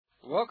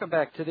Welcome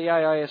back to the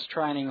AIS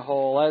Training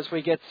Hall as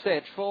we get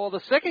set for the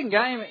second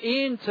game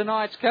in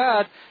tonight's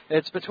card.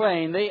 It's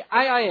between the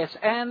AIS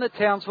and the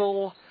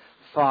Townsville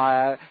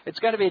Fire. It's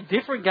going to be a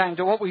different game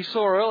to what we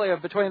saw earlier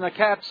between the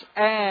Caps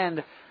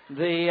and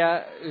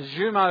the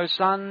Jumo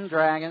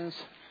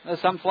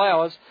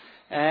Sunflowers,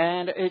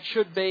 and it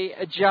should be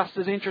just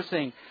as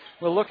interesting.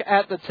 We'll look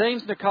at the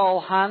teams: Nicole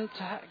Hunt,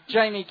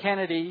 Jamie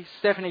Kennedy,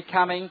 Stephanie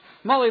Cumming,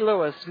 Molly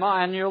Lewis,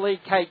 Maya Newley,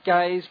 Kate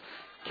Gaze,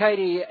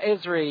 Katie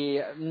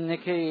Esri,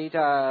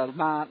 Nikita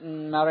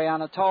Martin,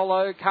 Mariana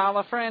Tolo,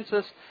 Carla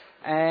Francis,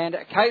 and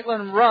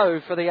Caitlin Rowe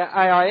for the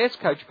AIS,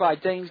 coached by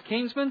Dean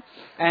Kingsman.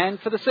 And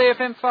for the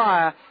CFM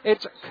Fire,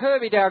 it's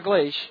Kirby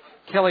Dalglish,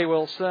 Kelly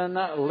Wilson,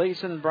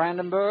 Leeson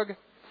Brandenburg,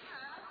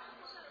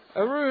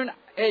 Arun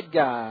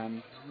Edgar,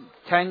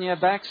 Tanya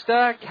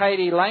Baxter,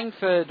 Katie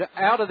Langford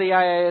out of the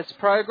AIS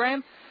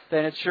program.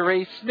 Then it's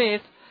Cherise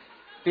Smith,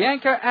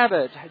 Bianca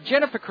Abbott,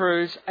 Jennifer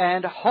Cruz,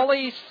 and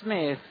Holly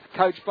Smith,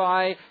 coached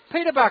by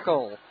Peter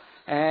Buckle,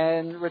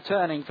 and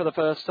returning for the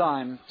first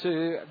time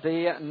to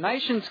the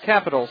nation's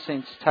capital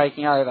since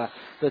taking over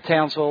the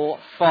Townsville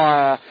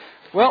Fire.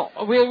 Well,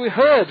 we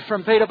heard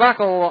from Peter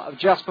Buckle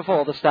just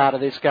before the start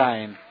of this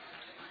game.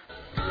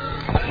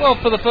 Well,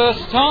 for the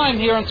first time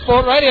here on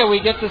Sport Radio, we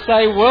get to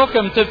say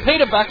welcome to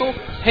Peter Buckle,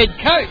 head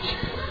coach.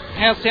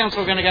 How's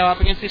Townsville going to go up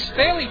against this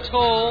fairly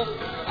tall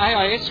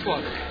AIS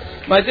squad?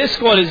 Mate, this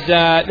squad is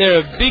they're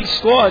a big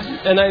squad,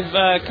 and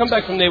they've come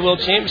back from their World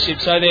Championship,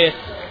 so they're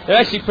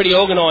actually pretty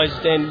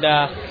organised, and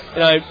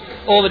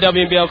all the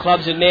WNBL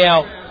clubs are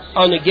now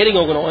only getting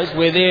organised,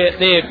 where they're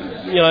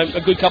a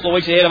good couple of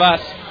weeks ahead of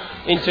us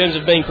in terms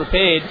of being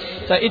prepared.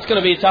 So it's going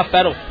to be a tough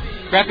battle.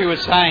 Grappy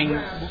was saying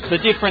the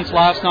difference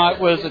last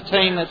night was a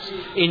team that's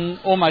in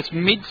almost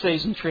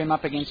mid-season trim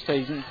up against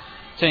team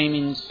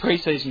in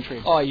pre-season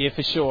trim. Oh yeah,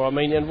 for sure. I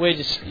mean, and we're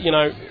just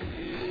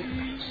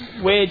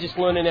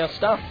learning our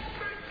stuff.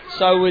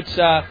 So it's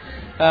going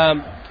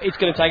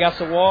to take us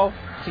a while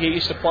to get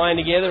used to playing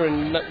together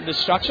and the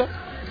structure.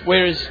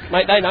 Whereas,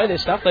 mate, they know their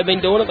stuff. They've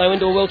been doing it. They went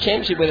to a World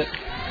Championship with it.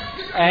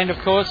 And, of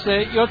course,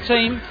 your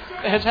team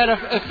has had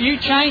a few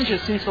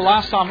changes since the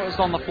last time it was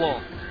on the floor.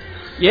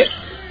 Yep.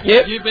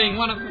 You being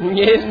one of them.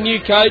 Yeah, new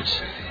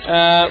coach.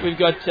 We've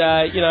got,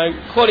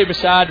 Claudia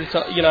Brassard,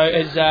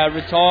 has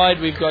retired.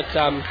 We've got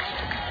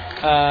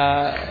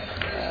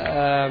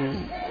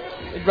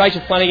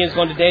Rachel Flanagan's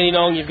gone to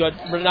Dandenong. You've got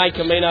Renee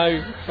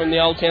Camino from the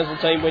old Townsville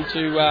team went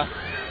to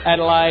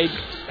Adelaide.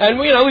 And,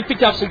 we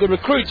picked up some good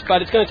recruits,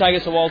 but it's going to take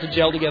us a while to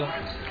gel together.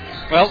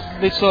 Well,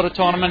 this sort of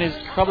tournament is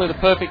probably the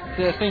perfect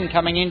thing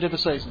coming into the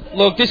season.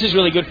 Look, this is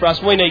really good for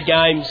us. We need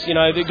games.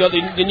 They've got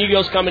the new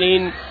girls coming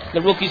in,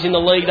 the rookies in the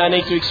league. They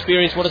need to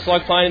experience what it's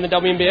like playing in the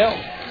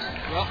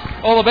WNBL. Well,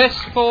 all the best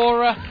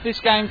for this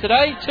game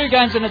today. 2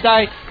 games in a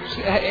day.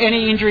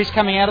 Any injuries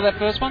coming out of that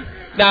first one?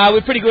 No,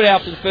 we're pretty good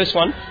after the first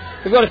one.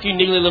 We've got a few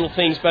niggly little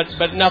things,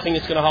 but nothing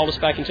that's going to hold us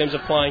back in terms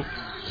of playing.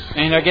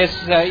 And I guess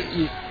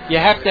you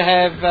have to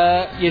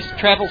have your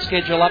travel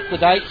schedule up to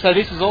date, so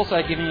this is also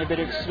giving you a bit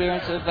of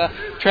experience of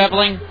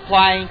travelling,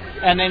 playing,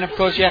 and then, of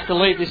course, you have to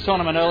leave this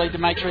tournament early to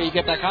make sure you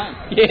get back home.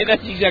 Yeah,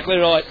 that's exactly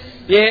right.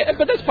 Yeah,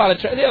 but that's part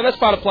of that's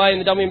part of playing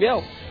in the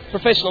WNBL.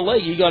 Professional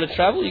league, you got to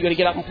travel, you got to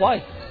get up and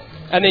play.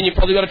 And then you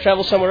probably got to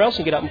travel somewhere else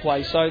and get up and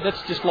play, so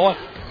that's just life.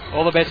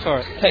 All the best for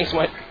it. Thanks,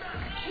 mate.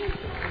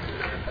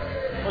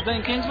 Well,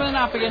 Dean Kingsman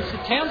up against the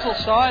Townsville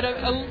side,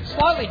 a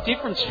slightly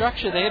different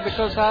structure there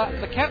because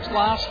the Caps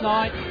last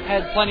night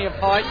had plenty of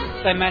height.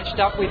 They matched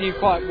up with you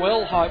quite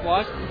well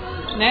height-wise.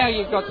 Now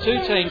you've got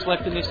 2 teams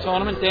left in this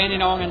tournament,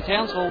 Dandenong and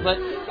Townsville, that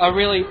are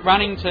really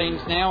running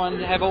teams now and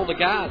have all the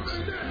guards.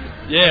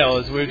 Yeah,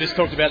 as we've just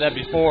talked about that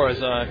before,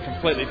 as a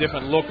completely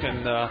different look,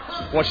 and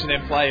watching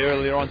them play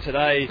earlier on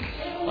today,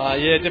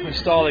 different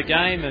style of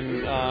game,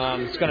 and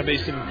it's going to be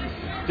some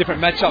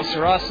different matchups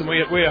for us, and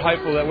we're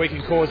hopeful that we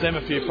can cause them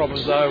a few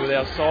problems though with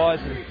our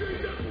size, and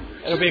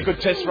it'll be a good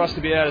test for us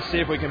to be able to see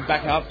if we can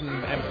back up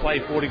and play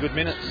 40 good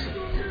minutes.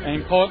 And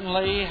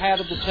importantly, how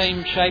did the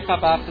team shape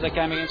up after the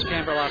game against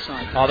Canberra last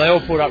night? They all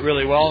pulled up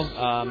really well.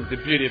 The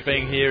beauty of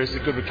being here is the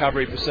good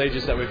recovery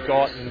procedures that we've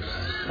got, and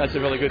that's a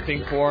really good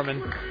thing for them.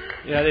 And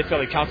they're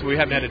fairly comfortable. We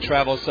haven't had to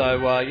travel, so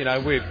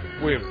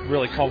we're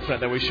really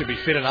confident that we should be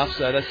fit enough.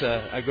 So that's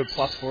a good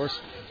plus for us.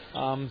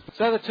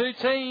 So the 2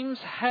 teams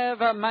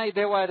have made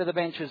their way to the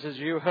benches, as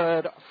you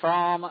heard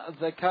from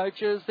the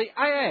coaches. The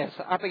AIS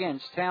up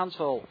against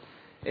Townsville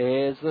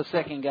is the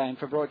second game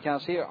for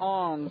broadcast here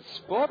on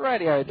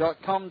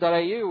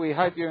sportradio.com.au. We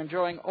hope you're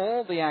enjoying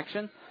all the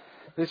action.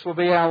 This will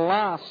be our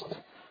last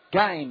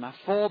game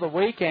for the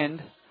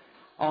weekend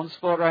on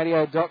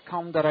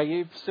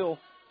sportradio.com.au. Still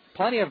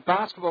plenty of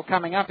basketball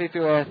coming up if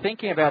you are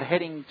thinking about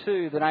heading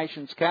to the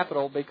nation's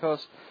capital,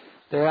 because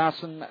there are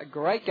some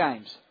great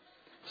games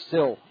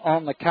still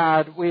on the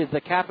card, with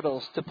the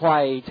Capitals to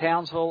play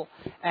Townsville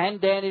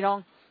and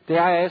Dandenong, the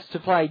AIS to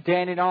play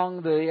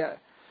Dandenong, the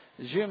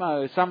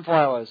Jumo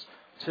Sunflowers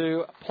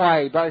to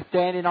play both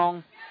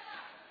Dandenong,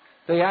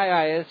 the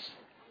AIS,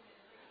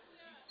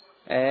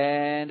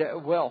 and,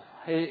 well,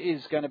 it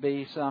is going to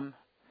be some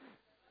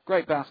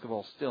great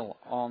basketball still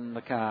on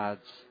the cards.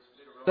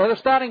 So the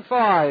starting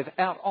 5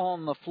 out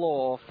on the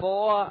floor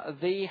for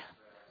the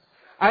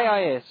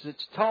AIS.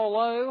 It's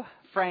Tolo,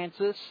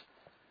 Francis,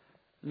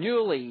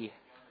 Newley,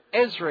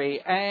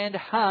 Esri and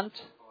Hunt.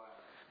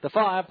 The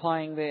Fire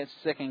playing their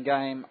second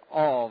game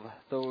of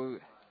the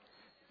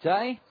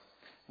day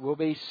will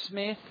be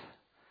Smith,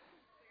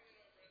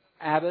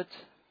 Abbott,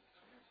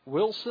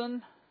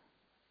 Wilson,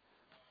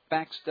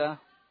 Baxter.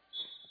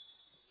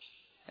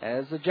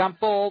 As the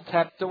jump ball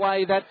tapped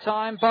away that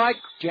time by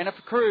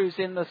Jennifer Cruz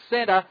in the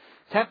centre,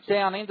 tapped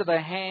down into the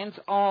hands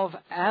of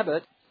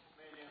Abbott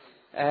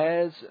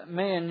as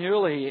Mia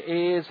Newley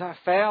is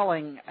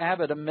fouling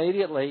Abbott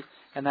immediately,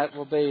 and that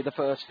will be the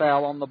first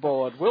foul on the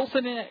board.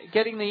 Wilson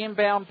getting the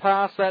inbound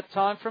pass that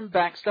time from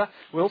Baxter.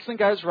 Wilson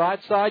goes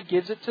right side,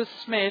 gives it to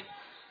Smith.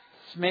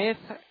 Smith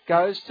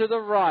goes to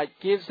the right,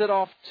 gives it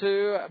off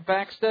to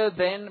Baxter,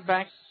 then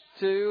back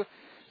to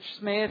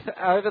Smith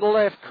over the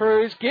left.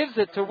 Cruz gives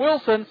it to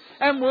Wilson,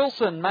 and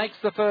Wilson makes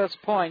the first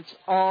points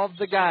of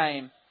the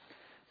game.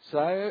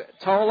 So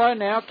Tolo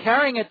now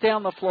carrying it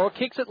down the floor,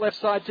 kicks it left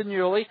side to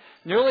Newley.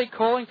 Newley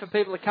calling for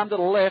people to come to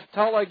the left.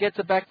 Tolo gets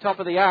it back top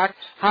of the arc.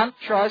 Hunt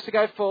tries to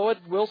go forward.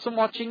 Wilson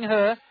watching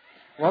her.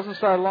 Wasn't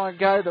so long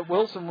ago that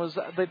Wilson was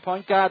the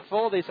point guard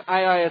for this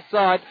AIS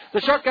side.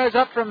 The shot goes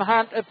up from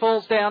Hunt. It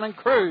falls down and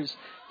Cruz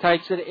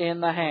takes it in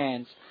the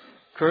hands.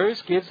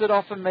 Cruz gives it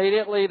off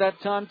immediately that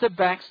time to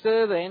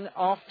Baxter, then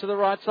off to the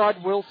right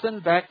side. Wilson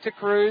back to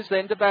Cruz,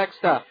 then to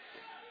Baxter.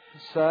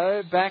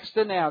 So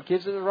Baxter now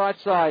gives it the right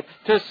side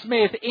to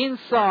Smith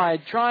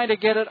inside, trying to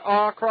get it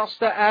across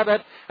to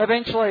Abbott.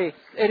 Eventually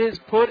it is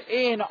put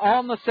in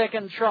on the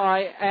second try,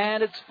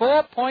 and it's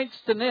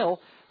 4-0.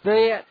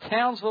 The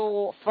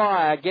Townsville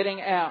Fire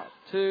getting out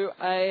to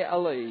a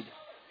lead.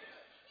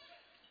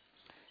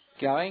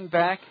 Going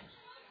back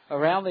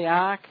around the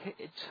arc,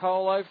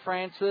 Tolo,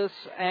 Francis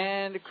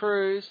and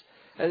Cruz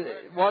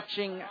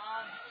watching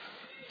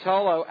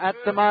Tolo at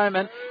the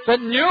moment, but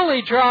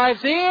Newley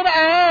drives in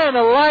and a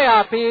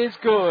layup is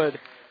good.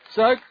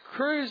 So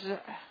Cruz,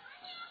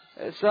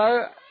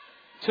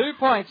 2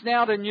 points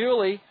now to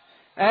Newley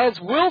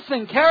as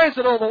Wilson carries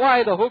it all the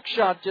way. The hook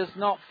shot just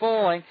not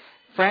falling.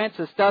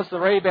 Francis does the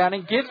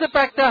rebounding, gives it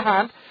back to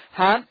Hunt.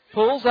 Hunt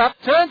pulls up,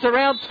 turns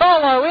around,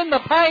 Tolo in the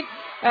paint,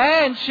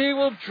 and she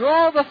will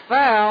draw the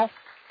foul.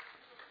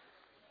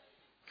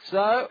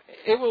 So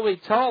it will be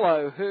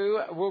Tolo who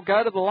will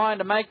go to the line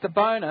to make the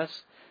bonus.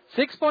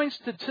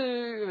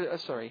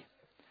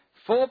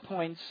 4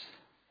 points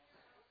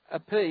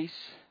apiece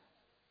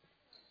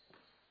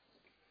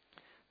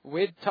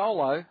with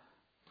Tolo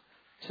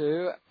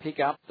to pick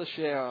up the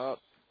shot.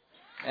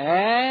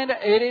 And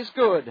it is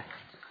good.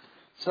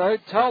 So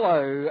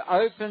Tolo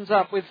opens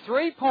up with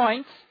 3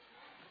 points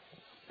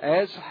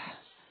as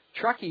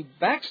Truckee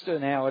Baxter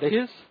now it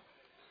is,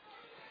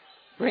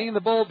 bringing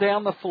the ball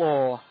down the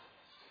floor.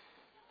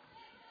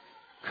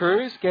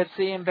 Cruz gets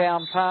the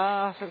inbound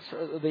pass,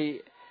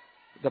 the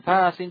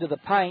pass into the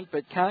paint,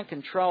 but can't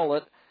control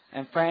it,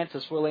 and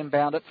Francis will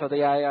inbound it for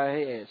the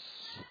AIS.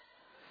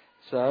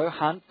 So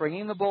Hunt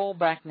bringing the ball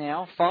back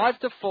now.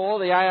 5-4,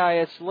 the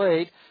AIS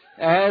lead.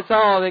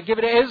 They give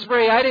it to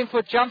Esri,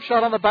 18-foot jump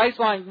shot on the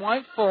baseline,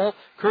 won't fall.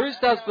 Cruz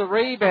does the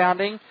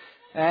rebounding,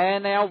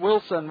 and now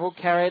Wilson will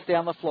carry it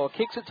down the floor.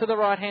 Kicks it to the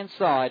right-hand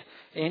side,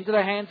 into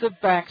the hands of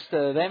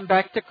Baxter, then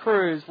back to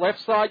Cruz. Left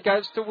side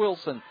goes to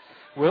Wilson.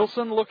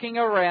 Wilson looking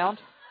around.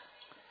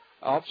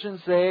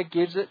 Options there,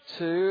 gives it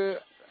to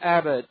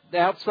Abbott.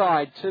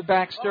 Outside to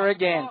Baxter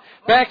again.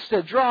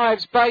 Baxter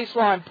drives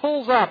baseline,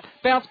 pulls up,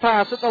 bounce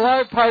pass at the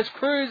low post.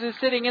 Cruz is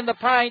sitting in the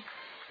paint,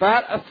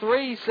 but a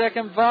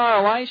 3-second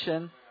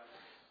violation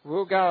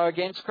will go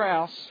against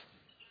Krause.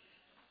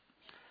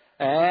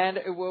 And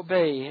it will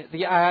be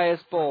the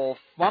AIS ball.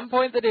 1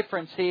 point the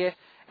difference here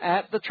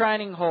at the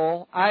training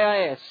hall.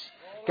 AIS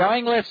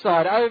going left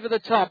side, over the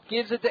top,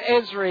 gives it to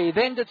Esri,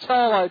 then to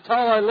Tolo.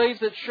 Tolo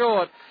leaves it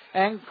short,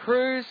 and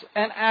Cruz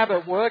and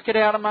Abbott work it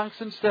out amongst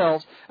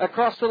themselves.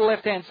 Across to the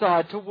left-hand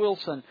side to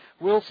Wilson.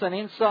 Wilson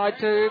inside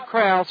to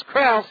Krause.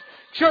 Krause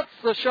shoots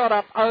the shot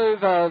up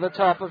over the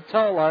top of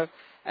Tolo,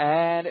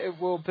 and it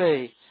will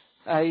be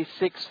a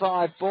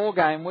 6-5 ball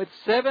game with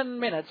 7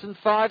 minutes and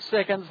 5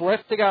 seconds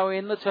left to go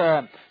in the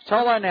term.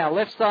 Tolo now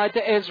left side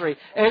to Esri.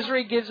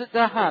 Esri gives it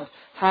to Hunt.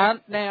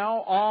 Hunt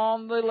now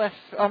on the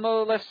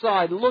left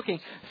side, looking.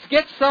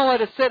 Gets Solo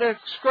to set a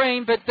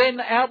screen, but then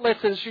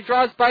outlets it. She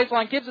drives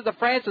baseline, gives it to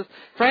Francis.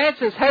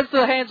 Francis has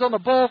the hands on the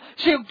ball.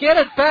 She'll get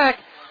it back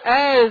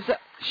as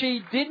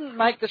she didn't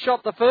make the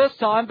shot the first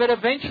time, but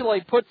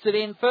eventually puts it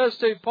in.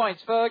 First 2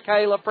 points for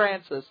Kayla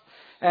Francis.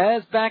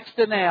 As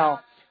Baxter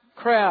now.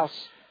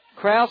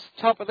 Krause,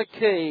 top of the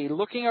key,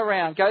 looking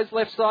around, goes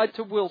left side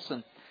to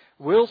Wilson.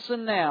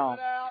 Wilson now,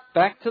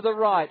 back to the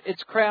right.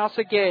 It's Krause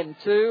again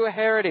to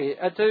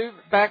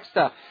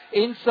Baxter.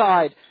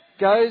 Inside,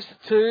 goes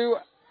to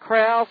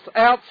Krause,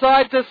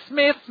 outside to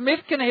Smith. Smith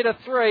can hit a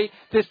 3.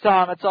 This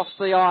time it's off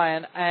the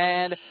iron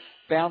and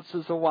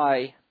bounces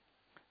away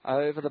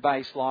over the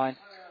baseline.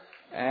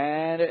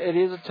 And it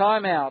is a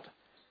timeout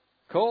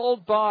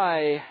called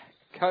by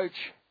Coach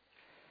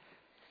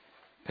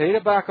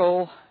Peter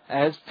Buckle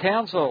as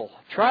Townsville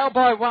trail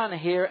by 1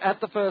 here at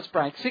the first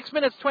break. 6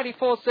 minutes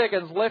 24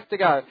 seconds left to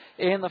go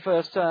in the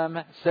first term.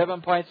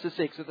 7 points to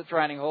 6 at the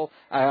training hall.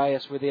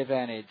 AIS with the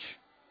advantage.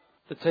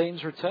 The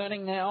team's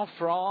returning now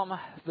from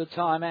the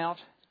timeout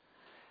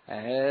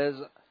as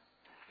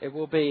it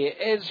will be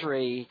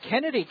Esri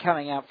Kennedy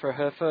coming out for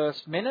her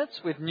first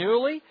minutes with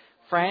Newley,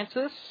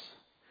 Francis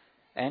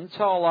and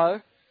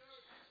Tolo,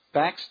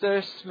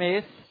 Baxter,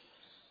 Smith,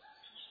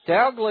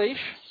 Dalgleish.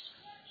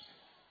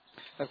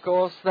 Of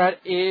course, that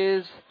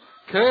is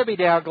Kirby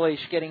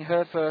Dalgleish getting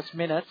her first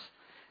minutes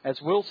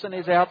as Wilson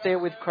is out there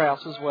with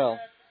Krause as well.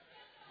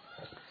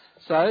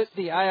 So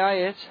the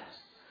AIS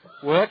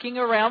working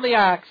around the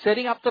arc,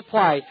 setting up the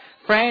play.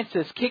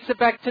 Francis kicks it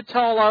back to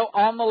Tolo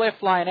on the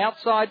left lane,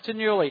 outside to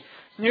Newley.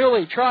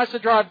 Newley tries to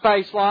drive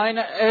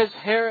baseline as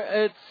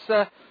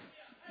it's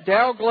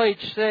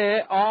Dalgleish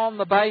there on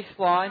the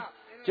baseline,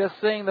 just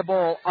seeing the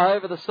ball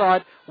over the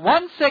side.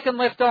 1 second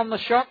left on the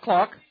shot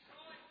clock.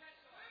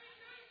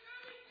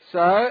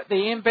 So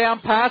the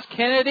inbound pass,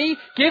 Kennedy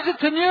gives it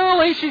to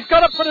Newley. She's got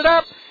to put it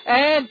up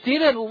and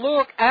didn't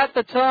look at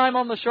the time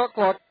on the shot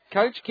clock.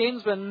 Coach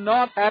Kinsman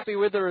not happy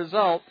with the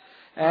result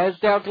as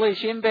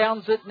Dalgleish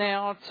inbounds it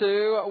now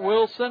to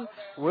Wilson.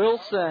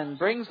 Wilson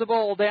brings the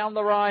ball down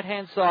the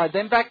right-hand side,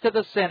 then back to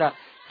the centre.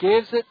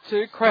 Gives it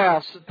to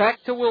Krause.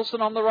 Back to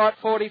Wilson on the right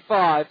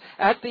 45.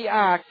 At the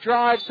arc,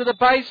 drives to the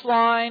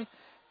baseline.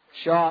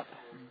 Shot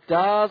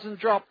doesn't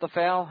drop. The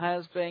foul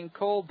has been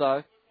called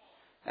though.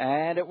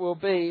 And it will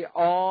be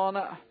on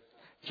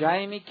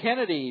Jamie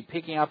Kennedy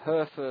picking up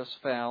her first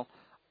foul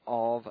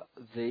of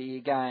the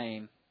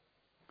game.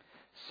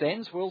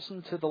 Sends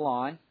Wilson to the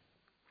line.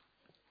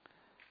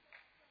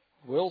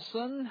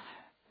 Wilson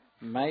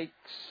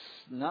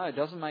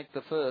doesn't make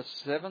the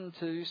first.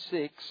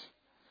 7-6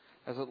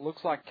 as it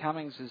looks like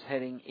Cummings is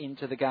heading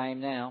into the game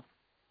now.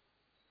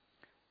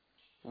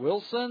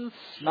 Wilson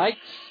makes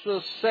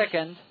the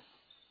second.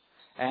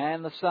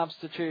 And the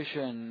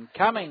substitution.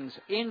 Cummings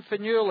in for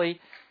Newley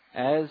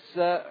as,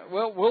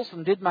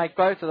 Wilson did make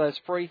both of those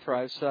free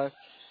throws. So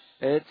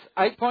it's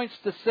 8 points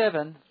to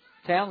 7.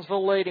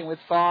 Townsville leading with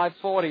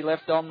 5:40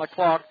 left on the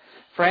clock.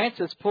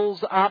 Francis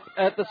pulls up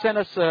at the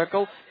centre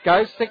circle.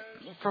 Goes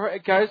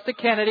to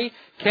Kennedy.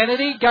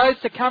 Kennedy goes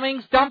to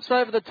Cummings. Dumps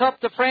over the top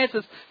to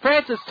Francis.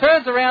 Francis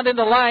turns around in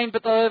the lane,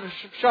 but the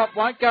shot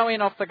won't go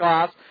in off the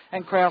glass.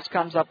 And Krause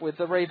comes up with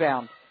the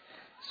rebound.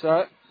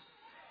 So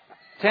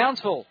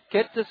Townsville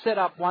get to set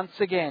up once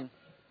again.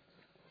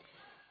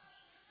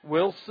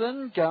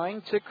 Wilson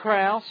going to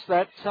Krause,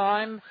 that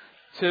time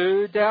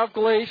to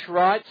Dalgleish,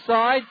 right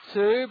side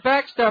to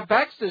Baxter.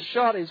 Baxter's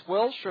shot is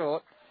well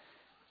short.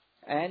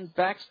 And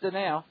Baxter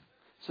now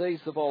sees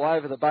the ball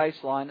over the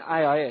baseline.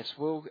 AIS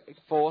will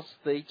force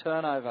the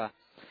turnover.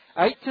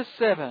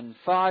 8-7,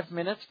 5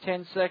 minutes,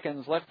 10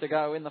 seconds left to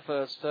go in the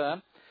first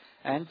term.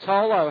 And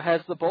Tolo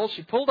has the ball.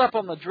 She pulled up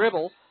on the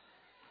dribble.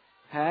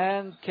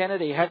 And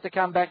Kennedy had to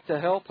come back to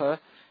help her.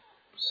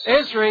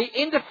 Esri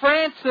into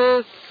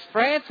Francis.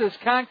 Francis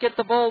can't get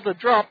the ball to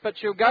drop, but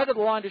she'll go to the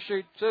line to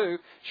shoot two.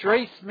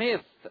 Sheree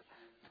Smith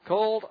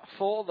called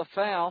for the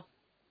foul.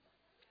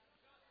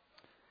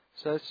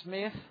 So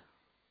Smith,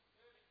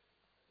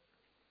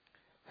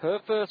 her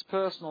first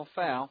personal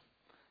foul,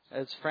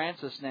 as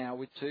Francis now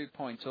with 2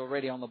 points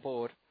already on the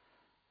board,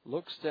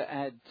 looks to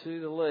add to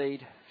the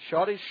lead.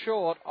 Shot is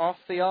short off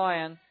the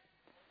iron.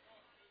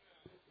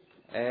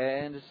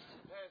 And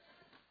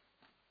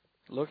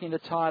looking to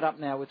tie it up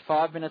now with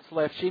 5 minutes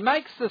left. She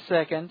makes the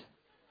second.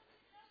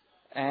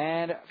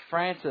 And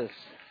Francis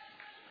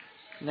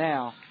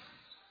now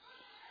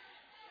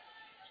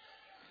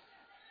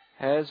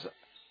has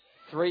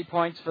 3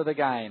 points for the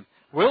game.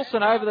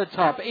 Wilson over the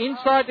top.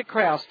 Inside to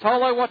Krause.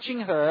 Tolo watching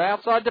her.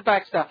 Outside to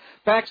Baxter.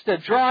 Baxter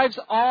drives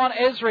on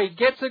Esri.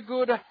 Gets a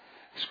good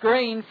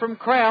screen from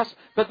Krause.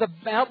 But the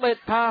outlet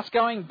pass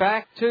going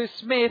back to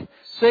Smith.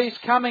 Sees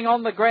coming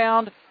on the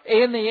ground.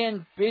 In the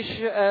end,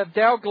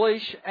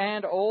 Dalgleish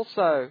and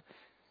also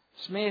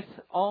Smith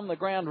on the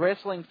ground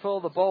wrestling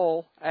for the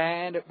ball.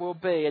 And it will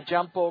be a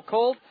jump ball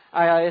called.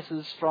 AIS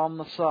is from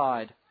the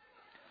side.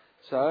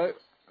 So,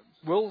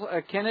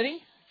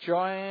 Kennedy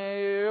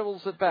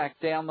dribbles it back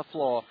down the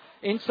floor.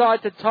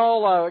 Inside to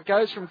Tolo. It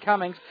goes from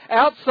Cummings.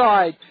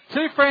 Outside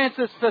to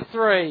Francis for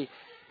three.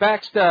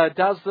 Baxter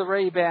does the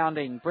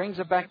rebounding. Brings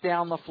it back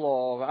down the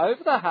floor.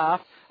 Over the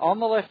half on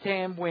the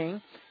left-hand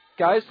wing.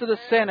 Goes to the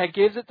centre.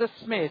 Gives it to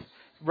Smith.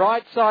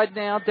 Right side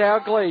now,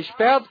 Dalgleish.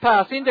 Bounce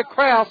pass into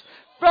Krause.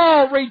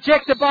 Oh,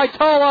 rejected by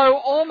Tolo.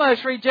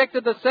 Almost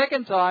rejected the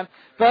second time.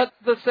 But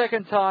the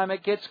second time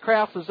it gets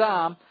Krause's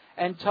arm.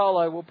 And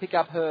Tolo will pick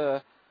up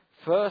her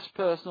first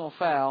personal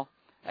foul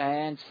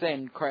and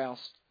send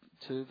Krause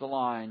to the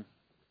line.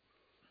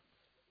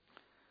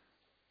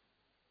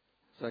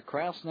 So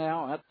Krause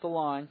now at the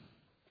line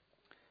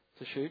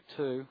to shoot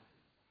two.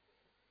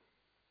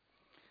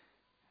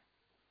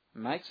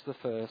 Makes the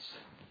first.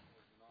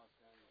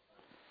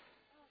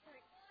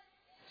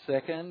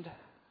 Second.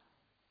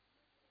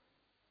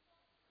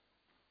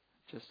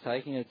 Just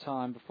taking her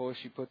time before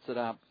she puts it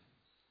up.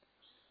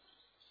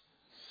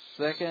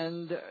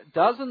 Second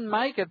doesn't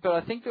make it, but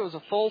I think there was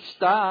a false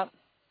start.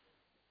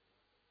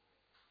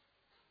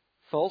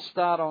 False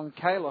start on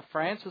Kayla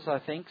Francis, I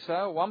think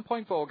so. 1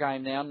 point ball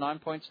game now, 9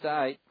 points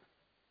to 8.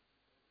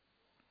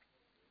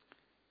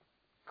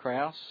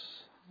 Kraus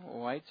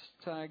waits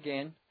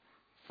again.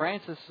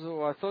 Francis,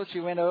 I thought she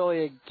went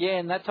early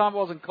again. That time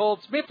wasn't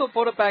called. Smith will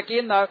put it back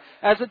in, though,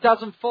 as it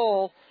doesn't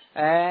fall.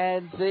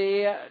 And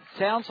the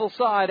Townsville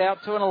side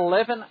out to an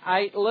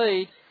 11-8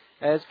 lead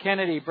as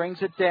Kennedy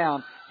brings it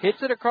down.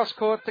 Hits it across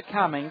court to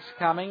Cummings.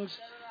 Cummings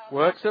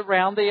works it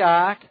round the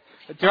arc.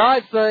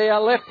 Drives the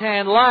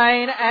left-hand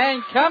lane,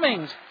 and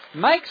Cummings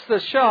makes the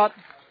shot.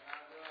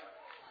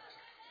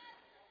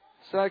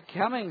 So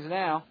Cummings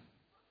now.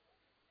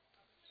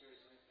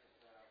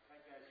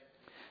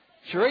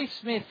 Cherise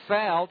Smith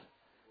fouled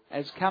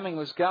as Cummings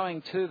was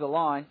going to the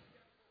line.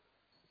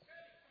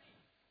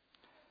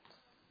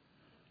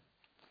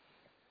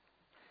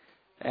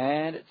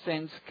 And it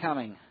sends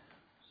Cummings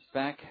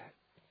back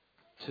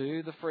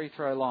to the free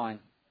throw line.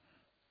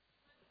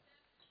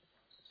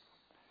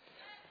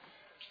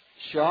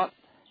 Shot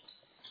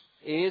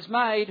is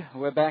made.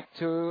 We're back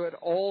to it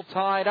all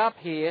tied up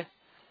here.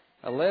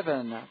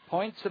 11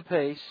 points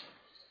apiece.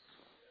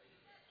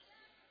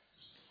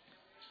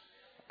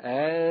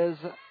 As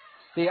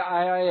the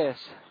AIS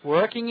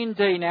working in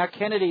D now.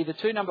 Kennedy, the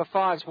 2 number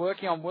 5s,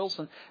 working on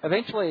Wilson.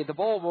 Eventually the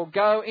ball will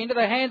go into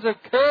the hands of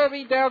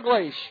Kirby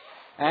Dalgleish.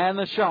 And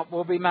the shot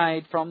will be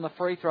made from the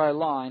free throw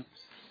line.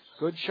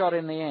 Good shot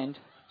in the end.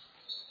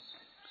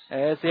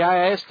 As the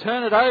AIS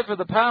turn it over,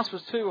 the pass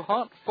was too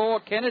hot for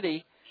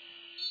Kennedy.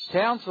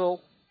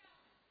 Townsville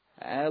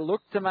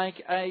looked to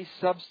make a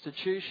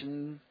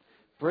substitution,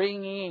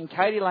 bringing in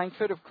Katie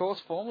Langford, of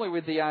course, formerly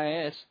with the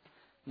AIS,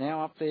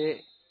 now up there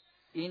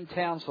in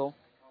Townsville.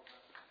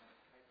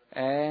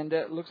 And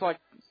it looks like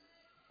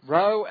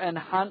Rowe and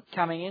Hunt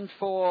coming in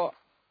for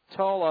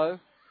Tolo,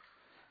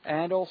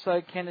 and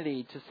also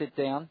Kennedy to sit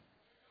down.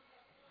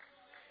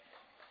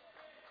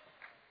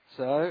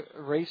 So,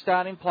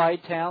 restart in play,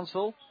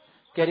 Townsville.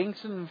 Getting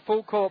some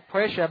full court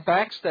pressure.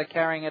 Baxter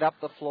carrying it up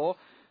the floor.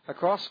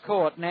 Across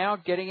court now,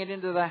 getting it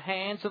into the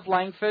hands of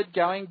Langford.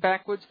 Going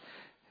backwards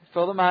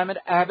for the moment.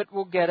 Abbott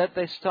will get it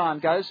this time.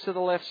 Goes to the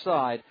left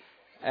side.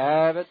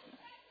 Abbott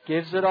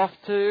gives it off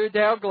to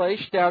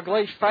Dalgleish.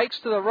 Dalgleish fakes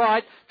to the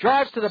right.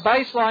 Drives to the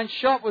baseline.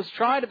 Shot was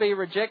trying to be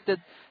rejected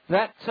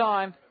that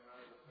time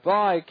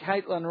by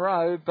Caitlin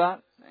Rowe,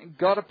 but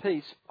got a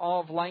piece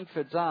of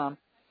Langford's arm.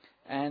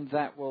 And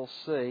that will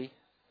see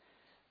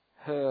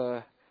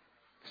her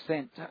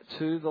sent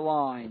to the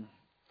line.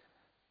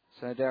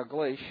 So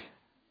Dalgleish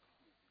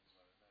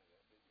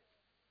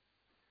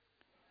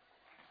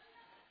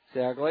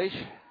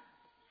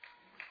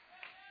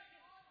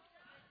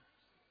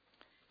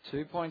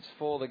 2 points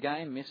for the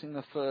game, missing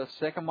the first.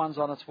 Second one's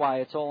on its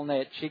way. It's all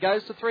net. She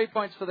goes to 3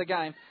 points for the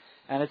game,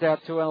 and it's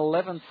out to an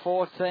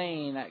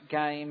 11-14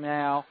 game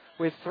now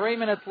with 3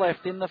 minutes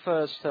left in the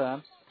first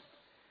term.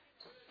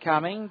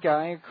 Going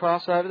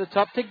across over the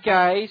top to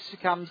Gaze.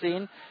 Comes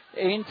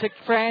into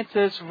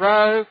Francis.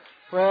 Rowe,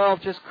 well,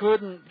 just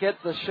couldn't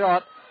get the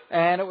shot.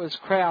 And it was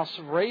Kraus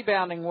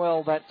rebounding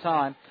well that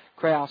time.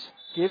 Kraus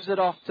gives it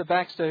off to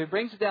Baxter, who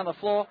brings it down the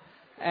floor.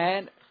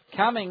 And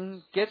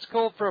Cumming gets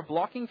called for a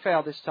blocking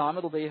foul this time.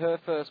 It'll be her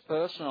first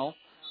personal.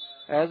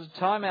 As a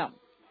timeout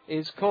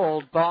is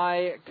called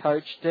by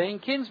Coach Dean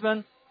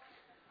Kinsman.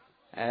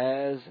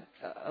 As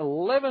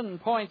 11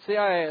 points, the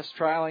AIS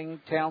trailing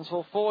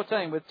Townsville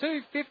 14 with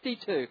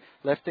 2:52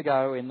 left to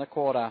go in the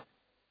quarter.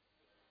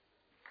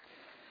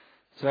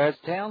 So as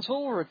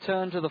Townsville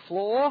return to the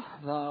floor,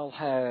 they'll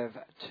have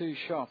 2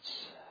 shots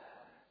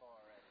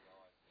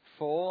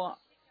for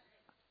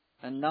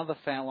another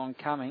foul on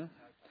Cumming.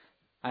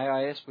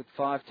 AIS with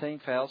 5 team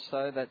fouls,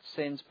 so that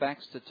sends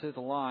Baxter to the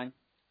line.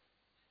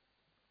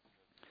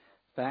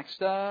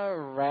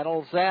 Baxter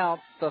rattles out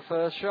the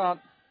first shot.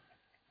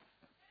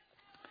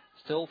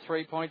 Still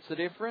 3 points the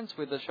difference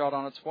with the shot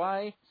on its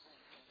way.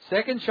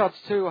 Second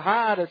shot's too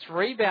hard. It's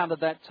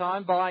rebounded that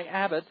time by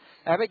Abbott.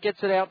 Abbott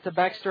gets it out to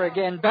Baxter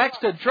again.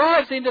 Baxter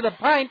drives into the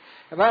paint.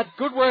 But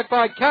good work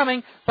by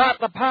Cumming. But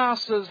the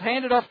pass is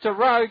handed off to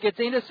Rowe. Gets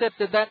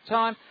intercepted that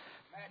time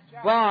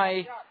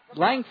by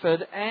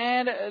Langford.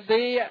 And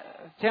the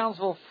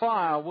Townsville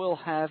Fire will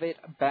have it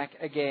back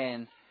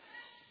again.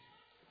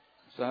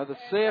 So the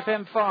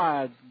CFM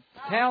Fire,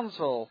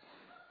 Townsville.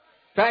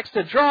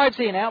 Baxter drives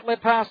in,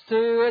 outlet pass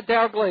to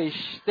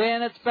Dalgleish.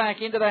 Then it's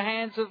back into the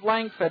hands of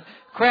Langford.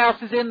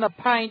 Kraus is in the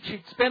paint.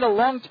 She spent a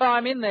long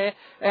time in there.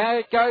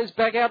 It goes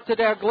back out to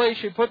Dalgleish,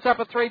 who puts up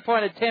a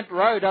 3-point attempt.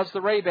 Rowe does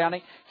the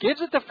rebounding.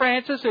 Gives it to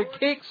Francis, who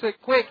kicks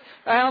it quick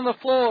on the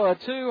floor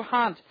to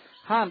Hunt.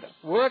 Hunt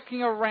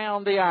working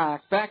around the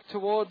arc, back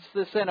towards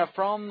the centre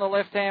from the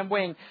left-hand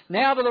wing.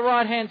 Now to the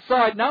right-hand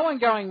side. No one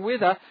going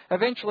with her.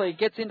 Eventually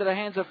gets into the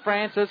hands of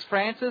Francis.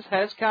 Francis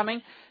has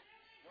Cumming.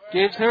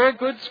 Gives her a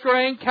good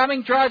screen.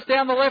 Cumming drives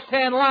down the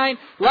left-hand lane.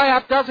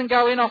 Layup doesn't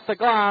go in off the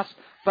glass,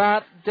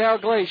 but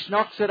Dalgleish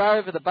knocks it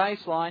over the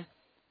baseline.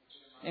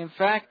 In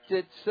fact,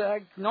 it's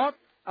not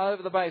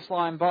over the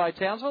baseline by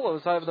Townsville. It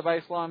was over the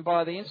baseline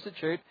by the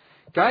Institute.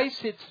 Gay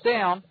sits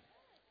down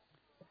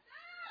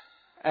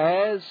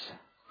as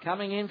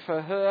coming in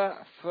for her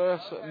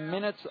first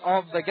minutes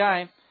of the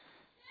game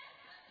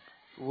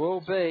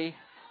will be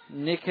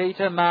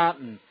Nikita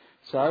Martin.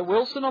 So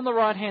Wilson on the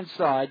right-hand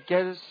side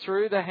gets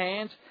through the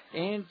hands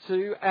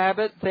into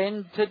Abbott,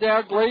 then to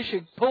Dalgleish,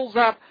 who pulls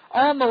up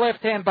on the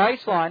left-hand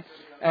baseline,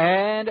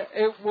 and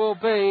it will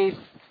be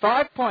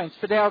 5 points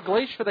for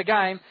Dalgleish for the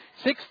game,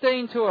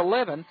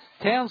 16-11.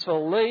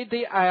 Townsville lead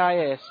the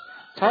AIS.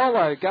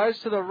 Tolo goes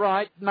to the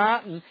right.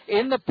 Martin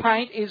in the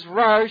paint is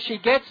Rowe. She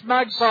gets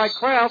mugged by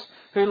Kraus,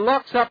 who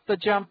locks up the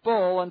jump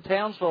ball, and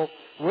Townsville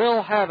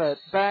will have it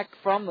back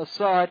from the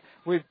side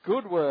with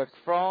good work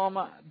from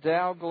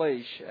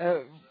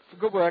Dalgleish.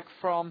 Good work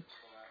from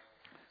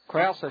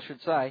Kraus, I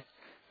should say.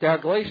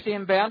 Dalgleish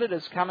inbounded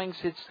as Cummings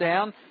sits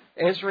down.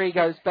 Esri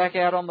goes back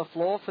out on the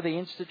floor for the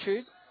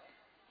Institute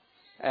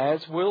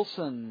as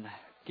Wilson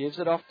gives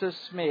it off to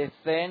Smith,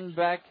 then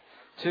back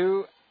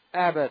to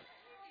Abbott.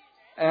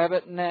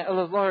 Abbott now,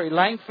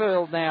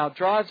 Langfield now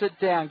drives it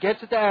down,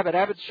 gets it to Abbott.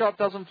 Abbott's shot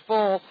doesn't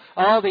fall.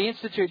 Oh, the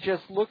Institute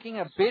just looking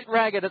a bit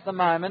ragged at the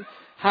moment.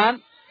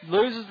 Hunt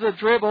loses the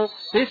dribble.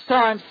 This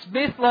time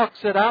Smith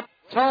locks it up.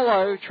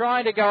 Tolo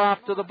trying to go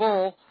after the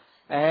ball,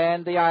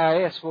 and the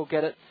AIS will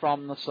get it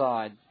from the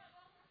side.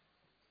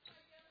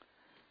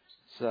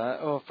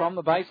 Or from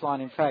the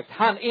baseline, in fact.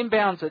 Hunt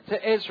inbounds it to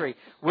Esri.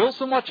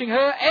 Wilson watching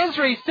her.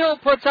 Esri still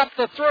puts up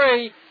the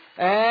three.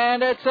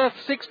 And it's a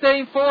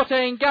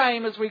 16-14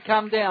 game as we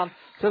come down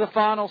to the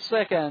final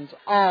seconds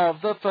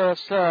of the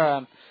first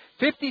term.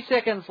 50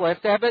 seconds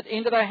left. Abbott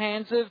into the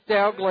hands of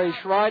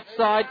Dalgleish. Right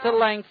side to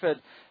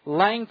Langford.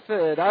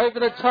 Langford over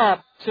the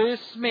top to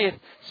Smith.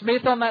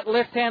 Smith on that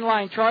left-hand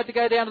lane. Tried to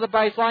go down to the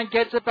baseline.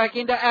 Gets it back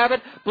into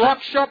Abbott. Block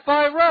shot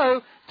by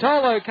Rowe.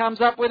 Tolo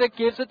comes up with it.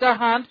 Gives it to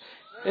Hunt.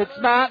 It's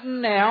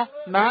Martin now.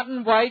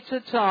 Martin waits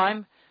a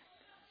time.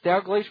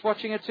 Dalgleish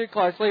watching it too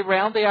closely.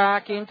 Round the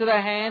arc into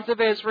the hands of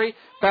Esri.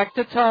 Back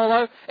to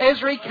Tolo.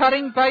 Esri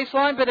cutting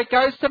baseline, but it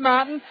goes to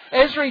Martin.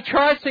 Esri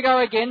tries to go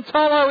again.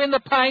 Tolo in the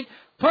paint.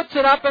 Puts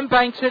it up and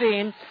banks it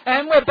in.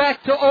 And we're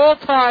back to all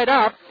tied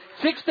up.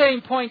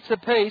 16 points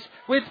apiece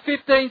with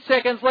 15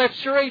 seconds left.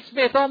 Cherie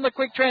Smith on the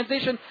quick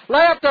transition.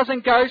 Layup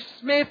doesn't go.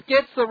 Smith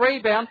gets the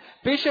rebound.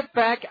 Bishop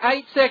back.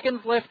 8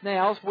 seconds left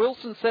now.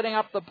 Wilson setting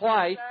up the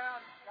play.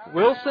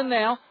 Wilson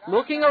now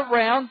looking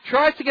around,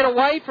 tries to get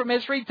away from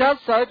Esri, does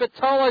so, but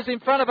Tolo's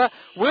in front of her.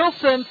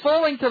 Wilson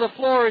falling to the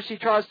floor as she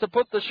tries to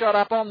put the shot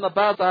up on the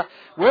buzzer.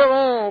 We're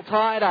all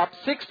tied up,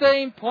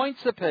 16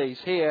 points apiece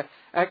here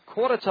at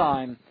quarter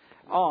time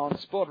on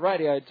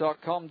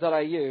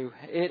sportradio.com.au.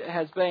 It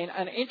has been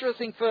an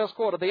interesting first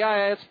quarter. The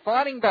AIS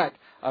fighting back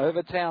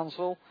over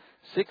Townsville,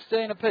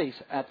 16 apiece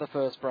at the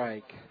first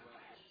break.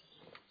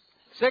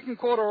 Second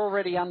quarter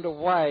already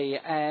underway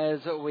as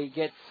we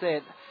get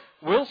set.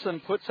 Wilson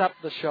puts up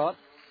the shot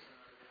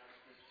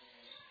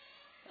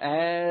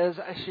as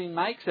she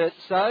makes it.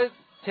 So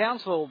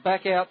Townsville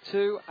back out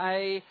to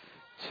a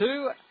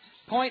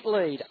 2-point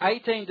lead,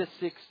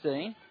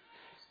 18-16.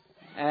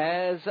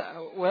 As,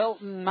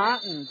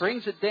 Martin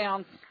brings it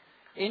down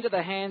into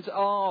the hands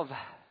of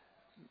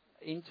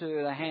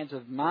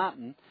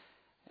Martin,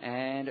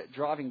 and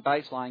driving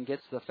baseline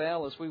gets the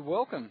foul as we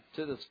welcome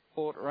to the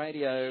Sport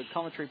Radio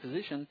commentary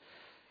position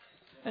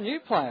a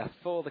new player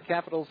for the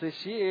Capitals this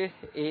year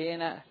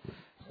in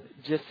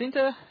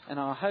Jacinta, and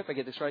I hope I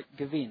get this right,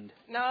 Govind.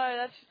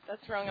 No,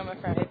 that's wrong, I'm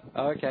afraid.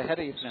 Okay, how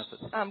do you pronounce it?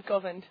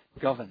 Govind.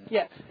 Govind.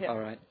 Yeah. All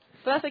right.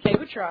 So that's okay,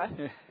 we'll try.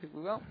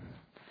 Well,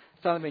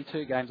 it's only been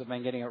 2 games I've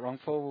been getting it wrong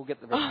for. We'll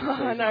get the rest of the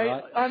season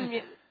no,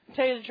 right.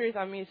 Tell you the truth,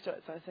 I'm used to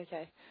it, so it's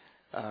okay.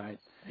 All right.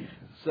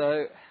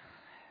 So,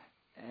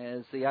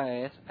 as the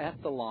AIS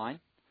at the line,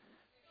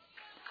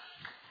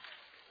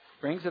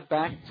 brings it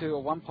back to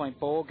a 1-point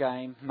ball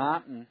game.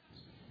 Martin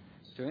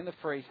doing the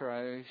free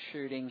throw,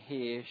 shooting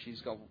here.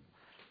 She's got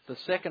the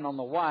second on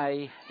the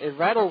way. It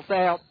rattles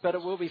out, but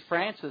it will be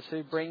Francis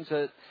who brings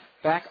it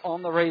back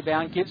on the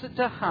rebound. Gives it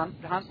to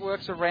Hunt. Hunt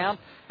works around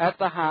at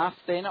the half,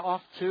 then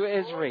off to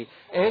Esri.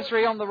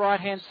 Esri on the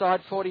right-hand side,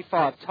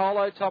 45.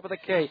 Tolo top of the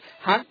key.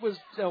 Hunt was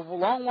a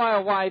long way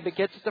away, but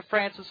gets it to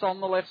Francis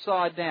on the left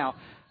side now.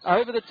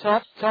 Over the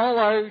top,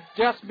 Tolo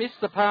just missed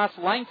the pass.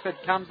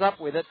 Langford comes up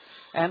with it,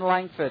 and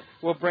Langford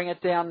will bring it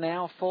down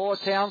now for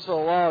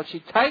Townsville. Oh, she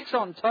takes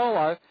on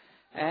Tolo,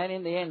 and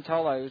in the end,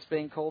 Tolo is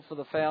being called for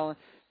the foul.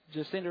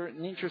 Just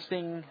an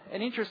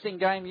interesting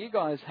game you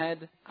guys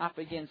had up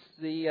against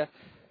the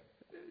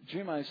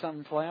Jumo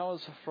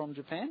Sunflowers from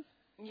Japan.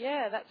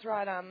 Yeah, that's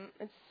right.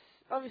 It's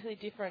obviously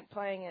different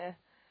playing a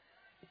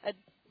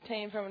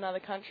team from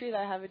another country. They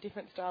have a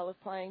different style of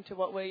playing to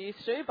what we're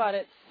used to, but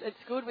it's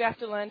good. We have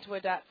to learn to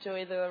adapt to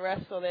either the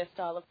refs or their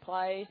style of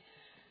play,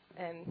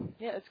 and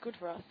yeah, it's good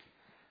for us.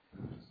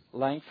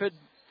 Langford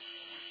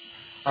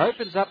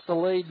opens up the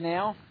lead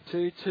now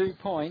to 2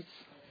 points,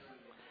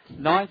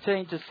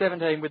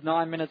 19-17 with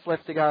 9 minutes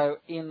left to go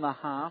in the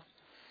half,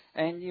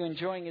 And you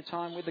enjoying your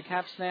time with the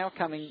Caps now,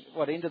 coming,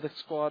 into the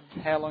squad,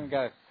 how long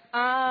ago?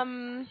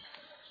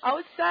 I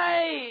would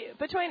say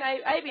between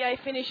ABA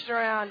finished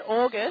around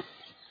August.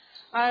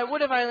 I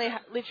would have only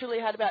literally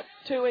had about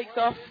 2 weeks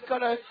off.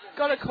 Got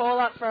a call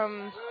up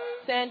from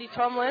Sandy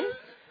Tomlin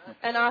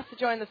and asked to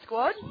join the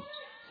squad.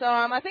 So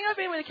I think I've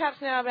been with the Caps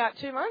now about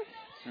 2 months.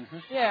 Mm-hmm.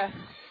 Yeah.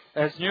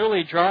 As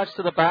Newley drives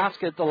to the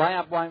basket, the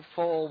layup won't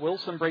fall.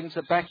 Wilson brings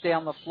it back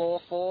down the floor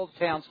for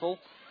Townsville.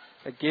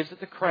 It gives it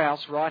to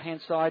Krause,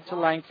 right-hand side to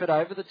Langford,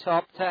 over the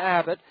top to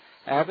Abbott.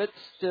 Abbott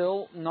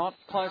still not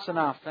close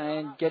enough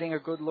and getting a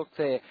good look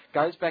there.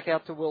 Goes back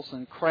out to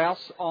Wilson.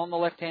 Krause on the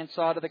left-hand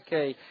side of the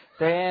key.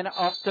 Then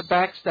off to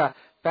Baxter.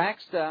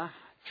 Baxter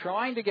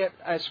trying to get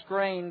a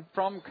screen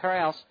from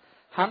Krause.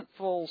 Hunt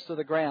falls to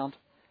the ground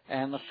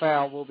and the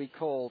foul will be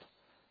called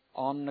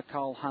on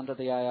Nicole Hunt of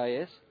the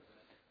AIS.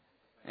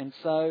 And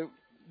so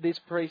this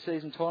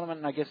pre-season tournament,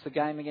 and I guess the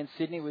game against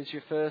Sydney was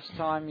your first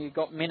time you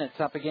got minutes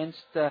up against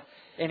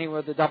any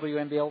of the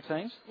WNBL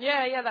teams?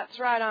 Yeah, that's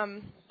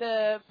right.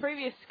 The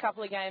previous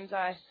couple of games,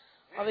 I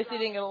obviously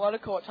didn't get a lot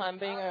of court time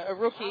being a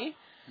rookie,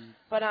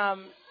 but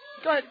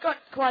got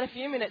quite a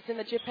few minutes in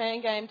the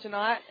Japan game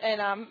tonight,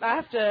 and I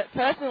have to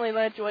personally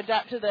learn to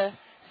adapt to the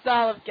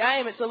style of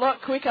game. It's a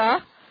lot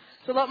quicker,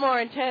 it's a lot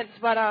more intense,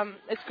 but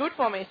it's good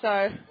for me,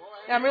 so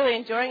I'm really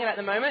enjoying it at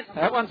the moment.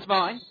 That one's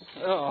mine.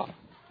 Oh.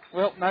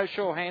 Well, no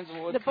sure hands.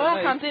 The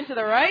ball comes into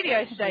the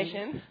radio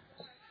station.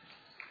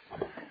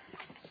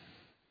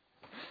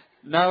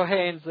 No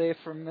hands there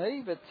from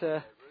me,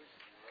 but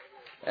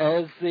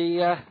as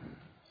the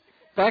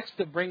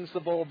Baxter brings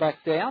the ball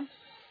back down,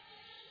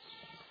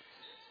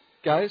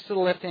 goes to the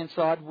left-hand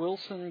side.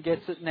 Wilson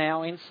gets it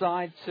now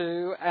inside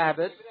to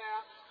Abbott.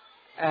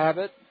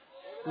 Abbott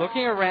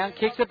looking around,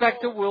 kicks it back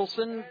to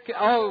Wilson.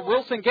 Oh,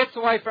 Wilson gets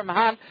away from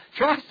Hunt,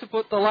 tries to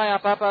put the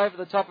layup up over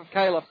the top of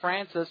Kayla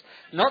Francis.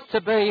 Not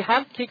to be.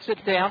 Hunt kicks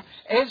it down.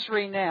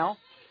 Esri now.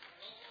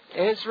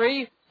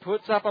 Esri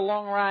puts up a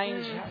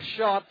long-range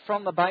shot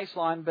from the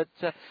baseline, but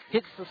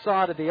hits the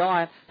side of the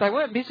iron. They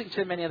weren't missing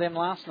too many of them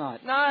last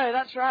night. No,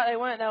 that's right, they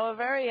weren't. They were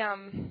very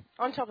on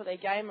top of their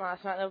game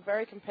last night. They were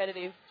very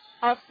competitive.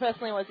 I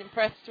personally was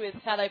impressed with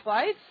how they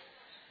played.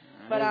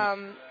 But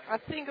I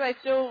think they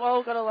still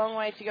all got a long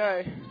way to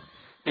go.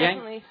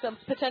 Definitely some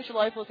potential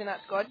opals in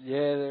that squad.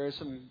 Yeah, there are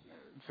some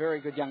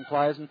very good young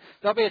players, and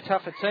they'll be a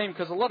tougher team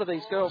because a lot of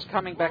these girls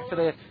coming back for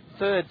their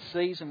third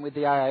season with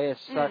the AIS,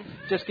 so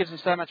just gives them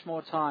so much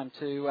more time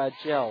to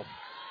gel.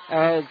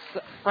 As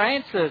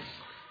Francis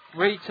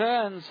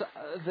returns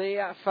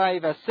the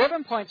favour.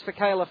 7 points for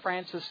Kayla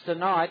Francis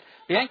tonight.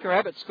 Bianca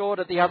Abbott scored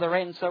at the other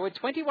end, so we're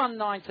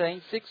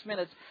 21-19, 6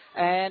 minutes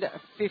and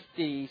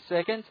 50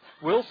 seconds.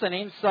 Wilson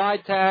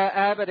inside to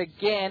Abbott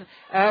again.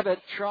 Abbott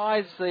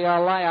tries the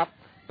layup,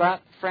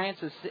 but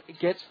Francis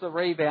gets the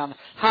rebound.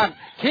 Hunt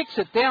kicks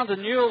it down to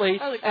Newley,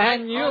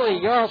 and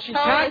Newley, she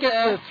can't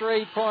get the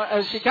 3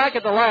 point, she can't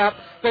get the layup,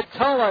 but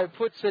Tolo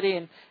puts it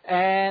in,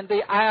 and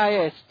the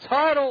AIS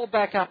tied all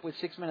back up with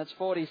 6 minutes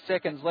 40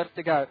 seconds left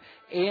to go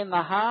in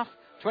the half.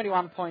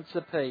 21 points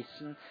apiece.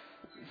 And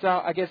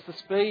so I guess the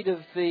speed of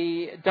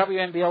the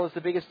WNBL is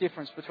the biggest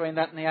difference between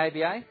that and the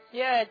ABA?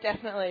 Yeah,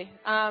 definitely.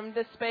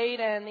 The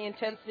speed and the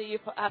intensity you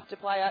have to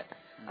play at.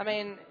 I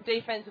mean,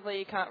 defensively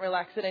you can't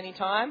relax at any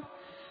time.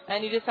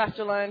 And you just have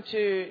to learn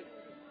to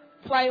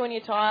play when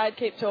you're tired,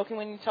 keep talking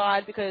when you're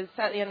tired, because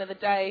at the end of the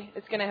day,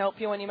 it's going to help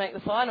you when you make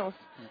the finals.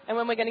 And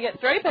when we're going to get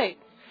three-peat.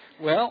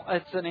 Well,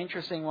 it's an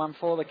interesting one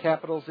for the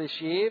Capitals this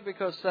year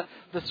because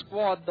the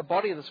squad, the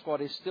body of the squad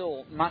is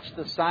still much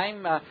the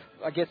same. I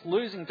guess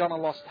losing Donna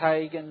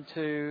Lost-Hagen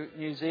to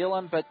New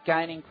Zealand, but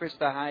gaining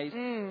Krista Hayes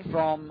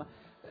from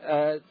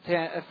Perth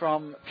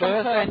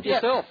and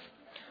yourself.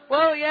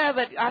 Well, yeah,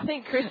 but I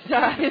think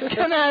Krista is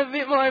going to have a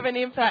bit more of an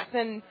impact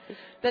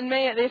than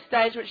me at this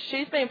stage, which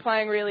she's been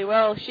playing really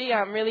well. She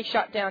really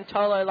shut down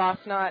Tolo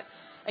last night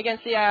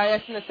against the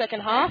AIS in the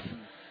second half.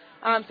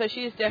 So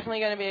she's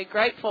definitely going to be a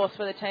great force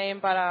for the team.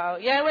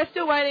 But, yeah, we're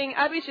still waiting.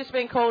 Abby's just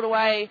been called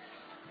away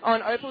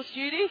on Opal's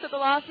duties at the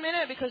last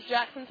minute because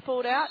Jackson's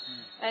pulled out.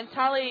 And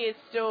Tully is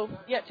still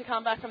yet to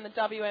come back from the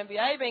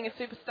WNBA, being a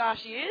superstar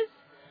she is.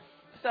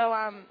 So,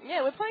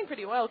 yeah, we're playing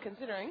pretty well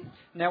considering.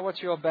 Now,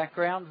 what's your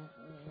background?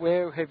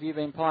 Where have you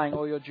been playing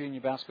all your junior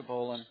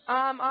basketball?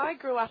 I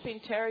grew up in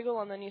Terrigal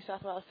on the New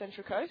South Wales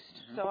Central Coast.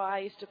 So I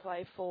used to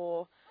play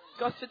for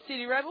Gosford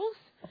City Rebels.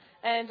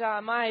 And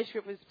my age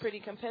group was pretty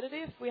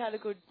competitive. We had a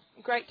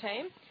great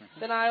team.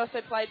 Then I also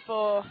played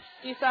for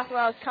New South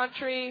Wales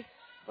Country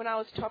when I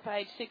was top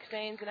age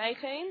 16s and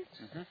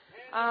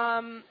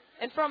 18s.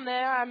 And from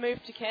there I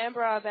moved to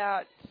Canberra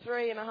about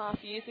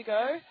 3.5 years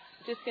ago.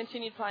 Just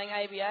continued playing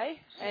ABA.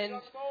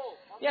 And,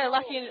 yeah,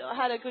 lucky I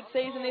had a good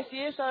season this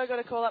year, so I got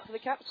a call up to the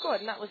Cap squad,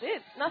 and that was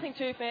it. Nothing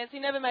too fancy.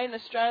 Never made an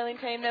Australian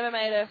team, never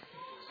made a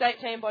state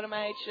team bottom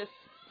age, just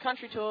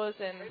country tours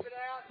and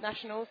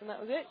nationals, and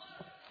that was it.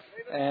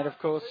 And, of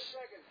course,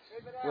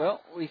 well,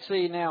 we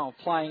see now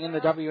playing in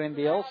the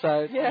WNBL,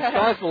 so the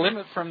sky's the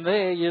limit from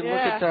there. You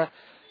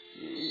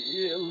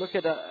look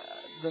at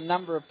the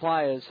number of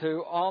players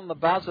who, on the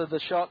buzzer, the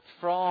shot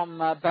from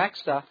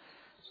Baxter,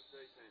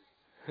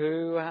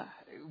 who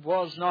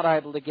was not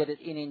able to get it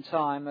in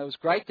time. There was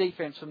great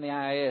defence from the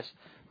AIS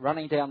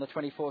running down the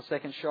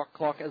 24-second shot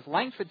clock. As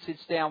Langford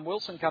sits down,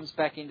 Wilson comes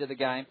back into the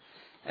game,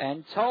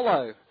 and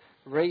Tolo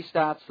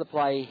restarts the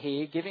play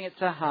here, giving it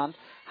to Hunt.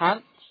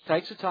 Hunt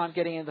takes the time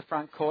getting into the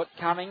front court.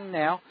 Coming,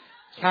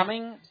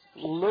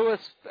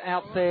 Lewis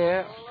out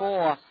there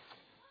for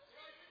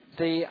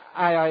the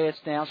AIS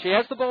now. She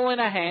has the ball in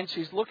her hand.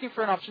 She's looking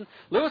for an option.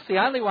 Lewis, the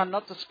only one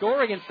not to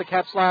score against the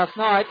Caps last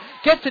night,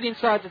 gets it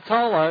inside to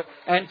Tolo,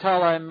 and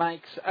Tolo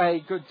makes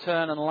a good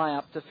turn and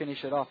layup to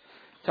finish it off.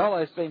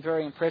 Tolo's been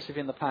very impressive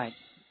in the paint.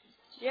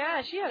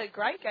 Yeah, she had a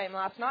great game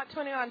last night.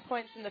 21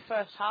 points in the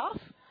first half.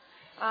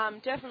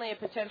 Definitely a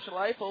potential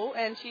opal,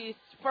 and she's,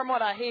 from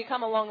what I hear,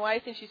 come a long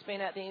way since she's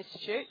been at the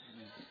Institute.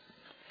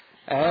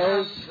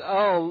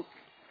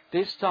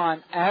 This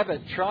time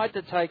Abbott tried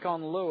to take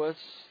on Lewis.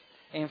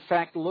 In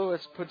fact,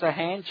 Lewis puts a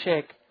hand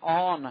check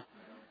on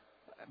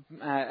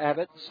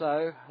Abbott,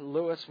 so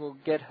Lewis will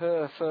get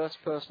her first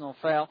personal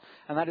foul,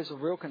 and that is a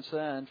real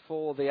concern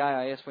for the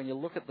AIS. When you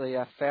look at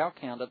the foul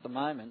count at the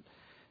moment,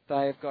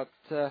 they've got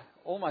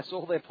almost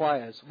all their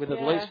players with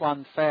at least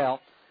one foul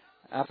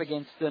up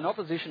against an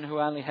opposition who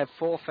only have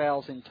 4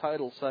 fouls in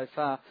total so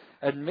far.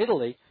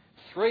 Admittedly,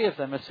 3 of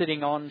them are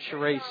sitting on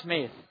Cherie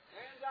Smith.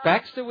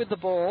 Baxter with the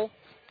ball,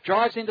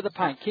 drives into the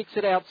paint, kicks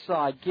it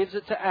outside, gives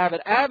it to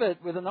Abbott.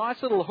 Abbott with a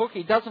nice little hook.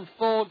 He doesn't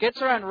fall, gets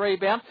her own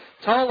rebound.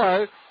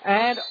 Tolo,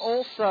 and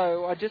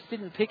also, I just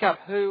didn't pick up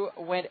who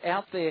went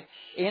out there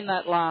in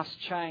that last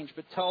change,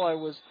 but Tolo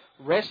was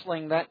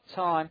wrestling that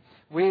time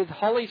with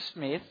Holly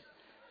Smith,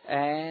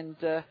 and,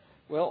 the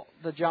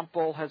jump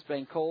ball has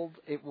been called.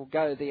 It will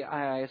go the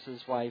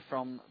AIS's way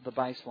from the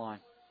baseline.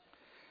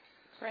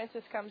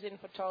 Francis comes in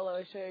for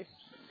Tolo too.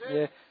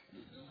 Yeah.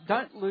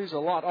 Don't lose a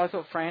lot. I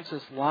thought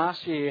Francis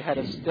last year had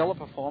a stellar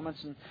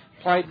performance and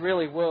played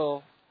really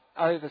well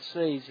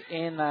overseas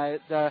in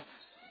the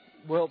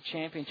World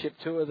Championship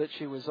tour that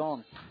she was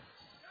on.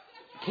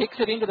 Kicks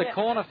it into the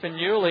corner for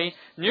Newley.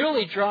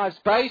 Newley drives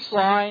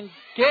baseline,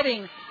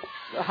 getting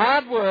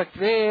hard work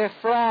there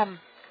from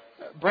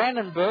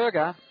Brandon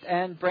Berger,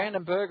 and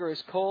Brandon Berger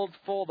is called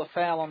for the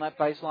foul on that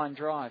baseline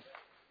drive.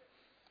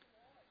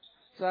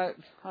 So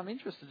I'm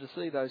interested to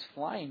see those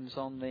flames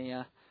on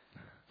the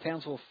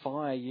Townsville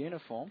Fire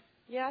uniform.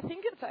 Yeah, I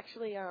think it's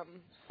actually a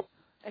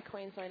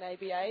Queensland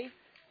ABA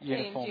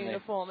team's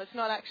uniform. It's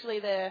not actually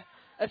their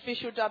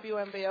official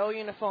WNBL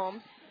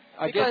uniform.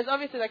 Because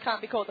obviously they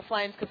can't be called the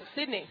Flames because it's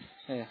Sydney.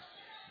 Yeah.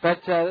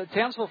 But the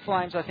Townsville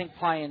Flames, I think,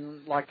 play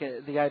in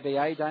the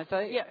ABA, don't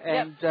they? Yeah.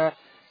 And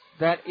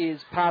that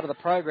is part of the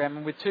program.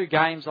 And with 2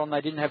 games on,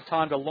 they didn't have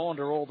time to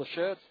launder all the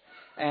shirts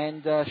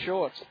and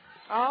shorts.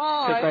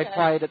 Oh, because they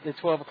played at the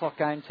 12 o'clock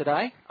game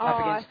today up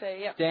against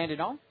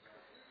Dandenong.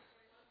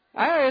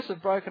 AIS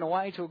have broken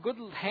away to a good,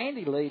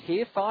 handy lead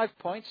here. 5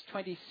 points,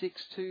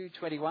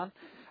 26-21.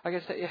 I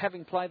guess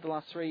having played the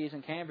last 3 years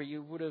in Canberra,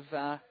 you would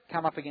have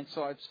come up against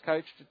sides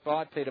coached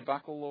by Peter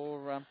Buckle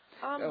or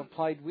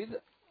played with.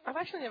 I've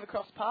actually never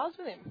crossed paths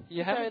with him.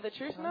 You haven't? haven't? To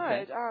tell you the truth,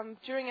 Okay. no.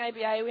 During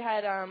ABA, we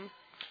had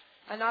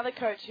another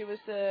coach who was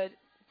the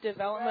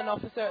development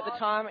officer at the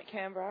time at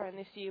Canberra, and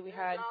this year we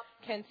had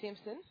Ken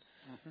Simpson,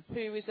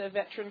 who is a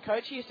veteran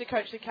coach. He used to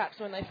coach the Caps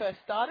when they first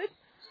started.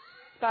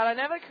 But I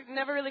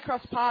never really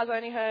crossed paths. I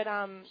only heard,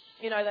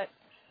 that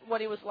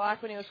what he was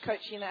like when he was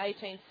coaching the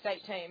 18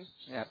 state team.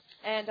 Yeah.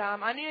 And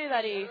I knew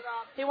that he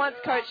once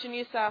coached the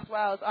New South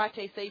Wales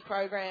ITC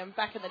program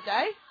back in the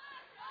day.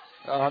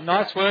 Oh,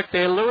 nice work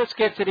there. Lewis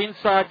gets it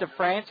inside to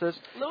Francis.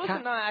 Lewis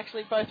and I are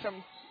actually both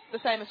from the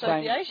same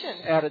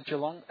association. Out at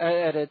Geelong,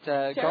 at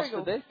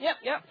Gosford there.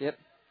 Yep.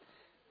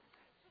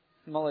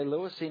 Molly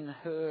Lewis in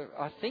her,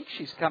 I think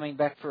she's coming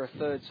back for a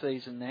 3rd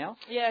season now.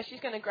 Yeah, she's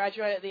going to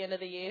graduate at the end of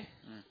the year.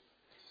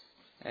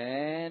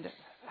 And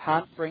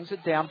Hunt brings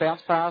it down,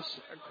 bounce pass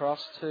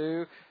across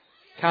to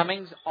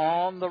Cummings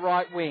on the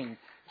right wing.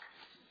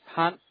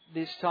 Hunt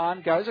this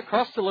time goes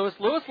across to Lewis.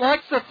 Lewis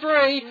likes the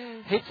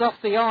 3, hits off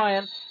the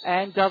iron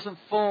and doesn't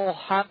fall.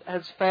 Hunt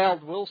has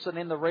fouled Wilson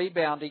in the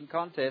rebounding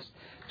contest.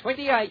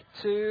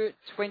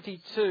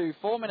 28-22,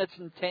 4 minutes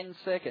and 10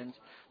 seconds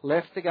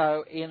left to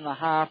go in the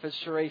half as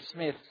Cherie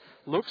Smith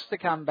looks to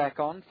come back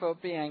on for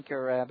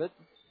Bianca Abbott.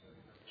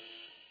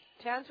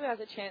 Townsville has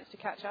a chance to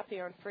catch up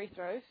here on free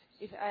throws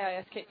if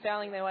AIS keep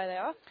fouling their way they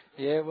are.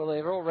 Yeah, well,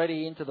 they're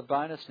already into the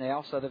bonus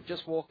now, so they've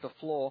just walked the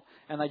floor,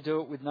 and they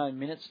do it with no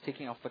minutes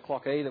ticking off the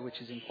clock either,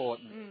 which is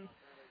important.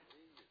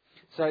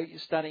 So you're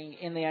studying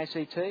in the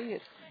ACT?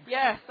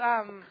 Yes,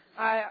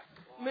 I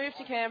moved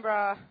to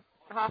Canberra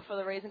half for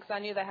the reason because I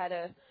knew they had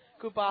a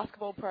good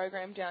basketball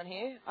program down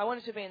here. I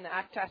wanted to be in the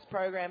ACTAS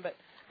program, but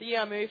the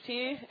year I moved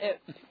here, it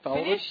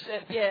finished.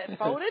 It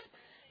folded.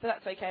 But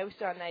that's okay, we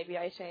still have an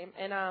ABA team.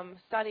 And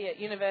study at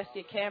University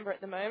of Canberra at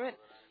the moment,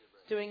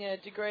 doing a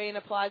degree in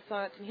applied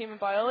science and human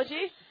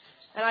biology.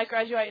 And I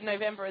graduate in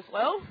November as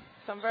well,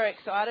 so I'm very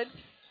excited.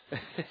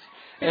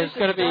 It's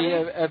going to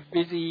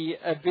be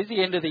a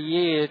busy end of the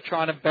year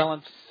trying to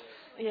balance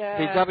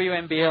the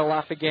WNBL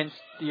up against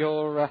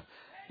your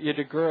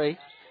degree.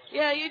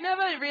 Yeah, you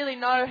never really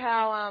know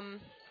how.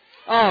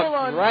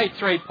 Great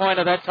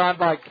three-pointer that time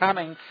by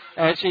Cumming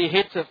as she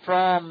hits it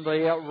from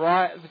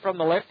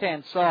the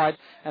left-hand side,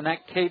 and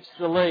that keeps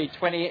the lead,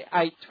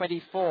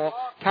 28-24.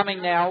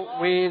 Cumming now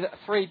with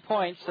 3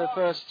 points, the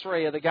first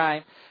three of the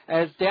game.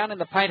 As down in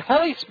the paint,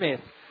 Holly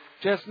Smith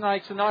just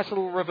makes a nice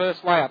little reverse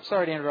layup.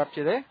 Sorry to interrupt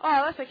you there.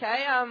 Oh, that's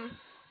okay.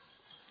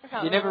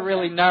 You never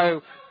really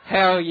know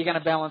how you're going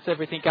to balance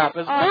everything up.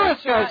 As Lewis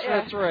goes for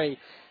a three.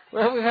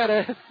 Well, we've had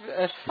a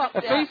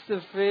feast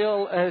of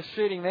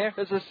shooting there.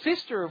 There's a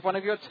sister of one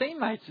of your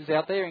teammates is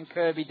out there in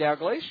Kirby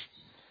Dalglish.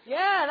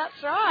 Yeah,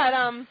 that's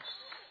right.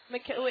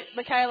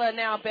 Michaela,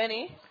 now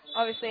Benny,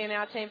 obviously in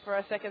our team for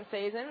her second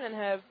season, and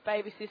her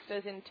baby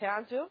sister's in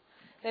Townsville.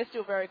 They're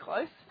still very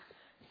close.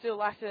 Still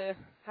like to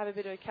have a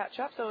bit of a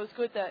catch-up, so it was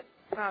good that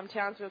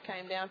Townsville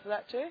came down for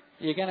that too.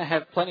 You're going to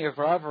have plenty of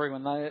rivalry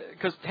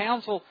because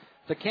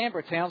the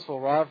Canberra-Townsville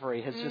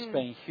rivalry has just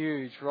been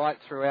huge right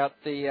throughout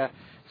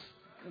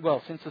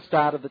since the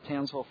start of the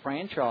Townsville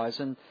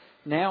franchise, and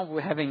now we're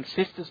having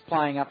sisters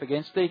playing up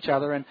against each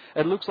other, and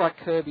it looks like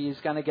Kirby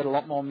is going to get a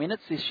lot more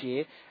minutes this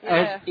year,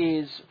 as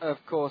is, of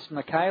course,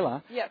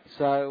 Michaela. Yep.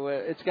 So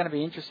it's going to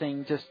be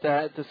interesting just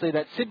to see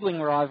that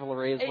sibling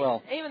rivalry as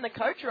well. Even the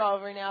coach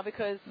rivalry now,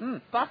 because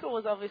Buckle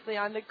was obviously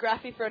under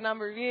Graffy for a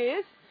number of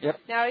years. Yep.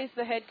 Now he's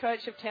the head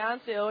coach of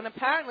Townsville, and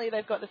apparently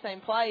they've got the same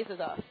plays as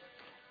us.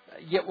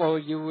 Yeah, well,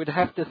 you would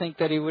have to think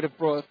that he would have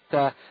brought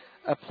a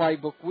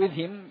playbook with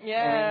him.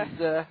 Yeah.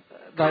 And,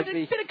 there's a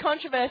bit of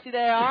controversy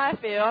there, I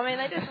feel. I mean,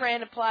 they just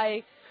ran a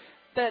play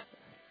that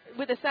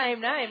with the same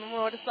name, and we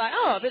were just like,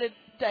 a bit of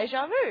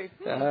deja vu.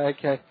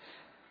 Okay.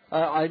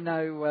 I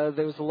know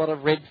there was a lot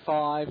of red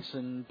fives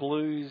and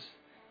blues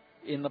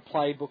in the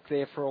playbook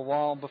there for a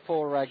while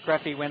before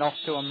Graffy went off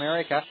to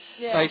America.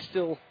 Yeah. They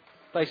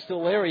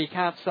still there, or you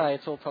can't say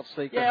it's all top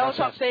secret. Yeah, all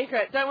top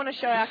secret. Don't want to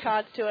show our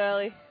cards too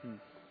early.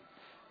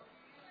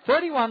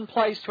 31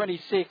 plays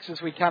 26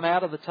 as we come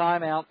out of the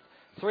timeout.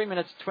 3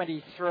 minutes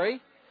 23.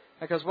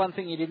 Because one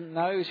thing you didn't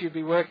know is you'd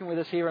be working with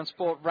us here on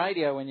Sport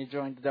Radio when you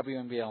joined the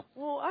WNBL.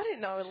 Well, I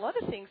didn't know a lot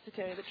of things, to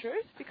tell you the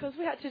truth, because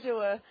we had to do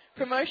a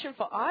promotion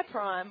for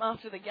iPrime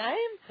after the game.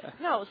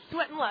 And I was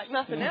sweating like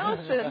nothing else,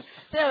 and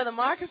there with a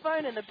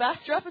microphone and the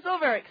backdrop. It's all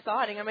very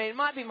exciting. I mean, it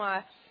might be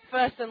my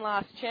first and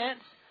last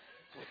chance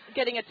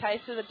getting a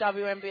taste of the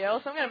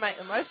WNBL, so I'm going to make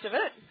the most of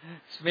it.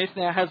 Smith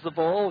now has the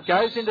ball,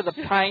 goes into the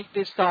paint.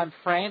 This time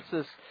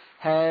Francis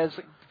has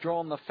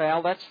drawn the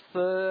foul. That's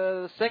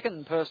the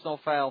second personal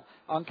foul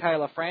on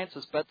Kayla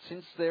Francis, but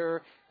since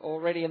they're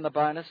already in the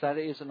bonus, that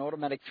is an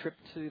automatic trip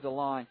to the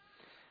line.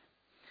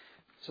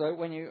 So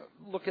when you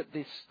look at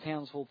this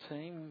Townsville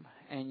team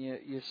and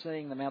you're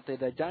seeing them out there,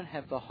 they don't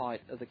have the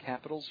height of the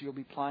Capitals. You'll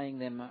be playing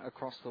them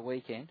across the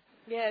weekend.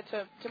 Yeah,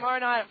 tomorrow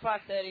night at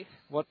 5:30.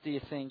 What do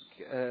you think,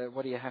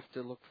 what do you have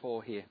to look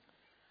for here?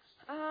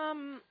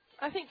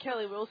 I think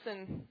Kelly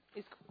Wilson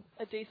is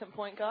a decent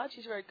point guard.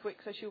 She's very quick,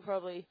 so she'll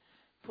probably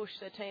push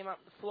the team up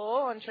the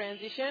floor on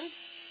transition.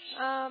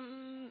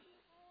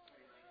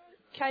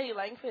 Katie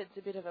Langford's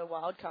a bit of a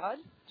wild card.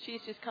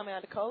 She's just come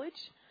out of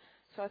college,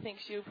 so I think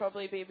she'll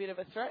probably be a bit of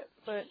a threat.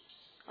 But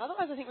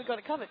otherwise, I think we've got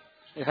it covered.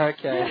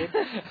 Okay.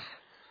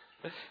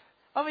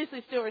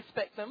 Obviously, still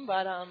respect them,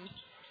 but a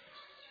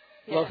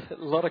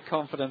lot of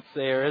confidence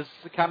there as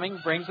Cumming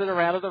brings it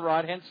around to the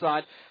right-hand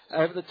side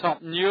over the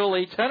top.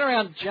 Newley,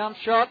 turnaround jump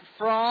shot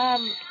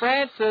from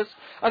Francis.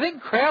 I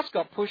think Krause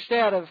got pushed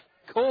out of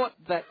court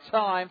that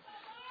time.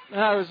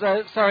 No,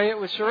 it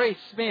was Cherise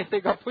Smith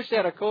who got pushed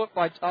out of court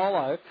by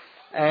Tolo,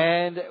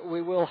 and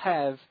we will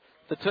have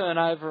the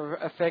turnover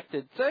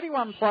affected.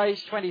 31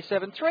 plays,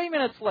 27, 3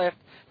 minutes left.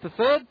 The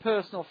third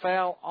personal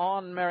foul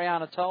on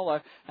Mariana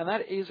Tolo, and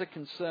that is a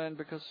concern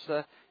because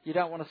you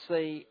don't want to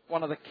see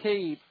one of the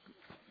key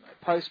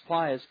post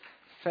players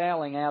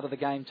fouling out of the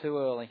game too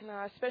early.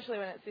 No, especially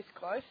when it's this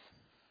close.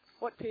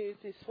 What period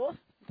is this? Fourth?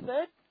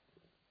 Third?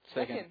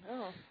 Second.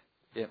 Oh.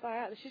 Yep. All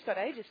right, she's got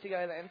ages to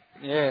go then.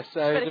 Yeah,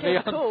 so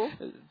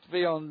to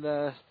be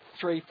on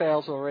 3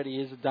 fouls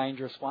already is a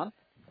dangerous one.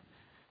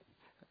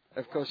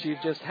 Of course,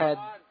 you've just had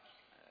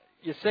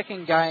your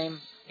second game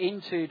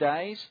in 2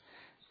 days.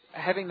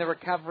 Having the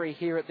recovery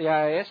here at the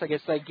AIS, I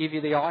guess they give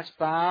you the ice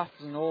baths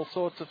and all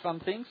sorts of fun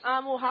things.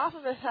 Well, half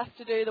of us have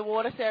to do the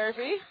water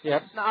therapy.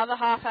 Yep. The other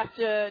half have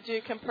to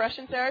do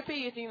compression therapy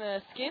using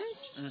the skins.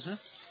 Mm-hmm.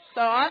 So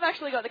I've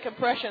actually got the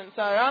compression,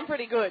 so I'm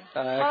pretty good.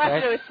 Okay. All I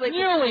have to do is sleep.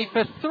 Newly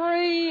for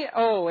 3.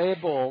 Oh, air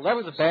ball. That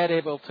was a bad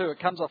air ball too. It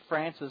comes off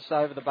Francis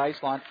over the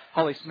baseline.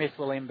 Holly Smith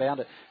will inbound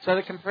it. So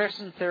the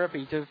compression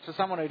therapy, for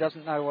someone who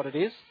doesn't know what it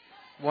is,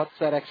 what's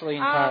that actually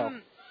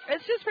entail?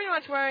 It's just pretty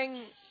much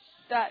wearing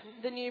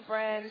the new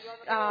brand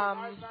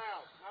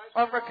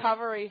of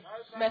recovery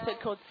method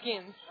called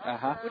Skins,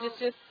 which is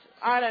just,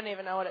 I don't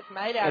even know what it's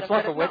made out of. It's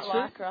like a wetsuit?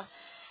 Not lycra.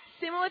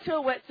 Similar to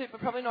a wetsuit,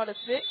 but probably not as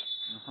thick.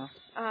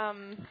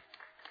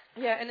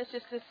 Yeah, and it's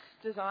just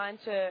designed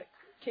to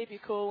keep you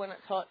cool when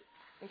it's hot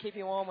and keep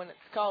you warm when it's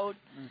cold,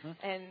 Mm-hmm.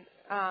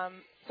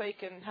 and so you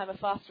can have a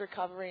faster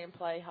recovery and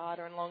play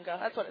harder and longer.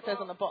 That's what it says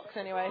on the box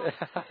anyway.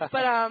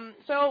 But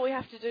so all we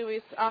have to do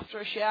is, after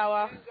a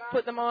shower,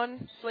 put them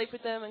on, sleep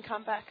with them, and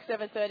come back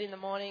 7:30 in the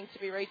morning to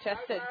be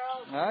retested.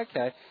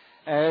 Okay.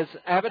 As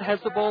Abbott has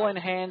the ball in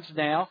hands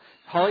now,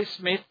 Holly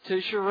Smith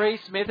to Cherie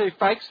Smith, who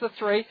fakes the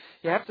three.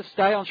 You have to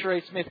stay on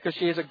Cherie Smith because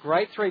she is a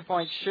great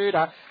three-point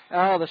shooter.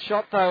 Oh, the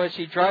shot, though, as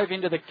she drove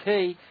into the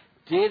key,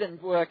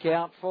 didn't work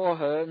out for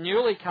her.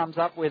 Newley comes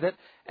up with it,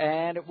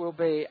 and it will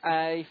be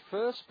a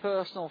first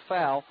personal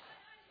foul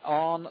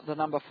on the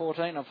number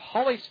 14 of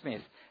Holly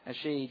Smith, as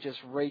she just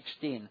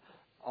reached in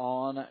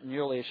on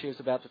Newley as she was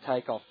about to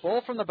take off.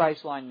 Ball from the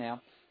baseline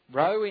now.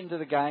 Rowe into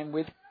the game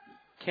with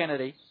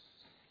Kennedy.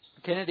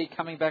 Kennedy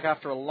coming back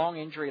after a long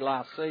injury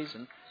last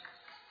season.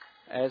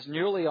 As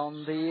Newley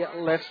on the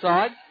left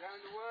side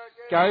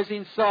goes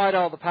inside.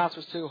 Oh, the pass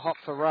was too hot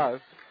for Rowe,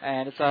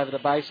 and it's over the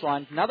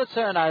baseline. Another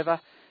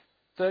turnover.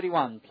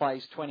 31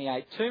 plays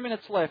 28. 2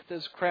 minutes left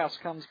as Krause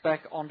comes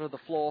back onto the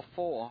floor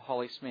for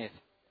Holly Smith.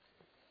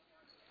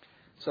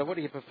 So what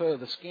do you prefer,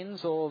 the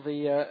skins or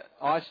the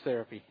ice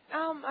therapy?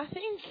 I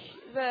think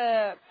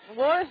the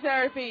water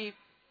therapy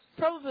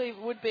probably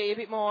would be a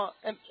bit more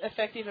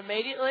effective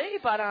immediately,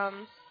 but I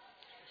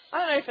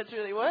don't know if it's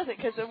really worth it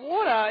because the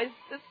water is,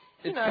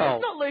 it's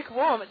not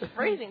lukewarm, it's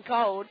freezing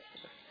cold.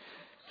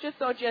 Just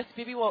saw Jess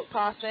Bibby walk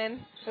past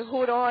then, her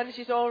hood on,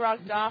 she's all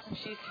rugged up,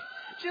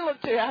 she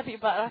looked too happy,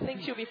 but I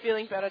think she'll be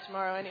feeling better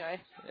tomorrow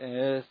anyway.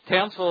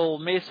 Townsville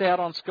miss out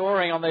on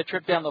scoring on their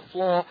trip down the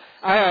floor.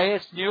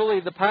 AIS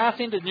Newley, the pass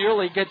into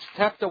Newley gets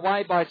tapped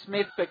away by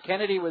Smith, but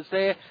Kennedy was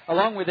there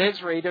along with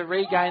Esri to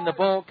regain the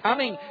ball.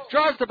 Cumming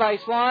drives the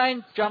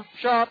baseline, jump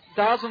shot,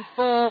 doesn't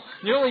fall.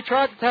 Newley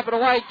tried to tap it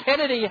away.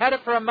 Kennedy had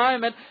it for a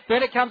moment,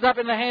 then it comes up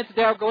in the hands of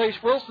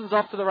Dalgleish. Wilson's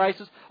off to the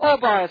races, all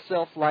by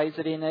herself, lays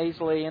it in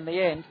easily in the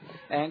end,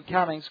 and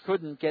Cummings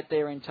couldn't get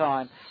there in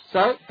time.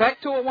 So back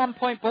to a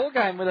 1-point ball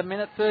game with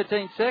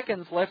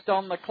 1:13 left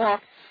on the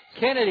clock.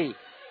 Kennedy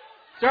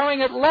throwing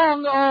it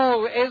long.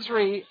 Oh,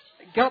 Esri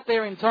got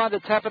there in time to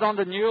tap it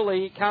onto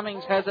Newley.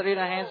 Cummings has it in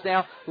her hands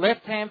now.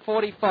 Left hand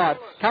 45.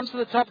 Comes to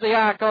the top of the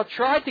arc. Oh,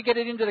 tried to get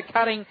it into the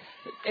cutting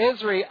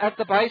Esri at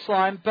the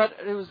baseline, but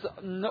it was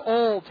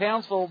all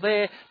Townsville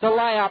there. The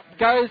layup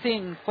goes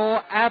in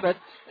for Abbott,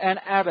 and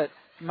Abbott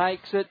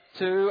makes it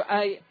to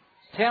a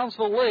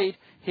Townsville lead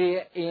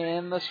here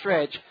in the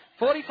stretch.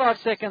 45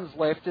 seconds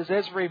left as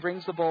Esri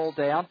brings the ball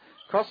down.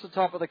 Across the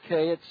top of the key,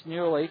 it's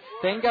Newley.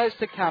 Then goes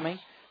to Cumming.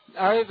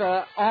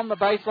 Over on the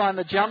baseline,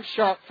 the jump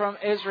shot from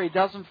Esri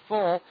doesn't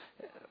fall.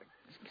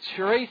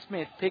 Cherie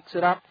Smith picks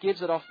it up,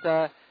 gives it off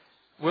to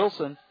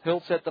Wilson,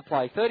 who'll set the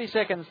play. 30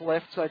 seconds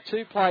left, so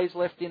 2 plays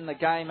left in the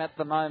game at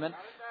the moment.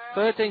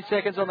 13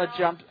 seconds on the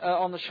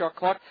on the shot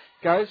clock.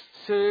 Goes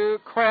to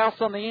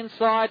Krause on the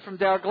inside from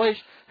Dalgleish,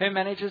 who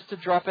manages to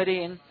drop it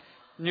in.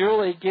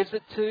 Newley gives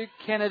it to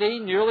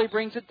Kennedy. Newley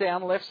brings it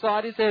down. Left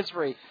side is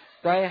Esri.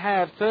 They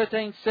have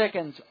 13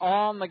 seconds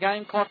on the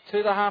game clock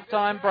to the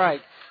halftime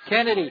break.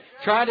 Kennedy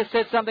trying to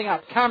set something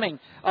up. Cumming.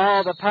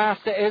 Oh, the pass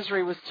to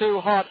Esri was too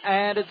hot,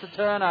 and it's a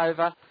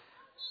turnover.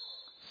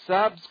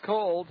 Subs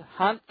called.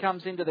 Hunt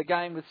comes into the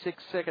game with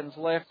 6 seconds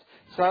left.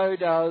 So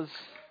does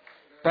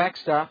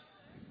Baxter.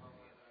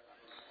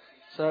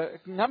 So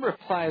a number of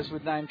players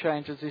with name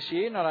changes this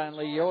year. Not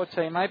only your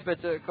teammate,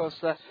 but of course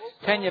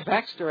Tanya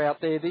Baxter out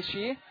there this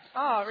year.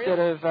 Oh, really?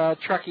 Instead of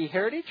Truckee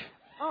Heritage.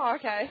 Oh,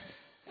 okay.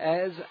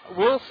 As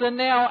Wilson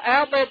now,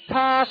 outlet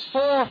pass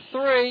for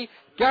 3,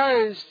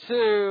 goes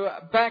to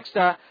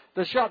Baxter.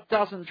 The shot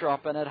doesn't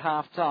drop, and at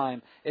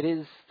half-time, it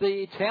is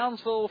the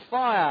Townsville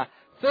Fire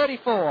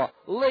 34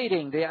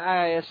 leading the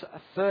AIS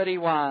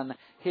 31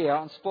 here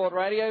on Sport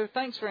Radio.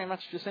 Thanks very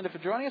much, Jacinta, for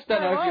joining us.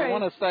 Don't know if you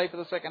want to stay for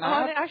the second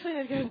half. I actually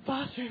need to go to the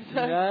bathroom.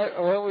 So. No,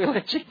 well, we'll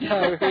let you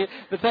go here.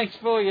 But thanks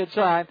for your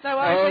time. No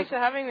worries, thanks for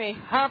having me.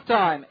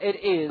 Half-time,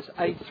 it is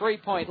a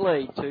 3-point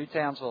lead to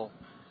Townsville.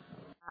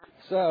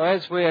 So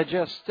as we're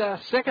just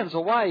seconds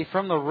away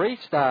from the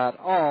restart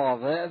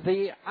of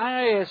the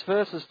AIS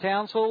versus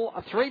Townsville,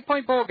 a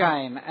 3-point ball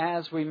game,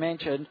 as we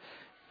mentioned,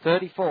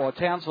 34.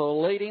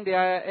 Townsville leading the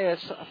AIS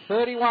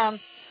 31.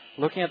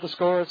 Looking at the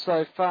scores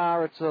so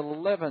far, it's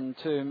 11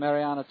 to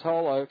Mariana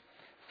Tolo,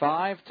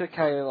 5 to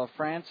Kayla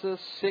Francis,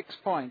 6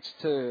 points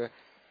to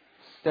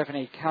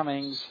Stephanie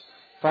Cummings,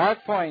 5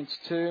 points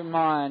to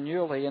Maya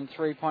Newley, and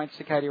 3 points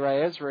to Katie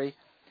Ray Esri.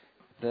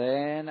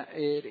 Then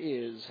it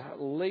is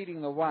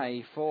leading the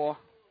way for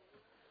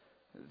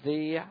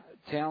the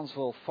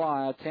Townsville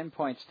Fire, 10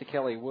 points to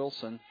Kelly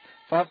Wilson,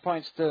 5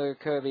 points to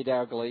Kirby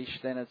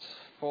Dalgleish, then it's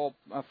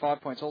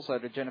 5 points also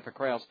to Jennifer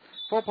Krause,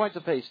 4 points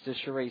apiece to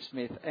Cherie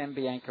Smith and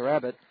Bianca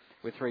Abbott,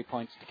 with 3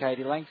 points to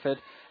Katie Langford.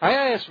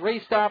 AIS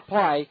restart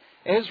play,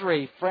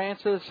 Esri,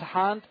 Francis,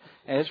 Hunt,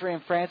 Esri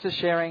and Francis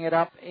sharing it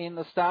up in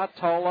the start.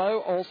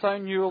 Tolo also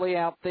Newley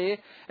out there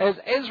as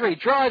Esri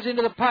drives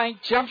into the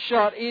paint. Jump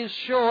shot is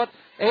short.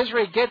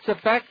 Esri gets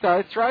it back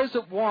though, throws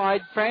it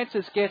wide.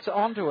 Francis gets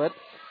onto it.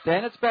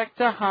 Then it's back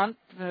to Hunt,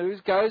 who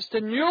goes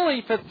to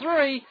Newley for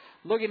 3.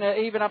 looking to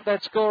even up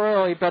that score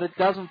early, but it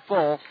doesn't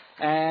fall,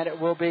 and it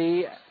will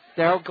be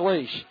Daryl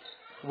Gleish.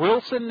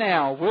 Wilson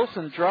now.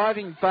 Wilson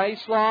driving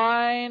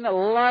baseline,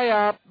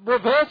 layup,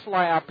 reverse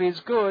layup is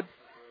good.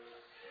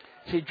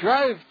 She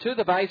drove to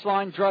the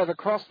baseline, drove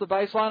across the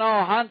baseline.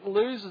 Oh, Hunt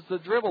loses the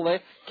dribble there.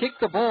 Kicked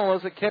the ball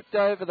as it kept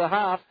over the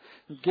half.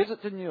 Gives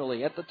it to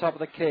Newley at the top of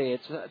the key.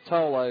 It's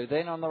Tolo.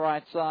 Then on the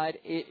right side,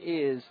 it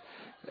is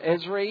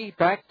Esri.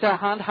 Back to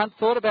Hunt. Hunt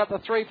thought about the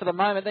three for the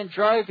moment, then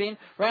drove in,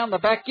 round the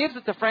back, gives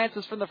it to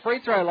Francis from the free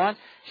throw line.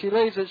 She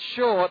leaves it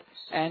short,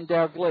 and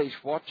Dalgleish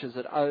watches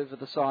it over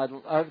the side,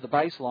 over the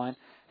baseline.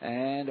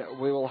 And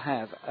we will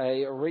have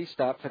a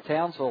restart for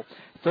Townsville.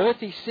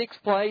 36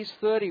 plays,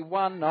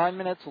 31, 9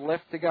 minutes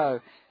left to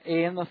go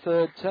in the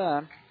third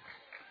term.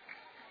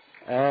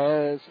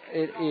 As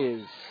it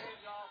is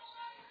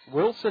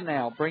Wilson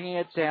now bringing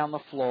it down the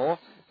floor.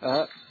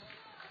 And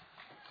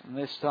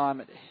this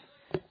time it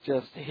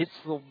just hits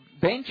the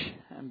bench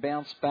and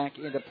bounced back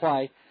into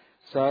play.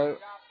 So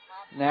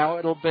now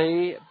it'll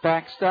be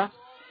Baxter.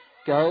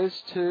 Goes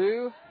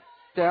to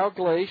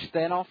Dalgleish,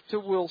 then off to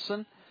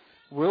Wilson.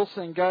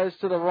 Wilson goes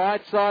to the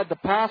right side. The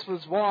pass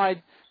was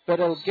wide, but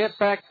it'll get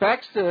back.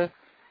 Baxter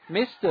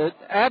missed it.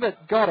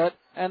 Abbott got it,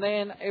 and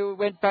then it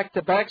went back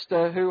to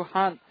Baxter, who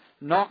Hunt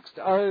knocked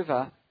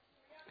over.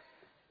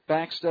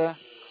 Baxter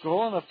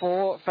calling a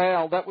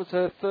foul. That was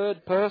her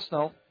third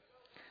personal.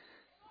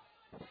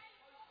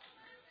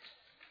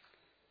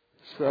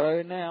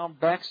 So now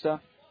Baxter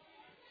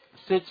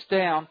sits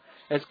down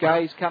as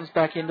Gaze comes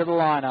back into the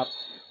lineup.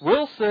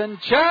 Wilson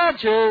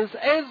charges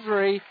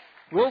Esri.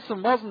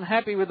 Wilson wasn't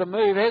happy with the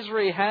move.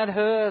 Esri had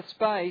her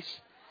space,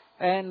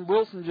 and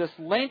Wilson just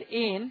leant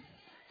in,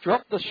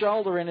 dropped the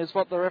shoulder in, is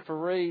what the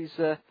referees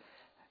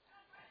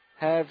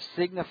have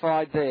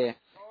signified there.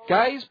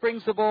 Gaze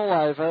brings the ball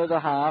over the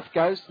half,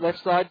 goes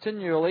left side to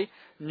Newley.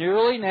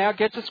 Newley now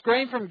gets a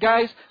screen from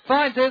Gaze,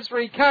 finds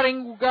Esri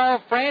cutting.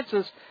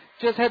 Francis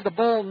just had the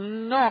ball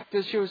knocked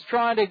as she was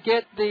trying to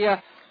get the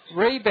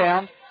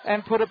rebound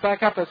and put it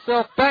back up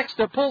herself.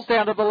 Baxter pulls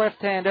down to the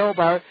left-hand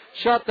elbow.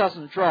 Shot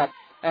doesn't drop.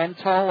 And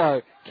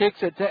Tolo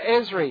kicks it to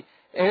Esri.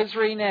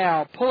 Esri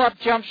now, pull-up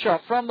jump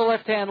shot from the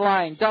left-hand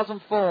lane.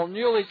 Doesn't fall.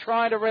 Newley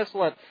trying to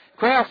wrestle it.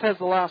 Krause has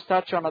the last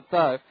touch on it,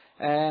 though.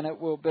 And it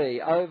will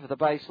be over the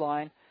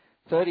baseline.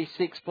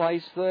 36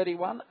 plays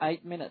 31.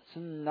 8 minutes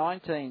and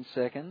 19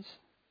 seconds.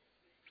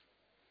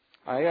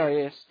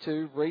 AIS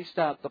to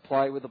restart the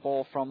play with the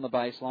ball from the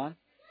baseline.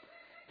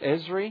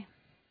 Esri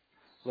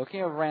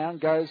looking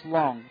around, goes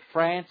long.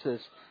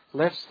 Francis.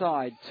 Left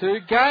side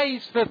to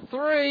Gaze for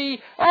three.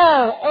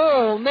 Oh,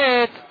 all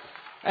net.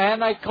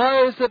 And they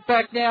close it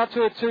back now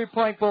to a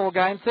 2-point ball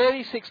game.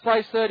 36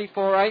 plays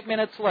 34, 8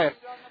 minutes left.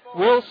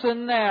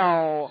 Wilson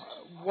now,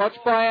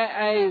 watched by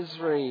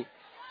Esri.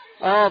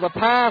 Oh, the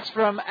pass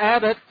from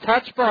Abbott,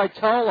 touched by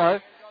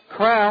Tolo.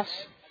 Krause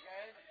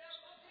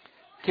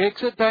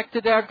kicks it back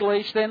to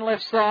Dalgleish, then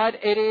left side.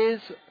 It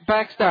is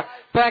Baxter.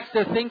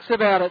 Baxter thinks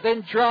about it,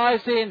 then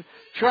drives in,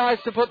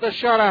 tries to put the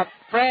shot up.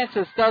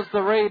 Francis does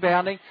the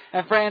rebounding,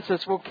 and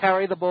Francis will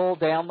carry the ball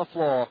down the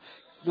floor.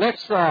 Left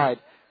side,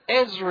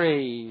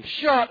 Esri.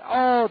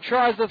 Shot,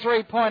 tries the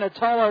three-pointer.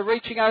 Tolo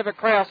reaching over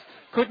Krause,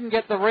 couldn't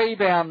get the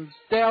rebound.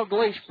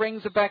 Dalgleish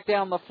brings it back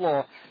down the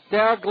floor.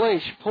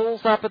 Dalgleish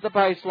pulls up at the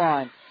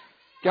baseline.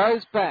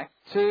 Goes back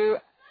to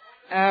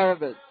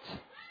Abbott.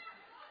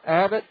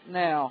 Abbott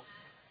now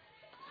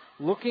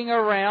looking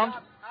around.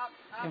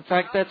 In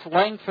fact, that's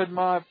Langford.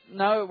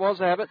 No, it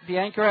was Abbott.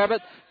 Bianca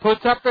Abbott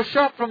puts up the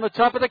shot from the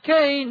top of the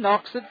key,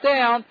 knocks it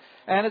down,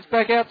 and it's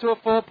back out to a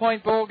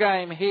 4-point ball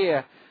game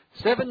here.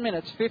 7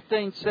 minutes,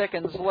 15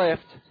 seconds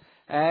left,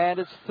 and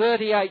it's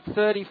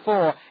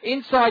 38-34.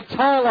 Inside,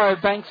 Tolo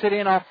banks it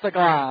in off the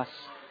glass.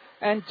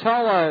 And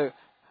Tolo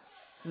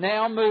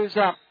now moves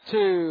up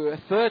to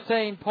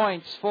 13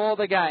 points for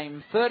the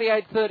game.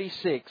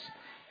 38-36.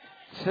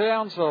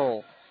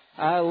 Townsville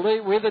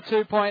with a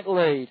 2-point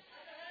lead.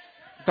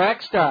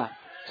 Baxter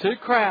to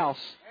Krause,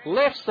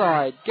 left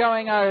side,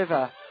 going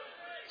over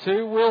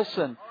to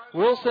Wilson.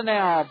 Wilson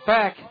now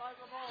back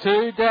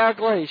to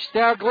Dalgleish.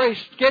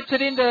 Dalgleish gets it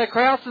into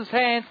Krause's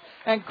hands,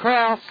 and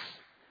Krause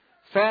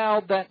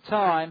fouled that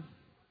time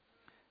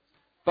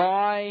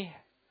by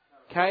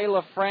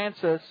Kayla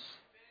Francis.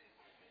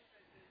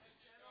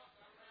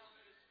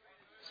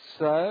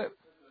 So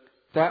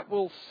that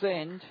will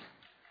send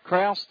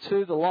Krause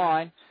to the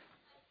line.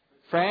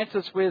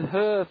 Francis with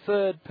her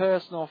third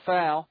personal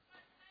foul.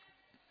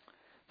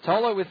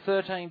 Tolo with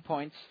 13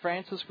 points,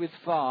 Francis with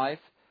 5,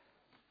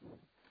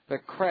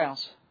 but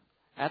Krause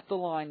at the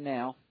line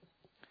now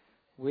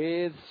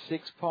with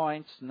 6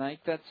 points.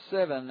 Make that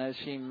 7 as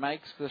she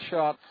makes the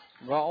shot,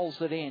 rolls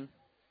it in.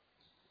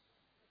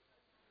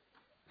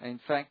 In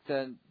fact,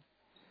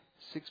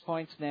 6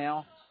 points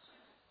now.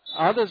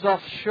 Others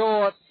off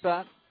short,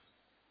 but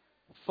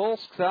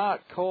false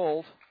start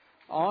called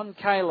on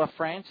Kayla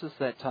Francis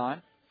that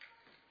time.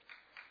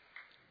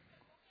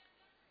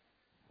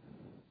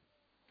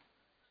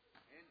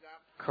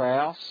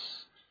 Krause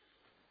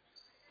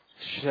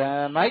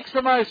makes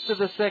the most of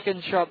the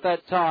second shot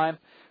that time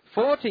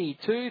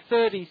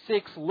 42-36.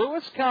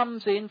 Lewis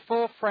comes in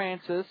for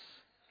Francis.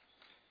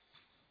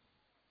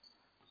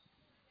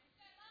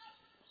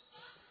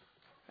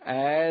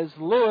 As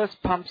Lewis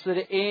pumps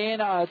it in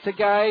to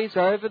Gaze,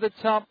 over the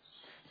top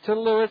to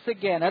Lewis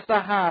again. At the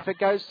half, it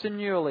goes to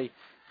Newley.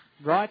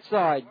 Right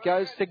side,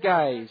 goes to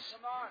Gaze.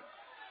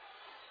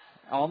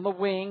 On the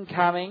wing,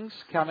 Cummings.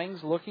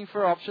 Cummings looking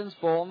for options.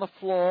 Ball on the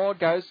floor,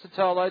 goes to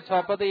Tolo,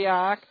 top of the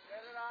arc.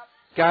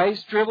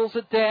 Gaze dribbles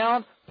it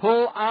down.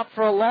 Pull up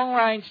for a long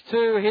range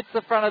two. Hits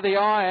the front of the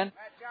iron.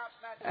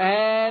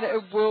 And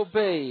it will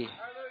be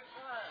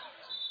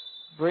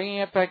bringing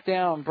it back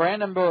down.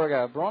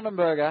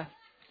 Brandenburger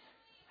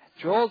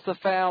draws the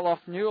foul off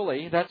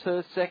Newley. That's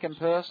her second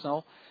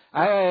personal.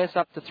 AIS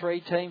up to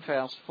 3 team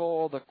fouls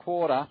for the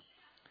quarter.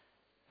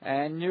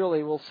 And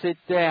Newley will sit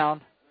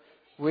down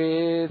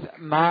with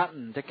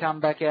Martin to come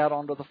back out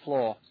onto the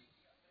floor.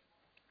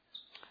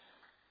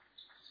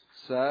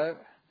 So,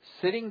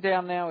 sitting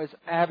down now is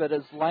Abbott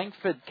as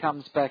Langford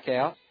comes back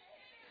out.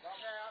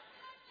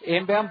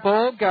 Inbound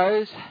ball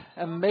goes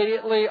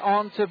immediately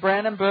on to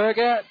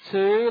Brandenburger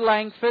to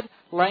Langford.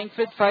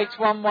 Langford fakes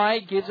one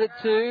way, gives it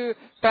to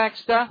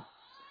Baxter.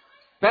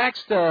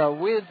 Baxter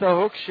with the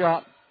hook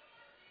shot.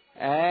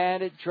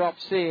 And it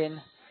drops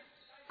in.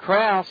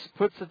 Krause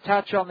puts a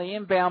touch on the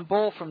inbound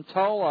ball from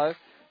Tolo.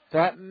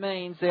 That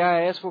means the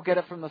AIS will get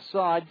it from the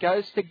side.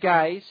 Goes to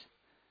Gaze.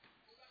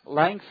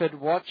 Langford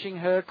watching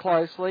her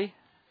closely.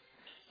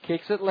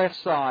 Kicks it left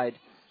side.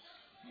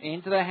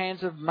 Into the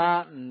hands of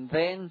Martin.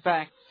 Then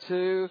back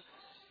to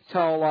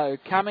Tolo.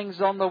 Cummings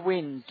on the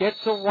win.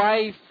 Gets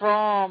away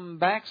from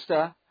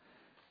Baxter.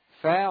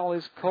 Foul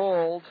is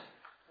called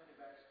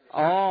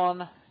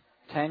on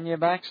Tanya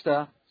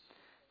Baxter.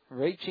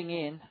 Reaching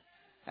in.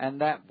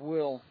 And that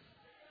will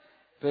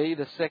be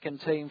the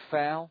second team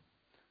foul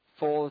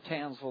for the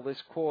Townsville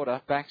this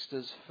quarter.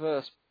 Baxter's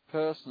first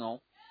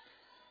personal.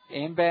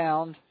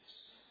 Inbound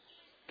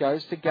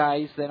goes to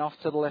Gaze, then off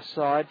to the left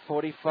side.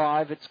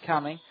 45, it's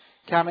Cumming.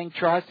 Cumming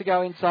tries to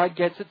go inside,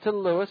 gets it to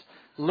Lewis.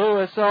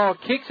 Lewis,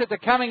 kicks it to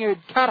Cumming,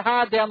 who'd cut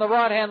hard down the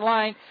right-hand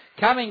lane.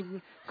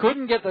 Cumming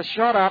couldn't get the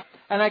shot up,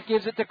 and that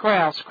gives it to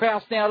Krause.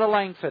 Krause now to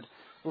Langford.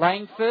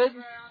 Langford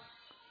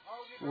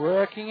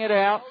working it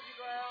out.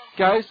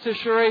 Goes to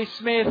Cherie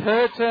Smith.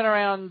 Her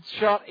turnaround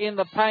shot in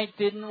the paint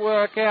didn't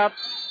work out.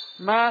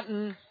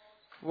 Martin,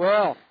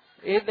 well,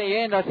 in the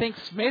end, I think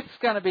Smith's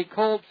going to be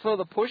called for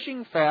the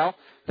pushing foul.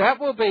 That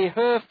will be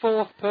her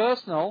fourth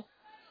personal.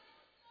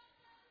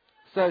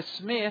 So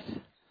Smith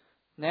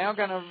now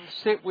going to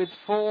sit with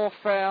 4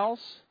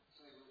 fouls.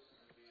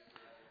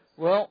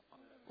 Well,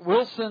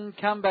 Wilson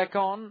come back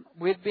on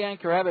with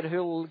Bianca Abbott,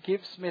 who will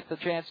give Smith a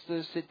chance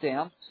to sit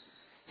down.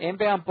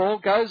 Inbound ball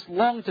goes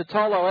long to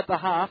Tolo at the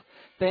half.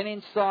 Then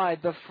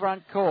inside the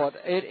front court,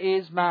 it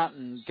is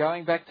Martin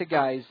going back to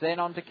Gaze. Then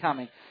on to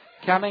Cumming.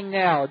 Cumming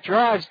now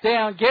drives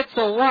down, gets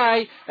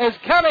away as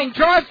Cumming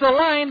drives the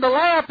lane. The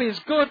layup is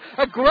good.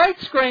 A great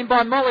screen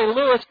by Molly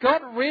Lewis.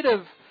 Got rid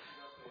of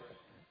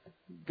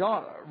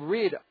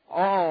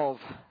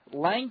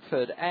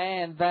Langford,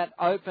 and that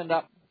opened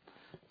up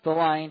the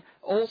lane.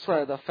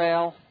 Also, the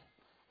foul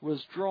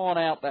was drawn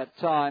out that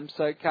time,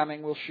 so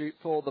Cumming will shoot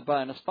for the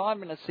bonus. 5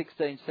 minutes,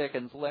 16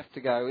 seconds left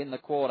to go in the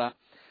quarter.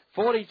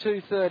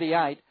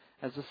 42-38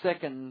 as the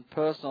second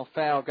personal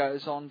foul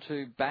goes on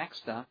to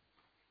Baxter.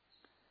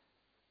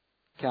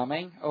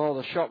 Cumming.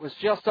 The shot was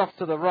just off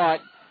to the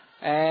right,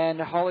 and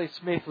Holly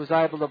Smith was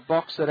able to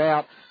box it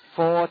out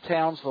for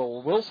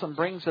Townsville. Wilson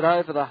brings it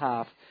over the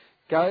half.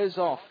 Goes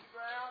off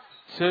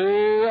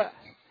to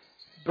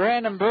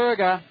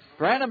Braunberger,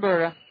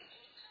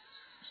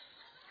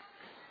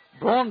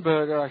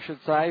 I should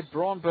say.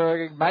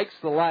 Braunberger makes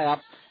the layup,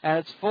 and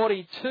it's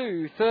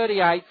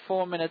 42-38,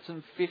 4 minutes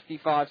and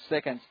 55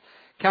 seconds.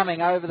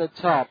 Coming over the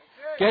top.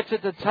 Gets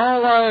it to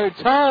Tolo.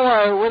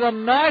 Tolo with a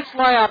nice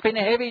layup in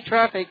heavy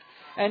traffic.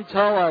 And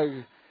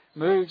Tolo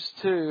moves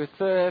to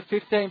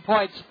 15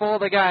 points for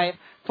the game.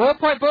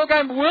 4-point ball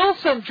game.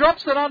 Wilson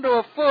drops it onto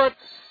her foot,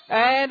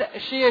 and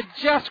she had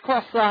just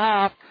crossed the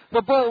half.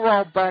 The ball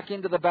rolled back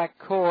into the back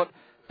court.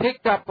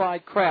 Picked up by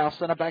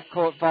Krause, and a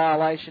backcourt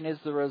violation is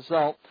the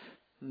result.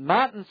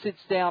 Martin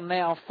sits down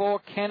now for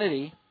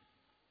Kennedy.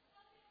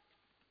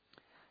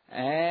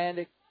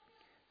 And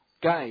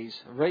Gaze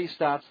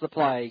restarts the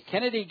play.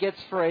 Kennedy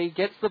gets free,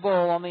 gets the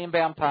ball on the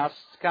inbound pass.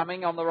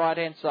 Coming on the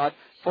right-hand side.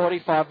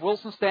 45.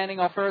 Wilson standing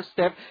off her a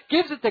step.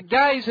 Gives it to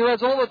Gaze, who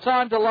has all the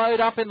time to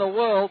load up in the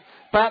world.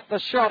 But the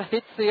shot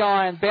hits the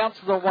iron,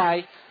 bounces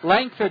away.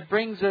 Langford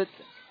brings it,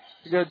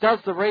 does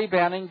the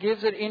rebounding,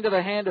 gives it into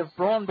the hand of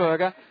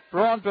Braunberger.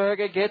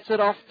 Braunberger gets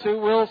it off to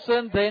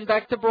Wilson, then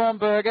back to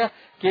Braunberger,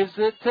 gives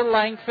it to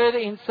Langford,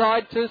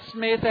 inside to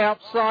Smith,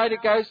 outside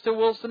it goes to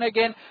Wilson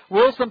again.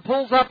 Wilson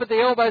pulls up at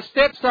the elbow,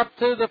 steps up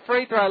to the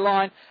free throw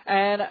line,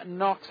 and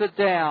knocks it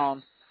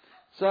down.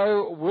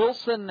 So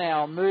Wilson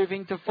now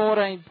moving to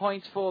 14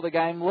 points for the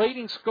game,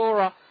 leading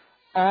scorer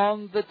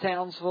on the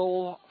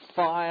Townsville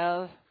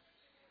Fire.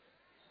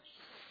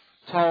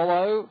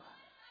 Tolo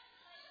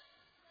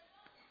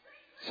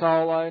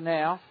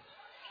now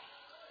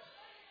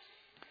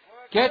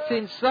Gets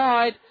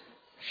inside.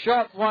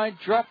 Shot won't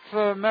drop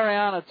for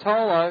Mariana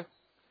Tolo.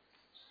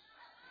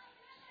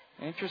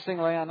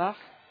 Interestingly enough.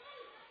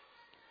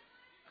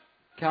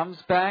 Comes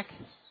back.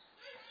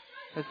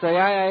 As the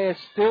AIS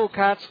still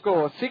can't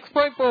score.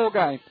 6-point ball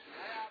game.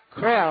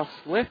 Krause,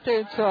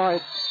 left-hand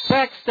side.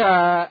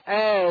 Baxter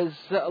as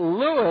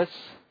Lewis.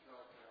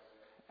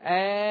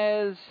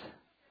 As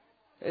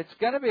it's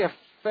going to be a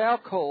foul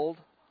called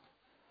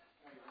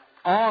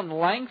on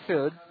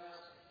Langford.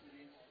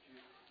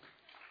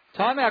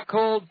 Timeout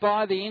called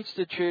by the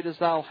Institute as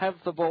they'll have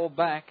the ball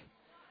back.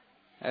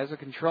 As a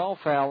control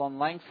foul on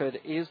Langford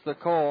is the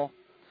call.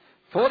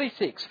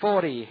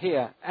 46-40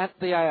 here at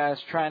the AIS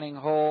Training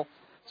Hall.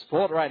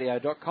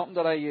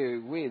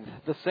 Sportradio.com.au with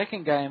the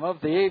second game of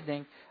the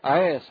evening.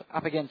 AIS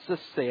up against the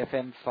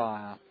CFM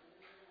Fire.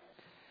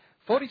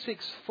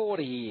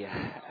 46-40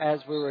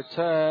 as we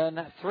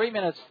return. 3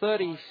 minutes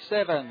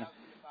 37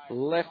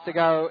 left to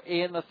go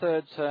in the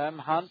third term.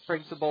 Hunt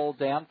brings the ball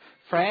down.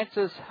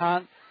 Francis,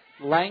 Hunt,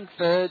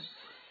 Langford,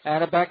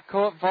 and a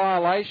backcourt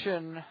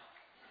violation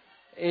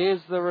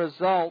is the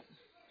result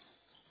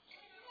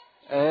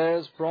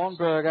as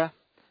Braunberger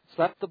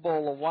slapped the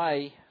ball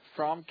away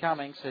from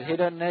Cummings. It hit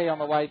her knee on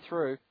the way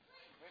through.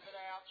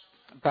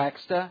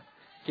 Baxter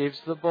gives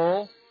the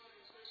ball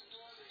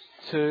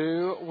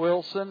to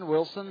Wilson.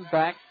 Wilson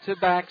back to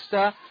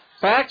Baxter.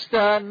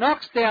 Baxter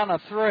knocks down a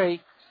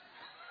three.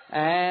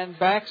 And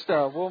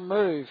Baxter will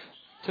move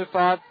to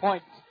 5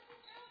 points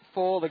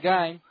for the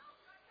game.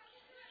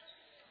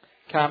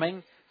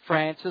 Coming,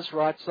 Francis,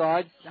 right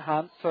side.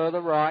 Hunt,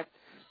 further right.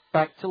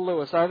 Back to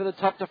Lewis. Over the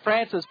top to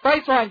Francis.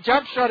 Baseline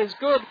jump shot is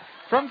good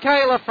from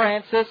Kayla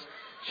Francis.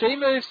 She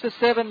moves to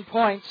 7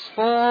 points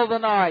for the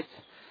night.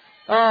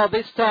 Oh,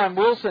 this time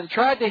Wilson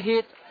tried to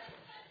hit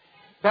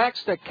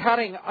Baxter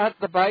cutting at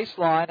the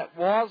baseline. It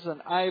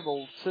wasn't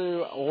able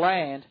to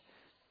land.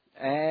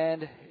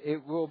 And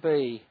it will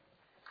be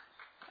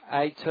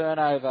a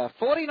turnover.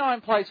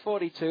 49 plays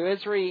 42.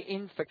 Esri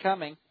in for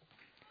Cumming.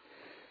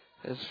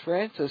 As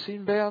Francis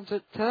inbounds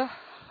it to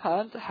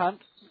Hunt.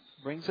 Hunt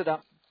brings it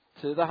up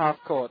to the half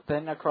court,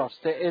 then across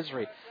to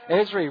Esri.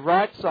 Esri,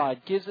 right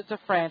side, gives it to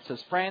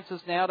Francis.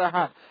 Francis now to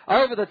Hunt.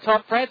 Over the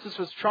top, Francis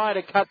was trying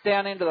to cut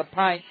down into the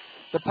paint.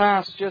 The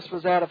pass just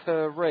was out of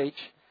her reach,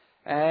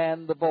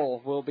 and the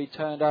ball will be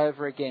turned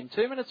over again.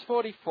 2 minutes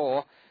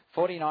 44,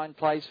 49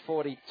 plays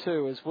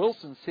 42 as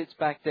Wilson sits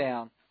back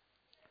down.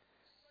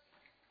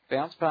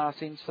 Bounce pass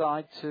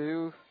inside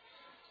to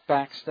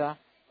Baxter.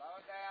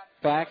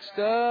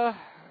 Baxter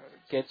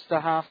gets to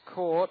half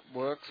court,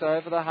 works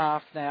over the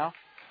half now.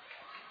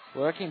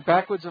 Working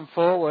backwards and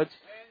forwards.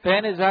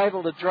 Ben is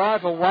able to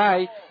drive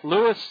away.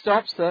 Lewis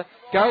stops her.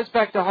 Goes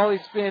back to Holly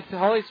Smith.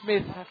 Holly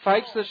Smith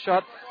fakes the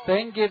shot.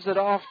 Then gives it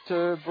off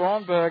to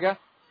Braunberger.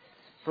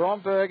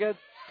 Braunberger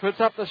puts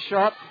up the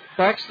shot.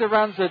 Baxter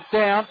runs it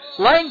down.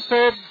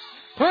 Langford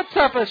puts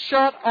up a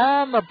shot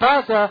on the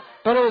buzzer,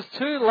 but it was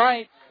too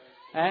late.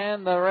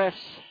 And the refs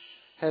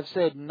have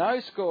said no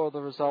score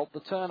the result. The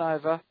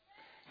turnover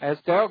as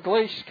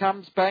Dalglish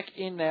comes back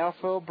in now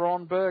for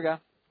Braunberger.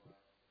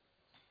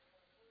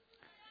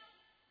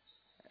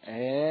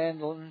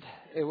 And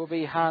it will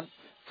be Hunt.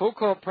 Full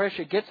court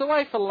pressure. Gets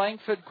away for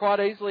Langford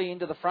quite easily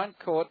into the front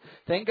court.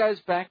 Then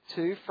goes back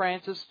to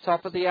Francis,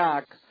 top of the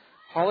arc.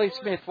 Holly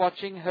Smith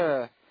watching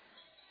her.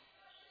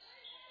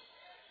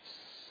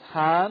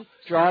 Hunt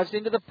drives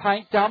into the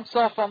paint. Dumps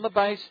off on the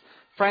base.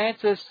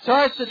 Francis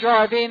tries to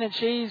drive in and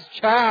she's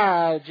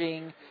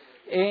charging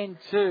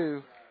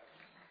into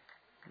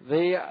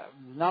the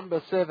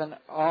number 7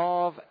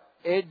 of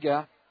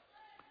Edgar.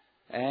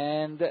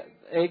 And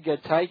Edgar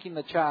taking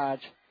the charge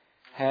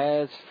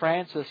has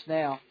Francis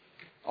now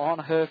on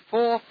her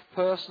 4th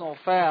personal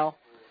foul.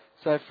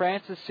 So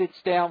Francis sits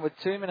down with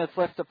 2 minutes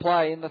left to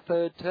play in the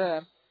third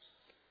term.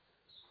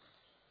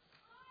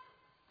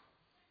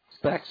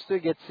 Baxter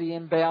gets the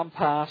inbound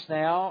pass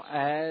now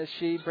as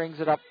she brings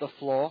it up the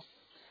floor.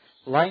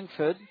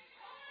 Langford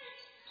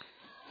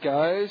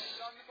goes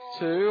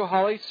to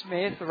Holly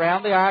Smith.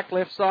 Around the arc,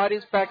 left side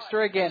is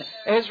Baxter again.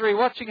 Esri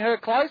watching her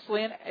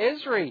closely, and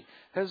Esri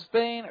has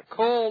been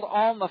called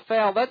on the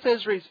foul. That's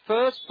Esri's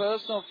first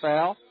personal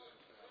foul.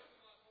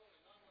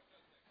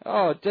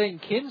 Oh, Dean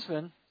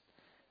Kinsman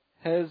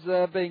has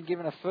been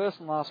given a first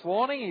and last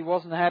warning. He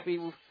wasn't happy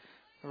with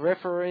the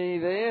referee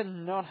there,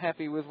 not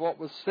happy with what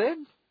was said.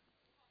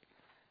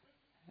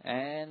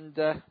 And,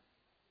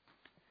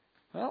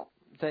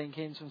 Dean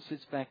Kinsman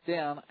sits back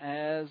down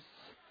as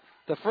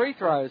the free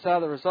throws are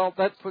the result.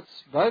 That puts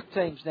both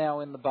teams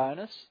now in the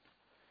bonus.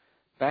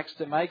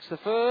 Baxter makes the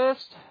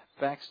first.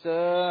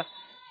 Baxter,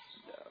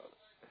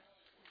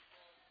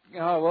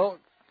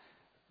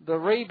 the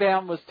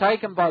rebound was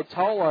taken by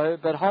Tolo,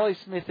 but Holly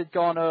Smith had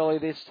gone early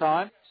this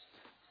time.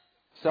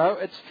 So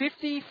it's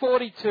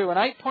 50-42, an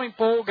 8-point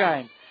ball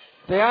game.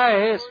 The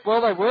AIS,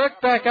 they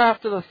worked back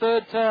after the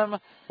third term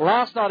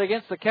last night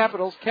against the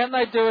Capitals. Can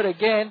they do it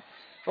again?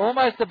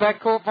 Almost a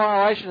backcourt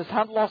violation as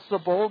Hunt lost the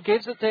ball,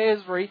 gives it to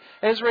Esri.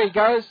 Esri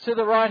goes to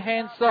the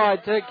right-hand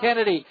side to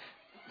Kennedy.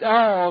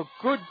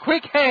 good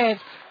quick hands.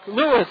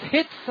 Lewis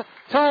hits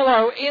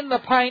Tolo in the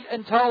paint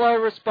and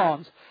Tolo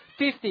responds.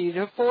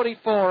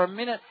 50-44, a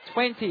minute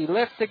 20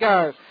 left to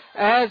go.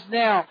 As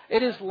now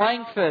it is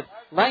Langford.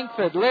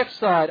 Langford left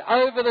side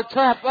over the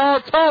top.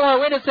 Oh,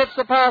 Tolo intercepts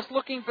the pass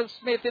looking for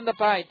Smith in the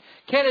paint.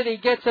 Kennedy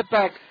gets it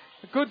back.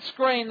 A good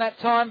screen that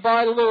time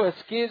by Lewis.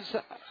 Gives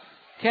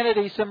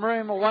Kennedy some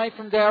room away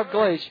from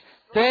Dalglish.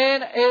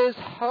 Then is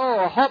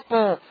a hot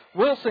ball.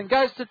 Wilson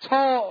goes to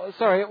Tolo.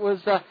 Sorry, it was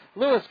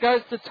Lewis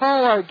goes to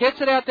Tolo.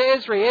 Gets it out to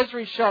Esri.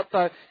 Esri's shot,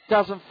 though,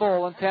 doesn't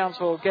fall, and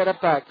Townsville get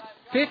it back.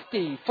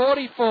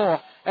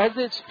 50-44 as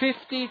it's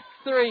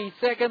 53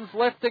 seconds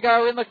left to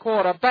go in the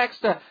quarter.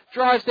 Baxter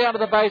drives down to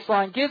the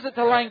baseline. Gives it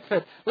to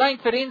Langford.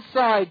 Langford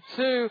inside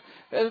to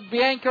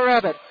Bianca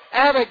Abbott.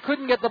 Abbott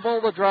couldn't get the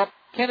ball to drop.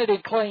 Kennedy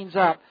cleans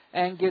up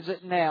and gives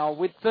it now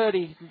with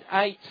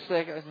 38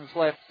 seconds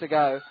left to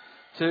go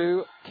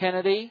to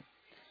Kennedy.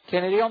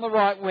 Kennedy on the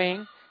right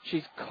wing.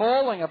 She's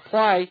calling a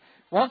play.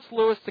 Wants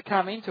Lewis to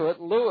come into it.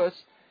 Lewis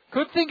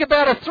could think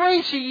about a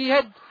three. She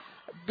had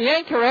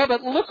Bianca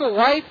Abbott look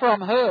away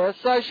from her,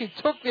 so she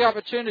took the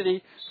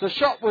opportunity. The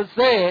shot was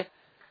there.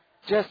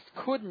 Just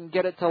couldn't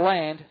get it to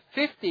land.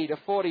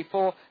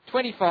 50-44.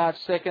 25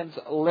 seconds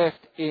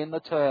left in the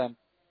term.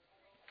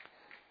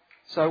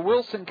 So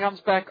Wilson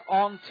comes back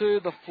onto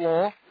the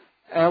floor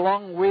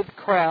along with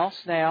Krause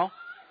now.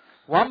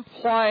 One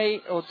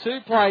play or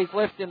two plays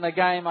left in the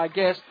game, I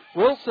guess.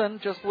 Wilson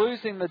just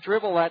losing the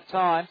dribble that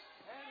time.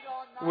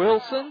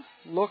 Wilson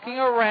looking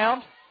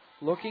around,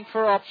 looking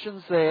for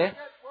options there.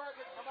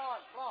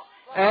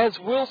 As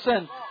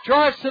Wilson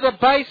drives to the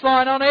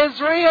baseline on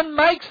Esri and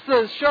makes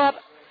the shot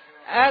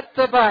at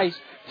the base.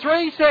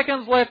 3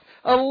 seconds left.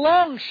 A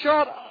long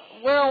shot.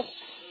 Well,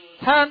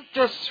 Hunt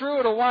just threw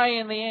it away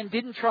in the end.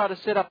 Didn't try to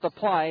set up the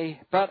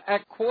play. But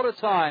at quarter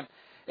time,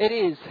 it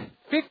is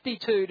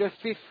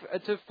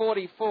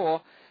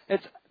 52-44.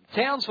 It's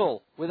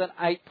Townsville with an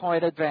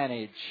 8-point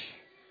advantage.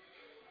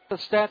 The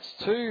stats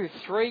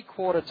 2-3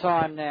 quarter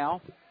time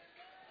now.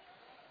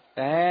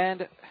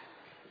 And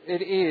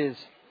it is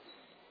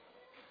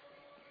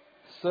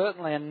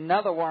certainly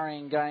another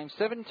worrying game.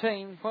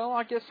 17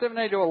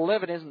 to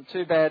 11 isn't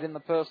too bad in the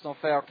personal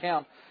foul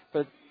count,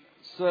 but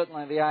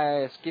certainly the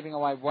AIS giving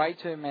away way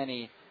too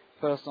many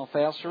personal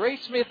fouls. Cherie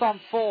Smith on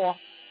 4.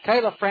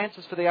 Kayla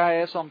Francis for the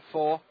AIS on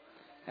 4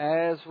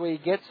 as we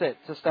get set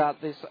to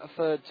start this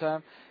third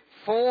term.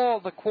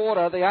 For the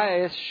quarter, the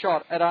AIS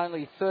shot at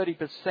only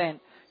 30%.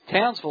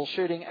 Townsville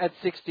shooting at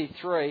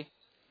 63%.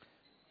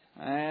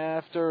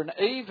 After an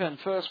even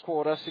first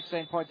quarter,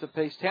 16 points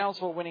apiece.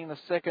 Townsville winning the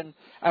second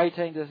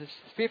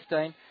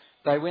 18-15.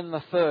 They win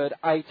the third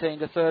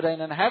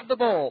 18-13 and have the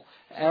ball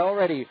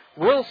already.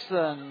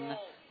 Wilson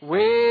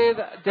with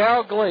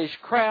Dalglish,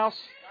 Krause,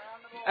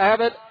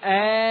 Abbott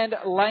and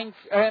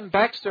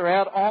Baxter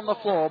out on the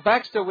floor.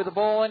 Baxter with the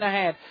ball in her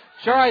hand.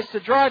 Tries to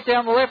drive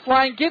down the left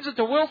lane. Gives it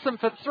to Wilson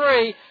for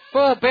 3.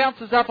 Ball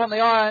bounces up on the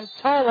iron.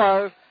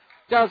 Tolo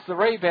does the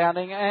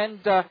rebounding and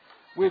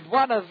with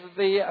one of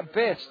the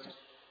best,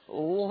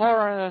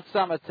 Lauren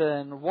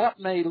Summerton,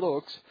 Watney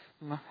looks,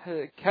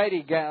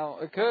 Kirby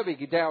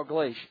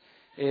Dalglish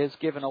is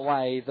given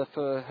away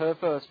for her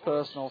first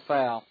personal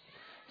foul.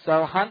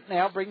 So Hunt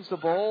now brings the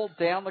ball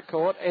down the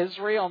court.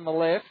 Esri on the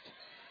left.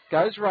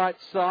 Goes right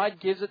side,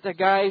 gives it to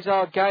Gaze.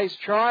 Gaze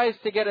tries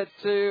to get it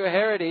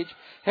to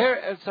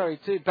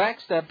to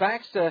Baxter.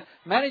 Baxter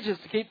manages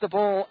to keep the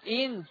ball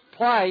in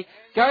play.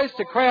 Goes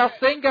to Krause,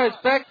 then goes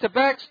back to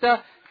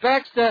Baxter.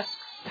 Baxter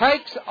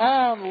takes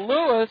on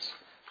Lewis,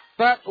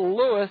 but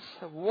Lewis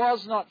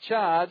was not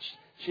charged.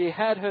 She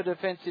had her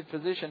defensive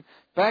position.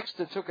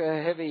 Baxter took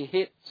a heavy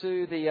hit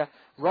to the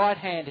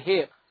right-hand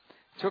hip.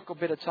 Took a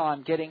bit of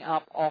time getting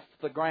up off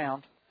the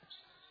ground.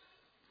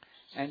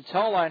 And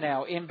Tolo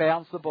now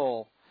inbounds the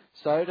ball.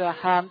 So to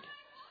Hunt.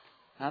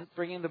 Hunt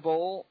bringing the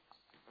ball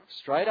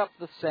straight up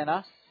the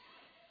centre.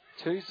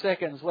 2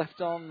 seconds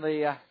left on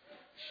the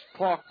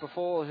clock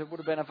before it would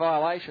have been a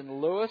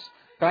violation. Lewis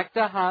back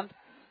to Hunt.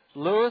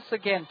 Lewis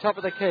again, top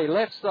of the key.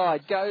 Left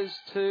side goes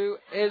to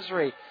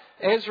Esri.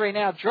 Esri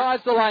now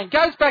drives the lane.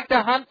 Goes back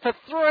to Hunt for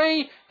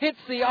 3. Hits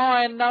the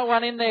iron. No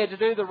one in there to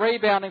do the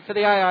rebounding for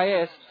the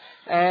AIS.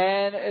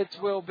 And it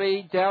will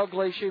be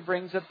Dalglish who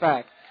brings it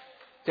back.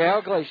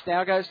 Dalglish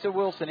now goes to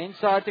Wilson.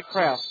 Inside to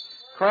Krause.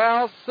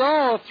 Krause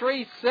saw a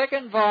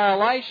 3-second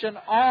violation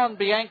on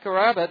Bianca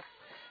Abbott.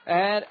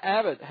 And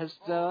Abbott has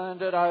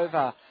turned it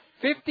over.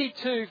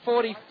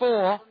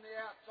 52-44.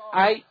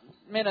 8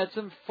 minutes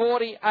and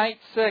 48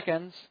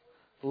 seconds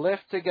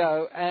left to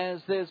go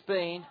as there's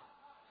been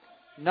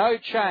no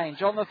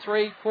change on the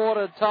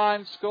 3-quarter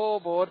time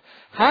scoreboard.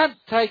 Hunt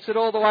takes it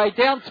all the way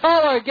down.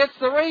 Tolo gets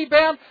the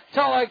rebound.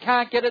 Tolo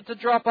can't get it to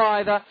drop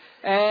either.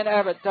 And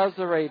Abbott does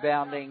the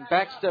rebounding.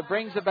 Baxter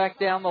brings it back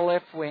down the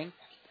left wing.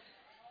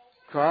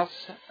 Cross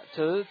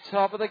to the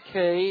top of the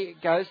key.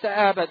 Goes to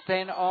Abbott,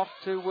 then off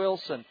to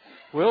Wilson.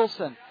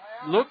 Wilson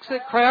looks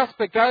at Krause,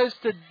 but goes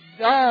to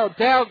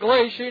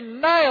Dalglish,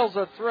 who nails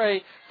a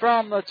 3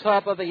 from the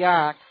top of the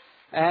arc.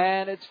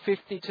 And it's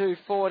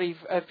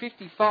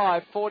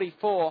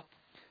 55-44.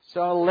 So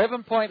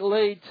 11-point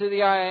lead to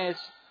the AIS.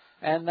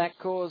 And that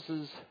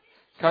causes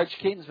Coach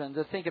Kinsman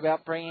to think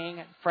about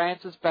bringing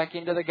Francis back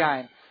into the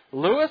game.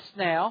 Lewis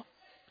now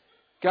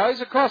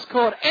goes across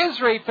court.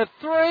 Esri for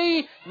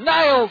three.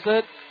 Nails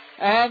it.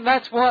 And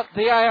that's what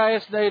the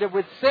AIS needed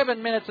with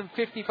 7 minutes and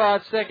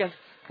 55 seconds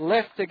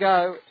left to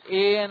go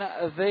in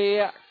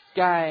the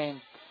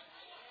game.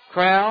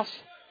 Krause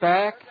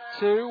back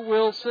to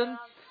Wilson.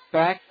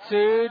 Back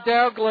to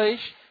Dalglish.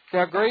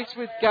 Dalglish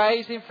with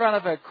Gaze in front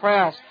of her.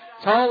 Krause.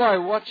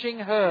 Tolo watching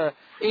her.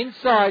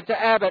 Inside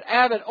to Abbott.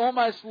 Abbott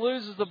almost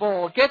loses the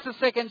ball. Gets a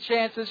second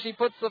chance as she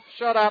puts the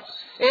shot up.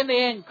 In the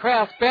end,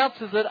 Krause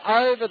bounces it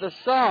over the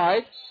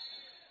side.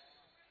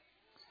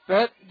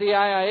 But the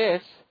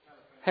AIS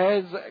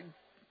has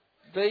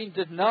been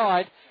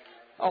denied.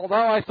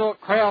 Although I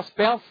thought Krause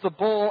bounced the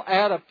ball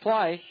out of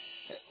play,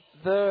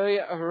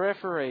 the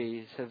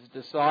referees have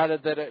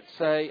decided that it's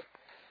a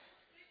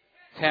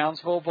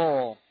Townsville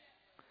ball.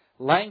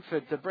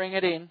 Langford to bring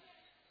it in.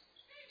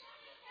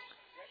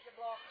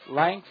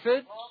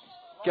 Langford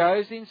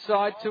goes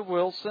inside to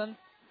Wilson.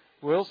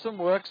 Wilson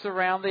works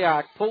around the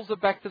arc, pulls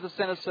it back to the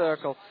centre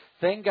circle,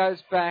 then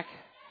goes back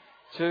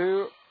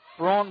to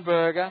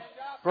Braunberger.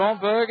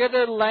 Braunberger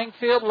to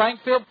Langfield.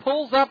 Langfield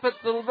pulls up at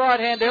the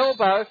right-hand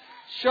elbow.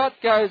 Shot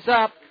goes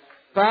up,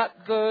 but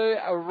the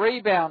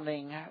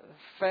rebounding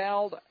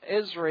fouled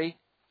Esri,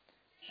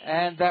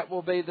 and that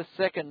will be the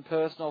second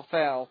personal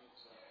foul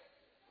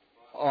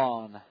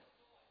on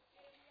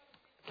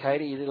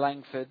Katie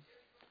Langford.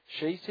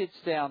 She sits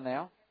down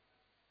now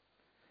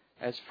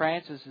as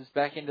Francis is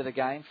back into the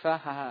game for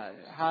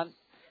Hunt.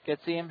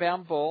 Gets the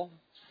inbound ball.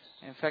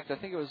 In fact, I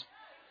think it was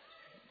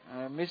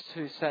missed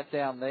who sat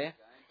down there.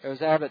 It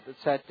was Abbott that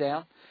sat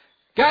down.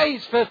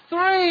 Gaze for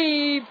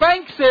three.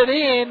 Banks it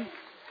in.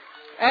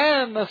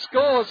 And the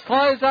scores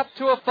close up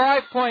to a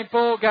 5-point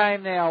ball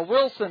game now.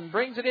 Wilson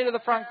brings it into the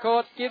front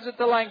court, gives it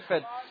to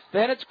Langford.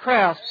 Then it's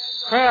Krause.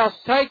 Krause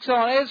takes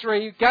on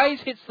Esri. Gaze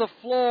hits the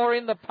floor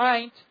in the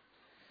paint.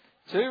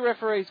 Two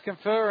referees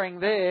conferring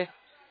there.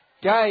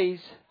 Gaze.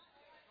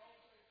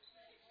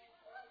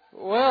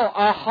 Well,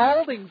 a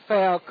holding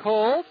foul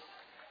called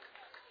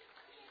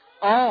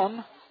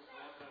on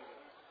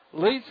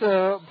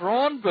Lisa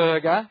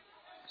Braunberger.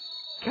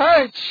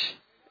 Coach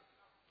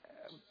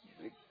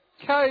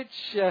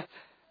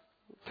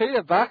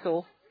Peter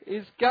Buckle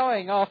is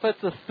going off.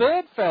 It's a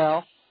third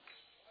foul.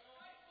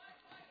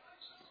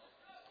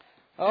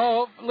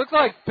 Oh, looks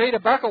like Peter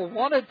Buckle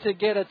wanted to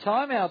get a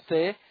timeout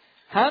there.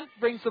 Hunt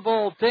brings the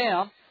ball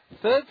down.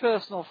 Third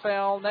personal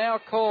foul now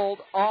called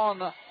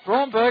on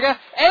Braunberger.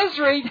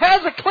 Esri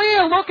has a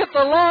clear look at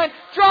the line,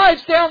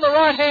 drives down the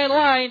right-hand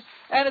lane,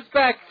 and it's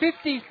back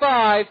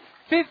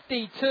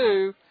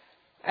 55-52.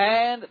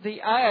 And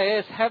the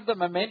AIS have the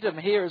momentum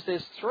here as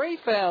there's three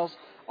fouls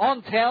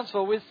on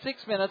Townsville with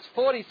 6 minutes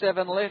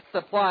 47 left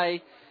to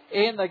play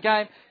in the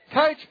game.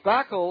 Coach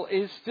Buckle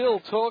is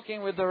still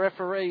talking with the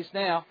referees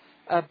now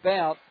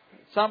about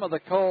some of the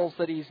calls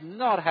that he's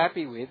not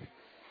happy with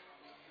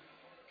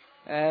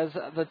as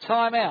the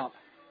timeout.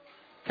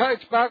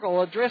 Coach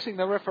Buckle addressing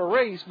the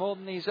referees more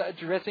than he's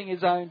addressing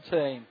his own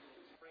team.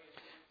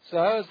 So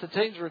as the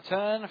teams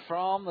return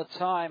from the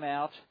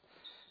timeout,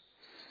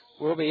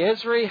 will be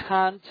Esri,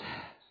 Hunt,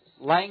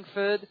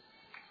 Langford,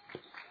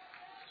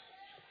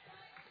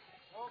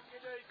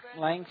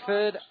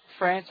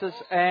 Francis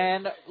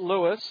and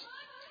Lewis.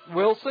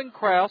 Wilson,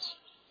 Krause.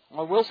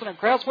 Wilson and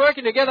Krause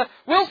working together.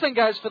 Wilson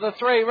goes for the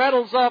three,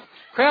 rattles off.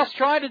 Krause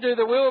trying to do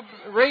the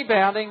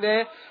rebounding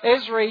there.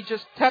 Esri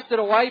just tapped it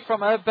away from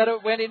her, but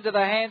it went into the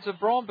hands of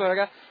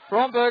Braunberger.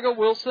 Braunberger,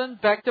 Wilson,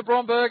 back to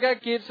Braunberger,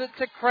 gives it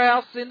to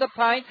Krause in the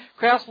paint.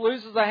 Krause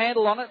loses the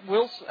handle on it.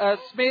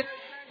 Smith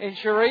and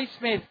Cherie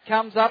Smith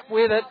comes up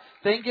with it,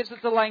 then gives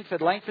it to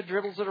Langford. Langford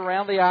dribbles it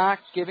around the arc,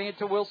 giving it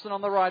to Wilson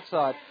on the right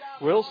side.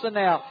 Wilson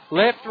now,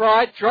 left,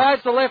 right,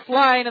 drives the left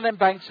lane and then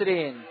banks it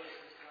in.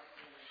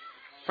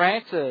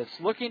 Francis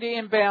looking to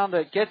inbound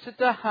it, gets it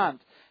to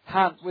Hunt.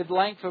 Hunt with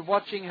Langford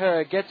watching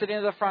her, gets it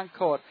into the front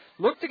court.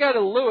 Looked to go to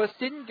Lewis,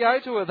 didn't go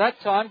to her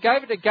that time,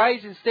 gave it to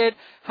Gaze instead.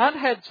 Hunt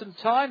had some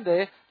time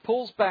there,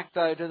 pulls back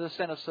though to the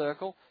centre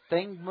circle,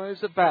 then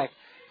moves it back.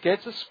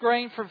 Gets a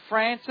screen from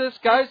Francis,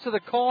 goes to the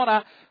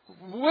corner.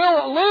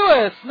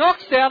 Lewis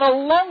knocks down a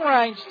long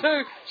range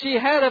too. She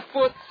had her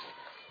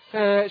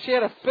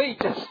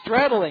feet just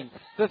straddling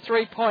the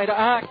three-point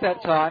arc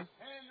that time.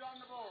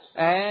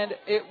 And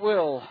it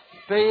will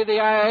be the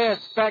AIS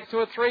back to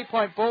a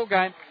three-point ball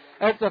game.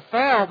 It's a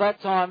foul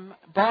that time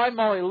by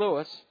Molly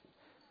Lewis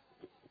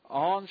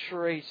on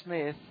Cherie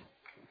Smith.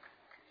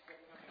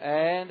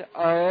 And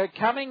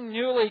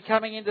newly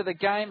coming into the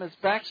game as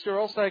Baxter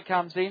also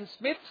comes in.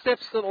 Smith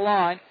steps to the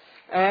line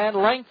and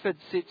Langford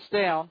sits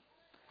down.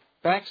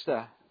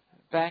 Baxter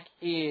back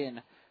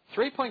in.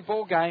 3-point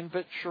ball game,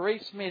 but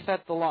Cherie Smith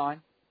at the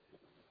line.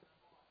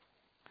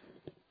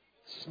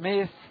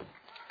 Smith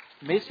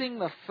missing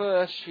the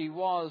first. She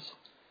was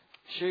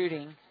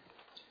shooting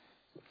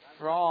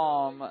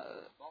from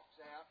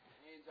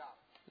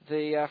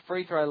the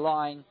free throw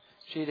line.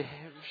 She's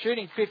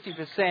shooting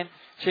 50%.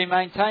 She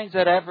maintains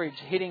that average,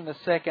 hitting the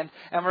second.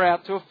 And we're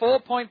out to a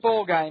 4-point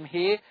ball game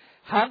here.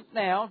 Hunt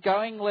now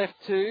going left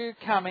to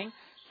Cumming.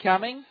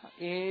 Cumming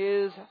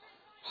is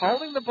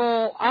holding the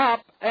ball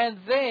up, and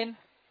then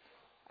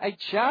a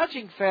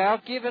charging foul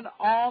given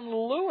on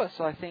Lewis,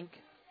 I think.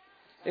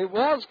 It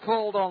was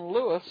called on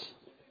Lewis.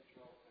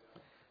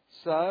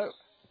 So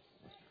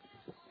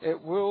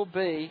it will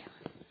be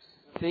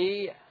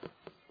the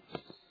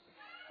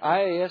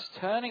AIS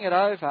turning it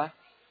over.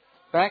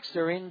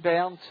 Baxter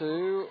inbound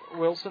to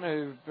Wilson,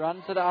 who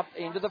runs it up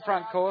into the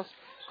front court.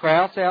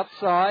 Krause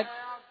outside.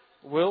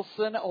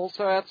 Wilson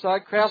also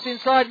outside. Krause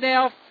inside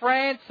now.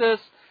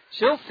 Francis.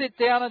 She'll sit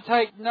down and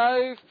take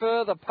no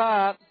further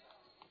part.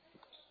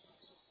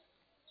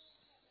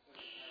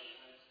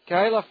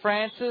 Kayla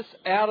Francis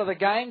out of the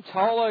game.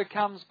 Tolo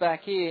comes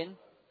back in.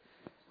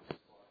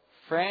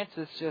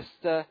 Francis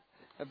just a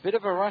bit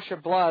of a rush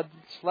of blood,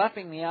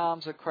 slapping the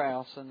arms of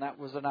Krause, and that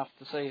was enough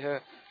to see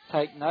her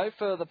take no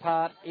further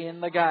part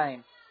in the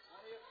game.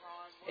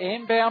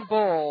 Inbound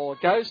ball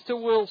goes to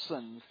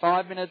Wilson.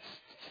 5 minutes,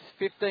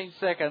 15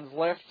 seconds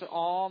left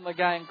on the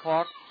game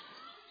clock.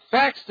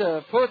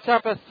 Baxter puts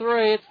up a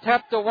three. It's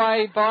tapped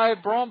away by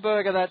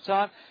Bromberger that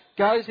time.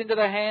 Goes into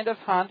the hand of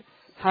Hunt.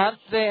 Hunt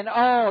then,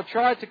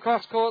 tries to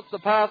cross court the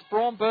pass.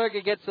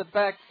 Bromberger gets it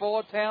back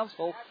for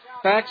Townsville.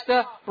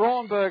 Baxter,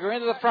 Bromberger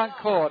into the front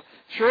court.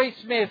 Sheree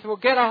Smith will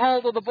get a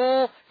hold of the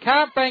ball.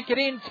 Can't bank it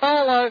in.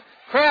 Tolo.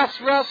 Krause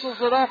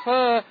wrestles it off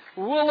her.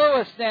 Will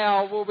Lewis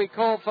now will be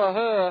called for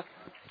her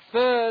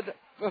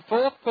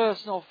fourth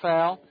personal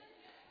foul.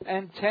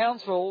 And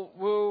Townsville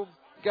will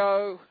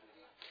go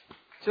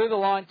to the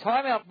line.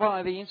 Timeout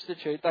by the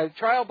Institute. They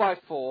trail by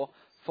 4.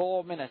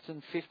 4 minutes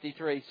and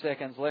 53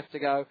 seconds left to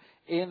go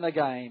in the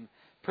game.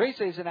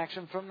 Pre-season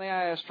action from the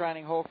AIS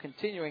Training Hall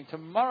continuing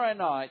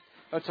tomorrow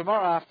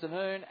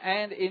afternoon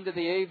and into the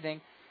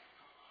evening.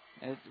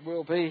 It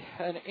will be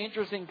an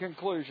interesting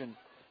conclusion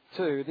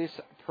to this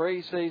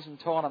pre-season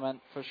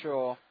tournament for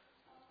sure.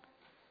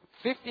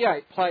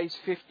 58 plays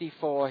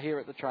 54 here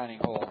at the Training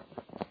Hall.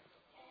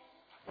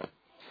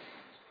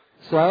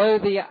 So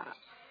the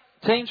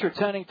teams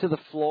returning to the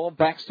floor.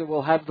 Baxter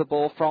will have the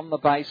ball from the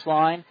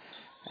baseline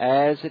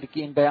as it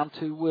inbound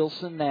to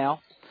Wilson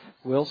now.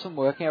 Wilson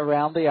working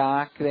around the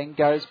arc, then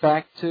goes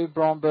back to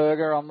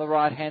Bromberger on the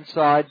right-hand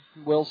side.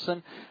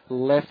 Wilson,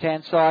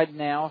 left-hand side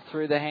now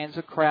through the hands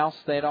of Krause,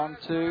 then on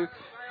to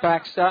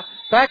Baxter.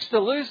 Baxter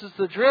loses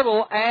the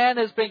dribble and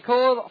has been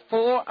called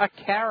for a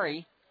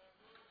carry.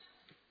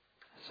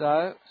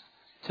 So,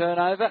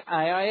 turnover,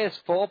 AIS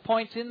 4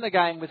 points in the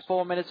game with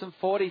 4 minutes and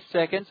 40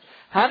 seconds.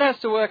 Hunt has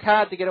to work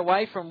hard to get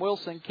away from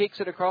Wilson, kicks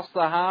it across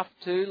the half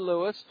to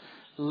Lewis.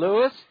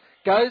 Lewis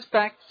goes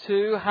back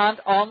to Hunt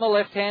on the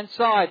left-hand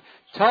side.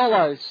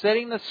 Tolo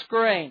setting the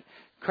screen.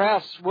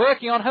 Krause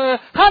working on her.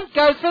 Hunt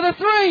goes for the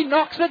three,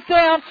 knocks it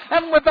down,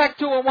 and we're back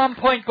to a 1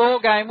 point ball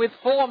game with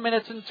 4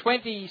 minutes and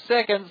 20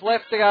 seconds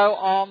left to go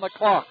on the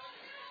clock.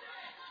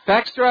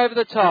 Baxter over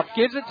the top,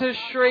 gives it to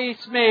Sheree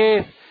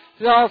Smith.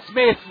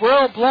 Smith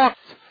well blocked,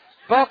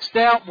 boxed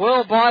out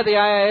well by the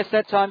AIS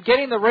that time,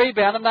 getting the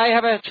rebound, and they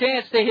have a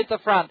chance to hit the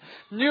front.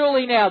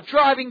 Newley now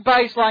driving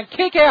baseline,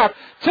 kick out,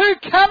 two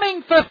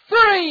coming for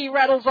three,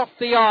 rattles off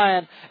the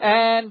iron,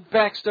 and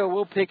Baxter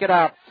will pick it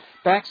up.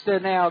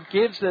 Baxter now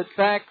gives it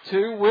back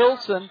to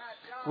Wilson.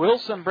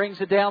 Wilson brings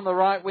it down the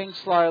right wing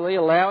slowly,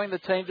 allowing the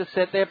team to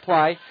set their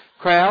play.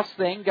 Krause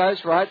then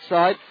goes right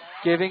side,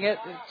 giving it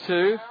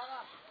to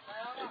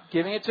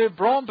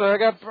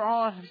Bromberger.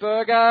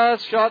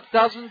 Bromberger's shot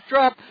doesn't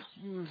drop.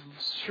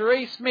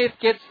 Sheree Smith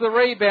gets the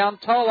rebound.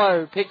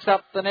 Tolo picks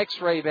up the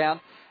next rebound,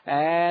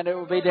 and it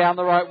will be down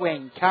the right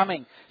wing.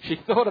 Coming. She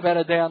thought about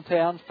it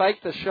downtown,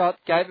 faked the shot,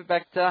 gave it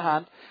back to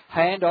Hunt.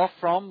 Hand off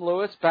from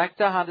Lewis back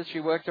to Hunt as she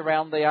worked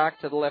around the arc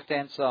to the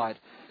left-hand side.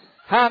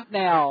 Hunt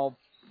now.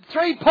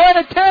 Three-point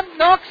attempt,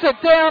 knocks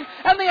it down,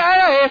 and the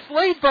AIS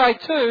lead by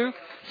 2,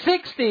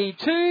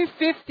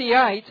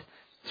 60-58.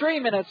 3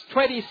 minutes,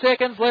 20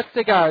 seconds left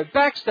to go.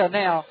 Baxter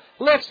now,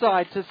 left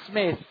side to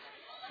Smith.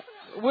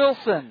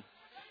 Wilson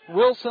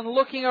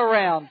looking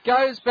around,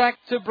 goes back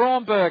to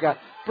Bromberger.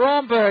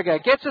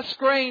 Bromberger gets a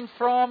screen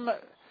from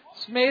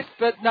Smith,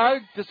 but no,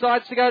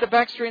 decides to go to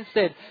Baxter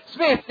instead.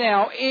 Smith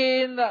now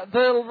in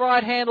the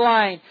right-hand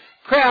lane.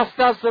 Krause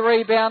does the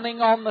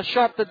rebounding on the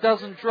shot that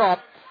doesn't drop,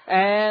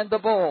 and the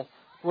ball.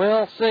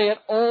 We'll see it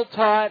all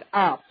tied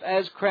up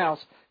as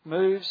Krause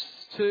moves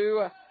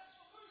to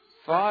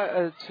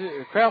 9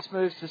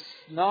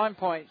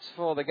 points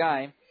for the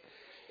game.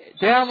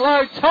 Down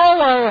low,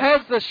 Tolo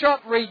has the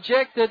shot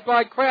rejected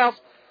by Krause,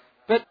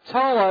 but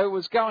Tolo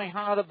was going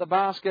hard at the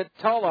basket.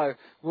 Tolo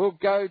will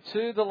go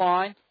to the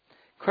line.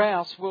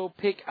 Krause will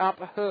pick up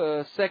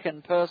her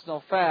second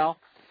personal foul.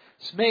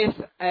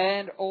 Smith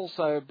and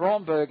also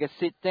Bromberger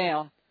sit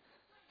down.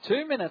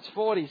 2 minutes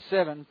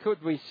 47.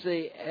 Could we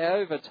see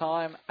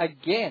overtime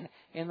again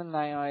in the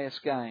AIS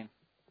game?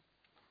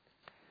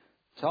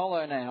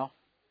 Tolo now.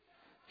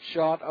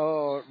 Shot,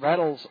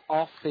 rattles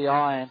off the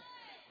iron.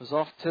 Was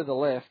off to the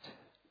left.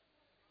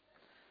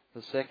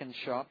 The second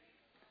shot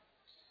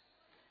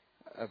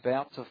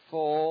about to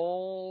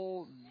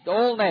fall.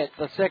 All net,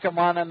 the second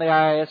one, and the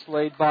AIS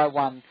lead by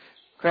 1.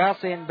 Krause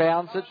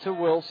inbounds it to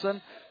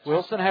Wilson.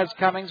 Wilson has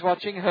Cummings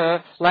watching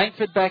her.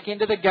 Langford back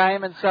into the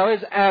game, and so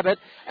is Abbott.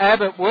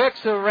 Abbott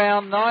works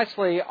around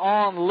nicely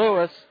on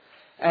Lewis,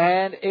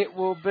 and it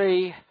will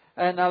be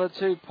another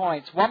 2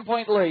 points. 1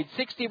 point lead,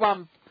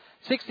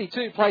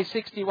 62 plays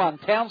 61.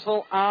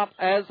 Townsville up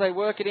as they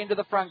work it into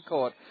the front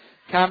court.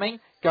 Cumming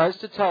goes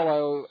to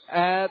Tolo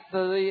at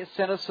the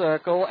centre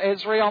circle.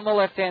 Esri on the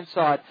left-hand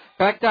side.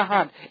 Back to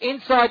Hunt.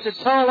 Inside to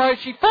Tolo.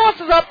 She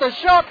forces up the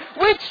shot,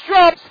 which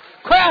drops.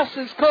 Krause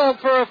is called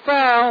for a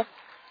foul.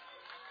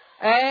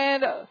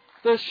 And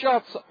the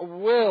shots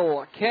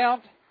will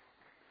count.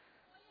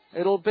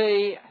 It'll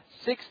be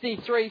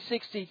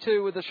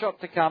 63-62 with the shot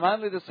to come.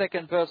 Only the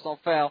second personal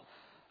foul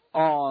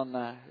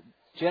on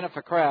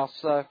Jennifer Krause.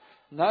 So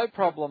no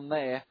problem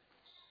there.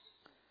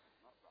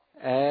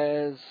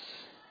 As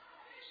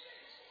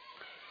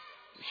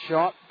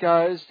shot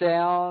goes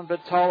down,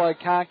 but Tolo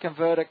can't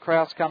convert it.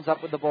 Krause comes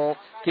up with the ball.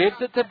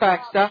 Gives it to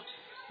Baxter.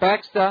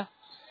 Baxter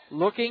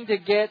looking to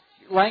get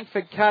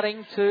Langford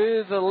cutting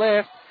to the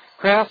left.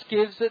 Krause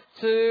gives it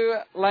to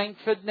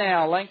Langford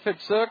now. Langford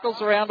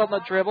circles around on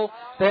the dribble,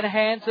 then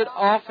hands it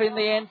off in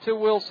the end to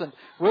Wilson.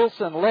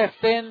 Wilson left,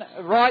 then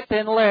right,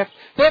 then left,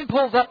 then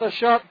pulls up the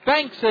shot,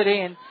 banks it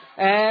in,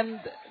 and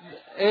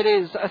it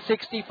is a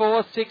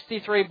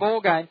 64-63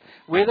 ball game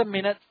with 1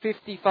 minute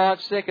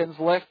 55 seconds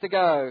left to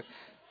go.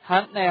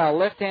 Hunt now,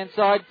 left-hand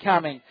side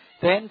coming,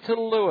 then to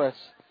Lewis.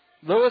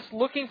 Lewis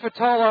looking for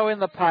Tolo in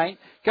the paint,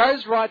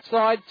 goes right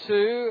side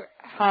to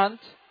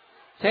Hunt.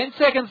 10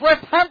 seconds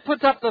left. Hunt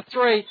puts up the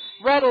 3,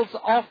 rattles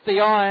off the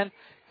iron.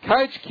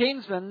 Coach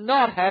Kingsman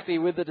not happy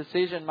with the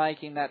decision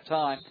making that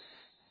time.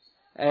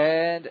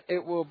 And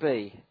it will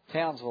be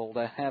Townsville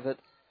to have it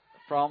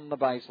from the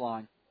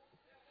baseline.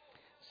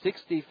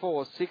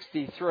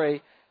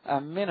 64-63,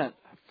 1 minute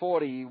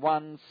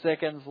 41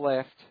 seconds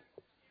left.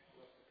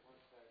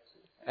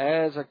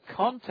 As a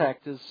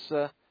contact has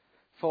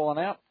fallen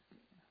out.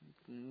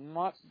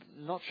 Not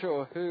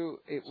sure who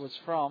it was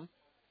from.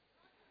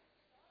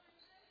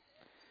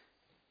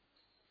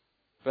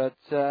 But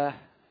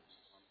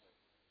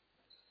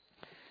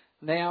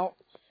now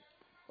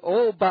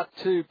all but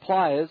 2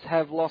 players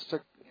have lost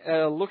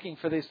looking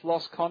for this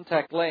lost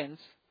contact lens.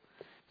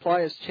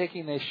 Players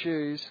checking their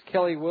shoes.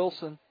 Kelly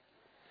Wilson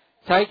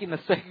taking the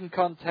second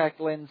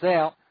contact lens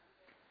out.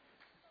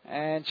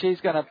 And she's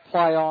going to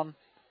play on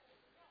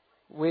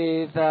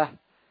with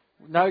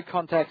no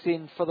contacts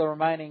in for the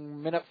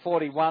remaining minute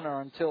 41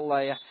 or until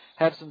they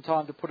have some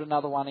time to put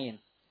another one in.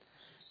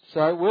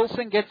 So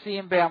Wilson gets the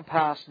inbound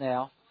pass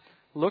now.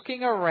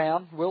 Looking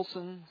around,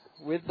 Wilson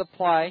with the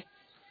play.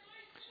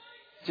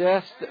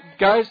 Just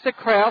goes to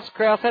Krause.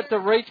 Krause had to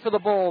reach for the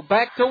ball.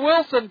 Back to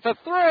Wilson for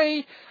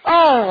 3.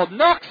 Oh,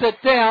 knocks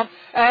it down.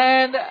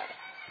 And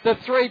the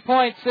 3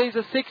 points sees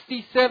a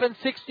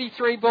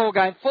 67-63 ball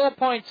game. 4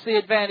 points the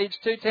advantage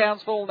to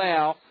Townsville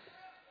now.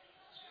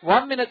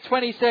 1 minute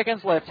 20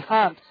 seconds left.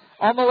 Hunt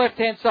on the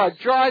left-hand side.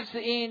 Drives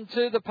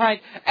into the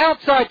paint.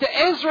 Outside to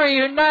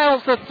Esri, who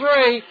nails the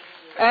 3.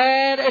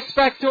 And it's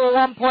back to a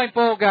 1 point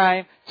ball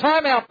game.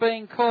 Timeout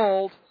being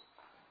called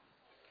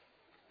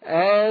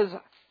as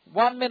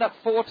 1 minute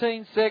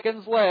 14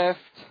 seconds left.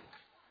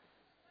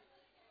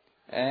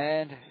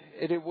 And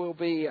it will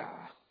be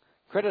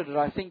credited,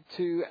 I think,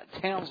 to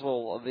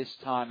Townsville this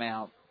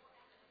timeout.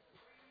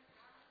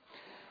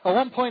 A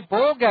 1 point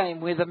ball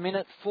game with 1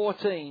 minute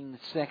 14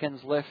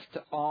 seconds left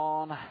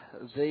on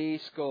the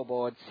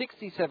scoreboard.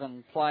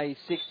 67 plays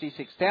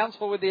 66.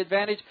 Townsville with the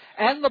advantage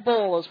and the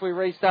ball as we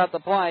restart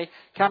the play.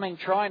 Cumming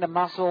trying to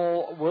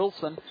muscle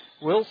Wilson.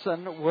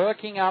 Wilson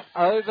working up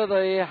over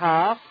the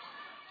half.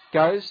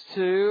 Goes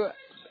to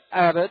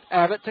Abbott.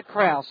 Abbott to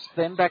Krause.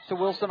 Then back to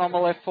Wilson on the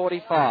left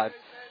 45.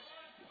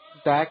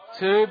 Back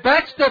to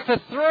Baxter for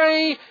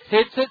 3.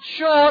 Hits it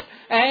short.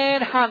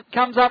 And Hunt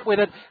comes up with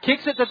it.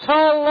 Kicks it to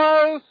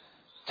Tolo.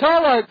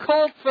 Tolo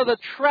called for the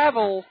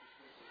travel.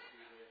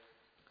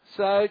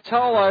 So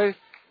Tolo,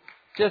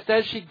 just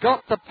as she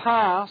got the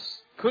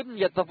pass, couldn't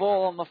get the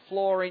ball on the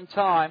floor in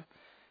time.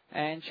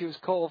 And she was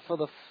called for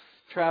the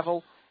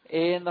travel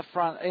in the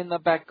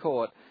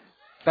backcourt.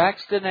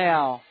 Baxter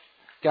now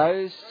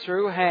goes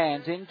through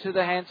hands into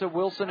the hands of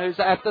Wilson, who's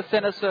at the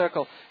centre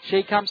circle.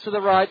 She comes to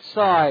the right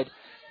side.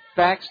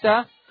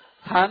 Baxter,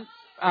 Hunt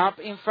up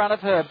in front of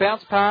her.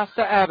 Bounce pass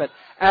to Abbott.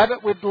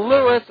 Abbott with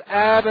Lewis.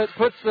 Abbott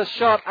puts the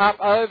shot up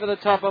over the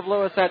top of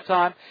Lewis that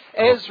time.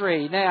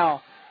 Esri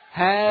now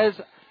has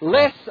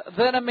less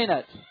than a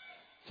minute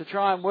to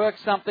try and work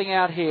something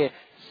out here.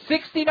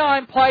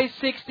 69 plays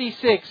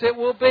 66. It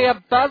will be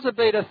a buzzer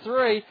beater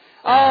 3.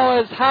 Oh,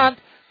 as Hunt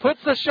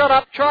puts the shot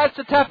up, tries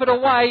to tap it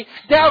away.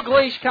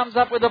 Dalgleish comes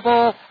up with the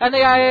ball, and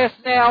the AIS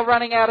now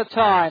running out of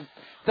time.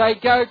 They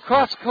go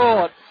cross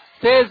court.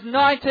 There's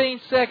 19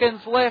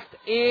 seconds left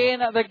in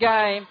the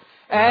game.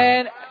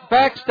 And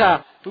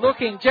Baxter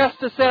looking just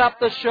to set up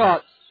the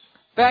shot.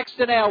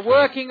 Baxter now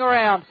working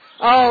around.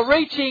 Oh,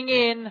 reaching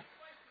in.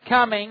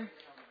 Coming.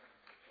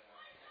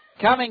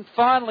 Cumming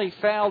finally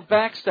fouled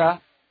Baxter.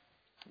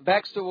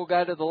 Baxter will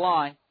go to the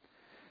line.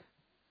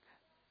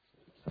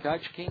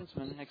 Coach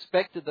Kingsman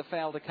expected the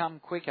foul to come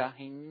quicker.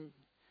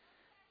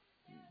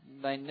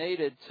 They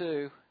needed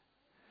to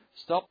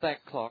stop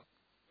that clock.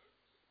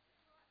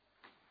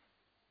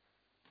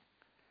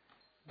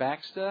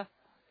 Baxter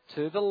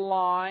to the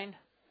line.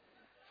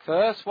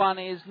 First one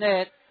is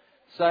net.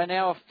 So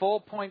now a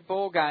 4-point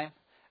ball game.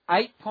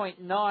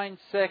 8.9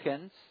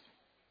 seconds.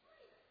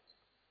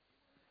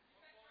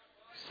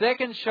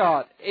 Second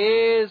shot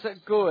is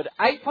good.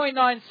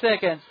 8.9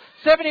 seconds.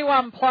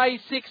 71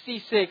 plays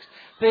 66.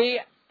 The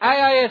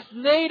AIS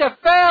need a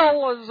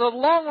foul. It was a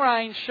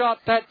long-range shot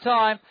that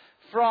time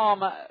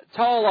from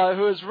Tolo,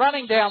 who was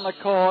running down the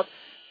court.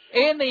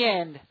 In the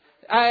end,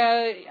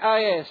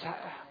 AIS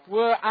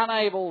were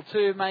unable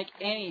to make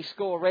any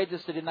score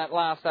registered in that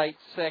last 8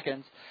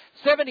 seconds.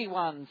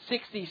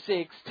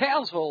 71-66.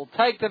 Townsville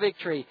take the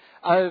victory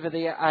over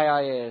the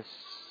AIS.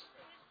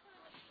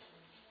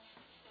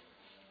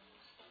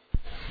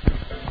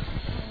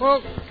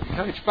 Well,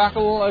 Coach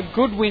Buckle, a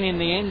good win in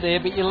the end there,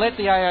 but you let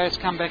the AIS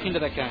come back into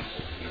that game.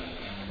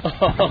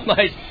 Oh,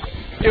 mate,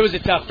 it was a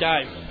tough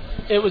game.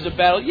 It was a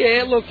battle.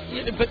 Yeah, look,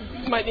 but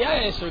mate, the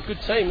AIS are a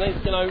good team.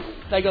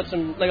 They got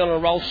on a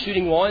roll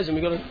shooting wise, and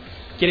we've got to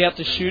get out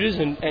to shooters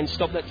and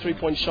stop that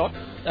 3-point shot.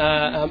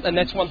 And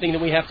that's one thing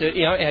that we have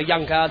to, our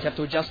young guards have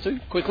to adjust to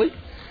quickly.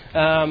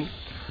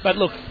 But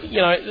look,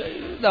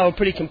 they were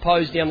pretty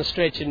composed down the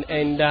stretch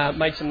and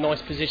made some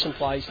nice possession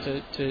plays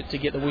to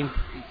get the win.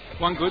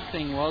 One good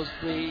thing was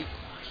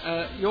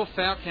your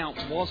foul count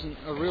wasn't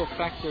a real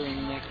factor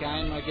in that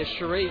game. I guess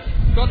Cherie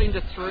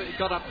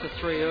got up to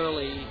three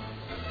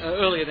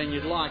earlier than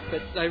you'd like,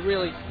 but they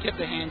really kept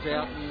their hands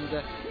out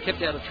and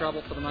kept out of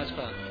trouble for the most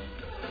part.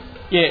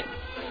 Yeah,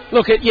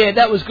 look,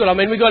 that was good. I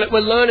mean, we're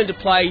learning to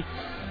play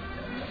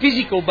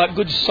physical but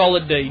good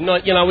solid D.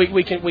 Not,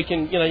 we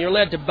can you're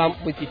allowed to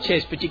bump with your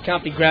chest, but you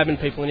can't be grabbing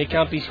people and you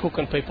can't be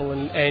hooking people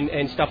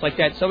and stuff like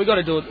that. So we've got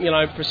to do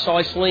it,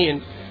 precisely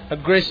and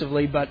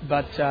aggressively, but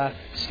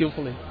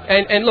skillfully.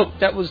 And look,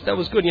 that was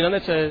good.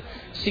 That's a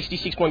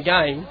 66-point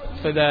game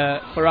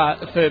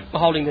for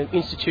holding the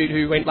Institute,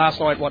 who went last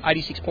night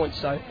 86 points.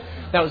 So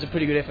that was a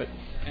pretty good effort.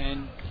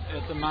 And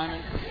at the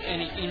moment,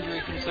 any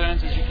injury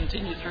concerns as you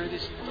continue through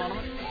this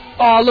tournament?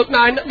 Oh, look,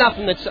 no,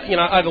 nothing that's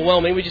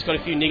overwhelming. We just got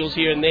a few niggles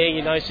here and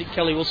there. See,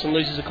 Kelly Wilson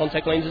loses her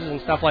contact lenses and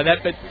stuff like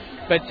that.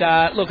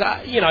 But look,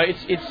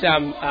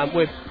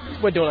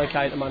 we're doing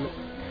okay at the moment.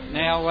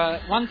 Now,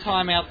 one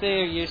time out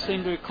there, you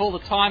seem to call the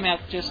timeout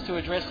just to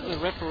address the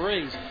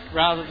referees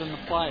rather than the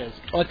players.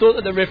 I thought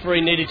that the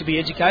referee needed to be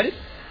educated,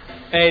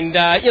 and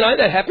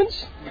that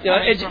happens.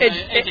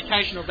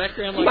 Educational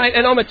background, mate.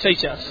 And I'm a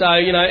teacher, so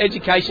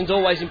education's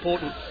always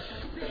important.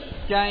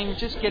 Game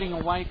just getting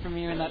away from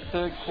you in that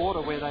third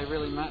quarter where they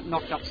really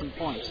knocked up some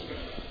points.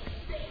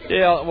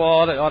 Yeah,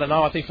 well, I don't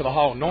know. I think for the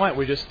whole night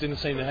we just didn't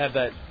seem to have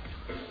that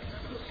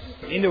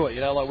into it.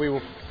 Like we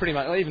were pretty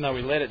much, even though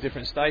we led at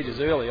different stages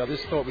early, I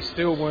just thought we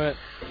still weren't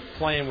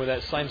playing with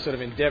that same sort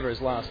of endeavour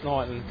as last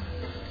night.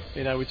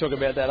 And we talk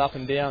about that up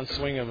and down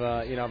swing of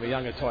of a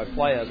younger type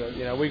player,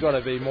 but we got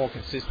to be more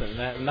consistent in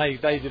that. And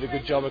they did a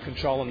good job of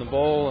controlling the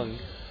ball, and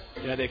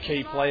their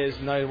key players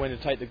know when to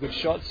take the good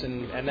shots,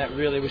 and that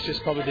really was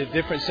just probably the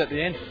difference at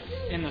the end.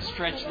 In the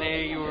stretch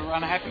there, you were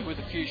unhappy with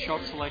a few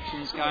shot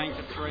selections, going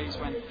to threes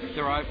when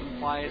there were open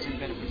players in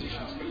better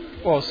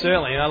positions. Well,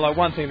 certainly,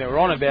 one thing that we're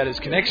on about is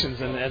connections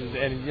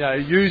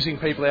and using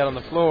people out on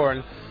the floor,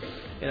 and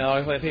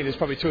I think there's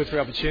probably 2 or 3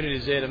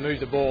 opportunities there to move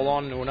the ball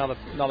on to another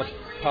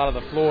part of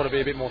the floor to be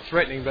a bit more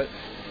threatening, but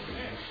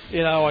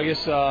I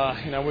guess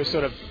we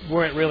sort of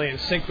weren't really in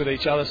sync with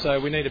each other, so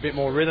we need a bit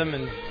more rhythm.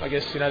 And I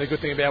guess the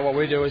good thing about what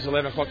we do is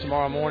 11 o'clock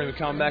tomorrow morning we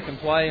come back and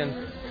play,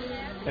 and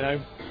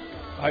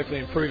hopefully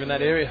improve in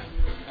that area.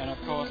 And of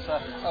course,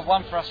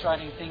 one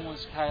frustrating thing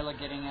was Kayla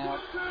getting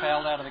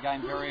fouled out of the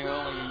game very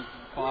early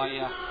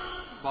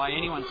by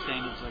anyone's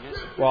standards, I guess.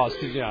 Well,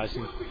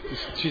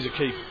 she's a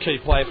key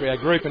player for our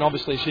group, and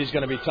obviously she's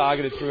going to be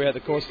targeted throughout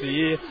the course of the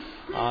year.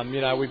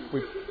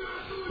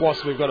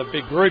 Whilst we've got a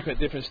big group at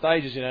different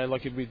stages,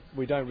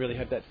 we don't really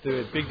have that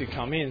third big to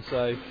come in,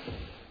 so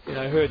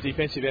her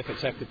defensive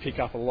efforts have to pick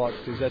up a lot,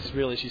 because that's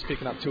really, she's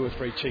picking up 2 or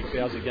 3 cheek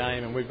fouls a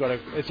game, and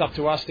it's up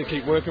to us to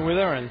keep working with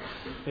her,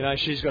 and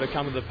she's got to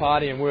come to the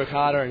party and work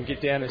harder and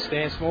get down and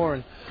stance more,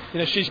 and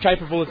she's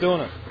capable of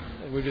doing it.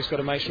 We've just got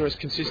to make sure it's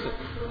consistent.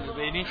 It'll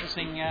be an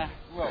interesting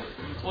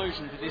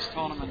conclusion to this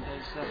tournament.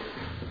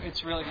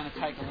 It's really going to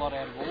take a lot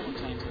out of all the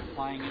teams that are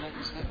playing in it.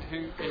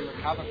 Who can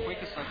recover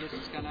quickest, I guess,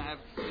 is going to have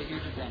a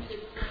huge advantage.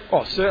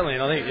 Oh, certainly,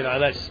 and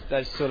I think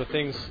that's sort of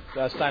things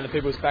staying in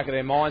people's back of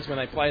their minds when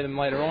they play them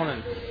later on,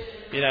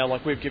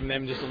 and we've given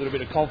them just a little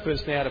bit of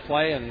confidence now to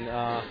play, and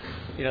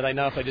they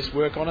know if they just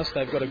work on us,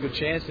 they've got a good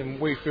chance, and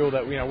we feel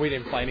that we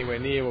didn't play anywhere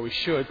near where we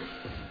should.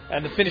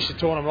 And to finish the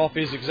tournament off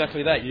is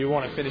exactly that. You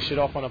want to finish it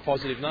off on a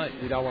positive note.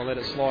 You don't want to let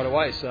it slide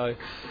away. So,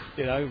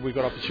 we've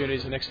got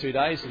opportunities the next 2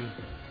 days, and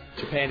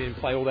Japan didn't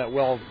play all that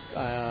well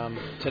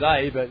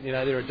today, but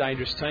they're a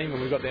dangerous team,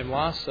 and we got them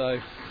last.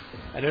 So,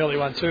 an early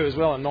one too as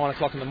well, at 9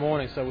 o'clock in the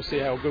morning. So we'll see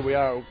how good we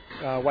are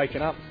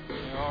waking up.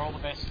 All the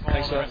best.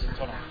 Thanks, sir.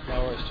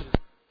 No worries.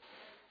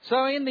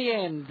 So in the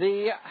end,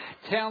 the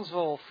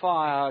Townsville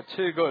Fire,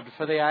 too good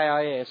for the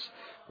AIS.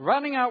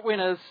 Running out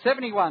winners,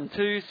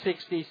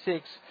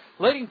 71-66.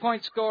 Leading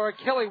point scorer,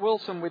 Kelly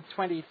Wilson with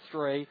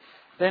 23.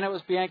 Then it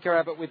was Bianca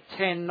Abbott with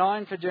 10,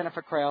 9 for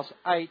Jennifer Krause,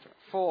 8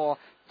 for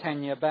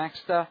Tanya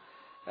Baxter,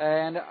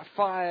 and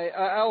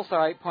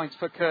also 8 points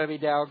for Kirby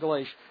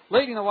Dalglish.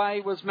 Leading the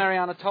way was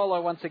Mariana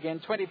Tolo once again,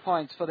 20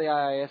 points for the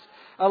AIS,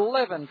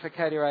 11 for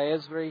Katie Ray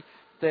Esri,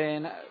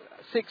 then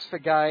 6 for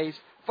Gaze,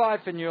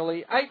 5 for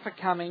Newley, 8 for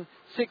Cumming,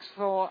 6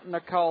 for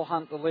Nicole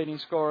Hunt, the leading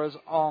scorers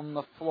on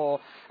the floor.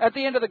 At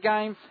the end of the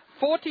game,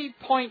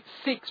 40.6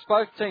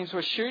 both teams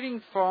were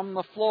shooting from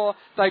the floor.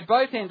 They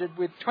both ended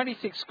with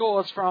 26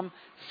 scores from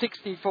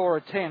 64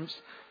 attempts.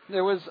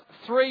 There was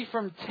 3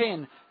 from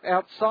 10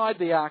 outside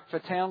the arc for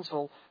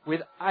Townsville,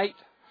 with 8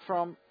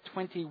 from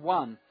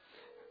 21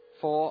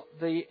 for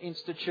the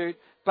Institute.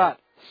 But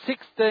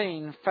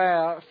 16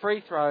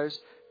 free throws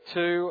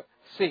to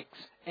 6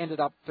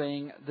 ended up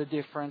being the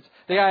difference.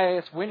 The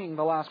AIS winning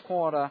the last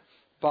quarter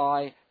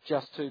by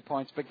just 2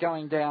 points, but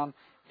going down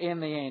in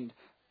the end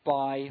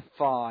by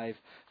 5.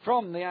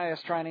 From the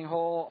AIS Training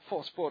Hall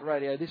for Sport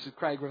Radio, this is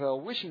Craig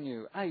Revell wishing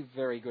you a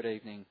very good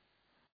evening.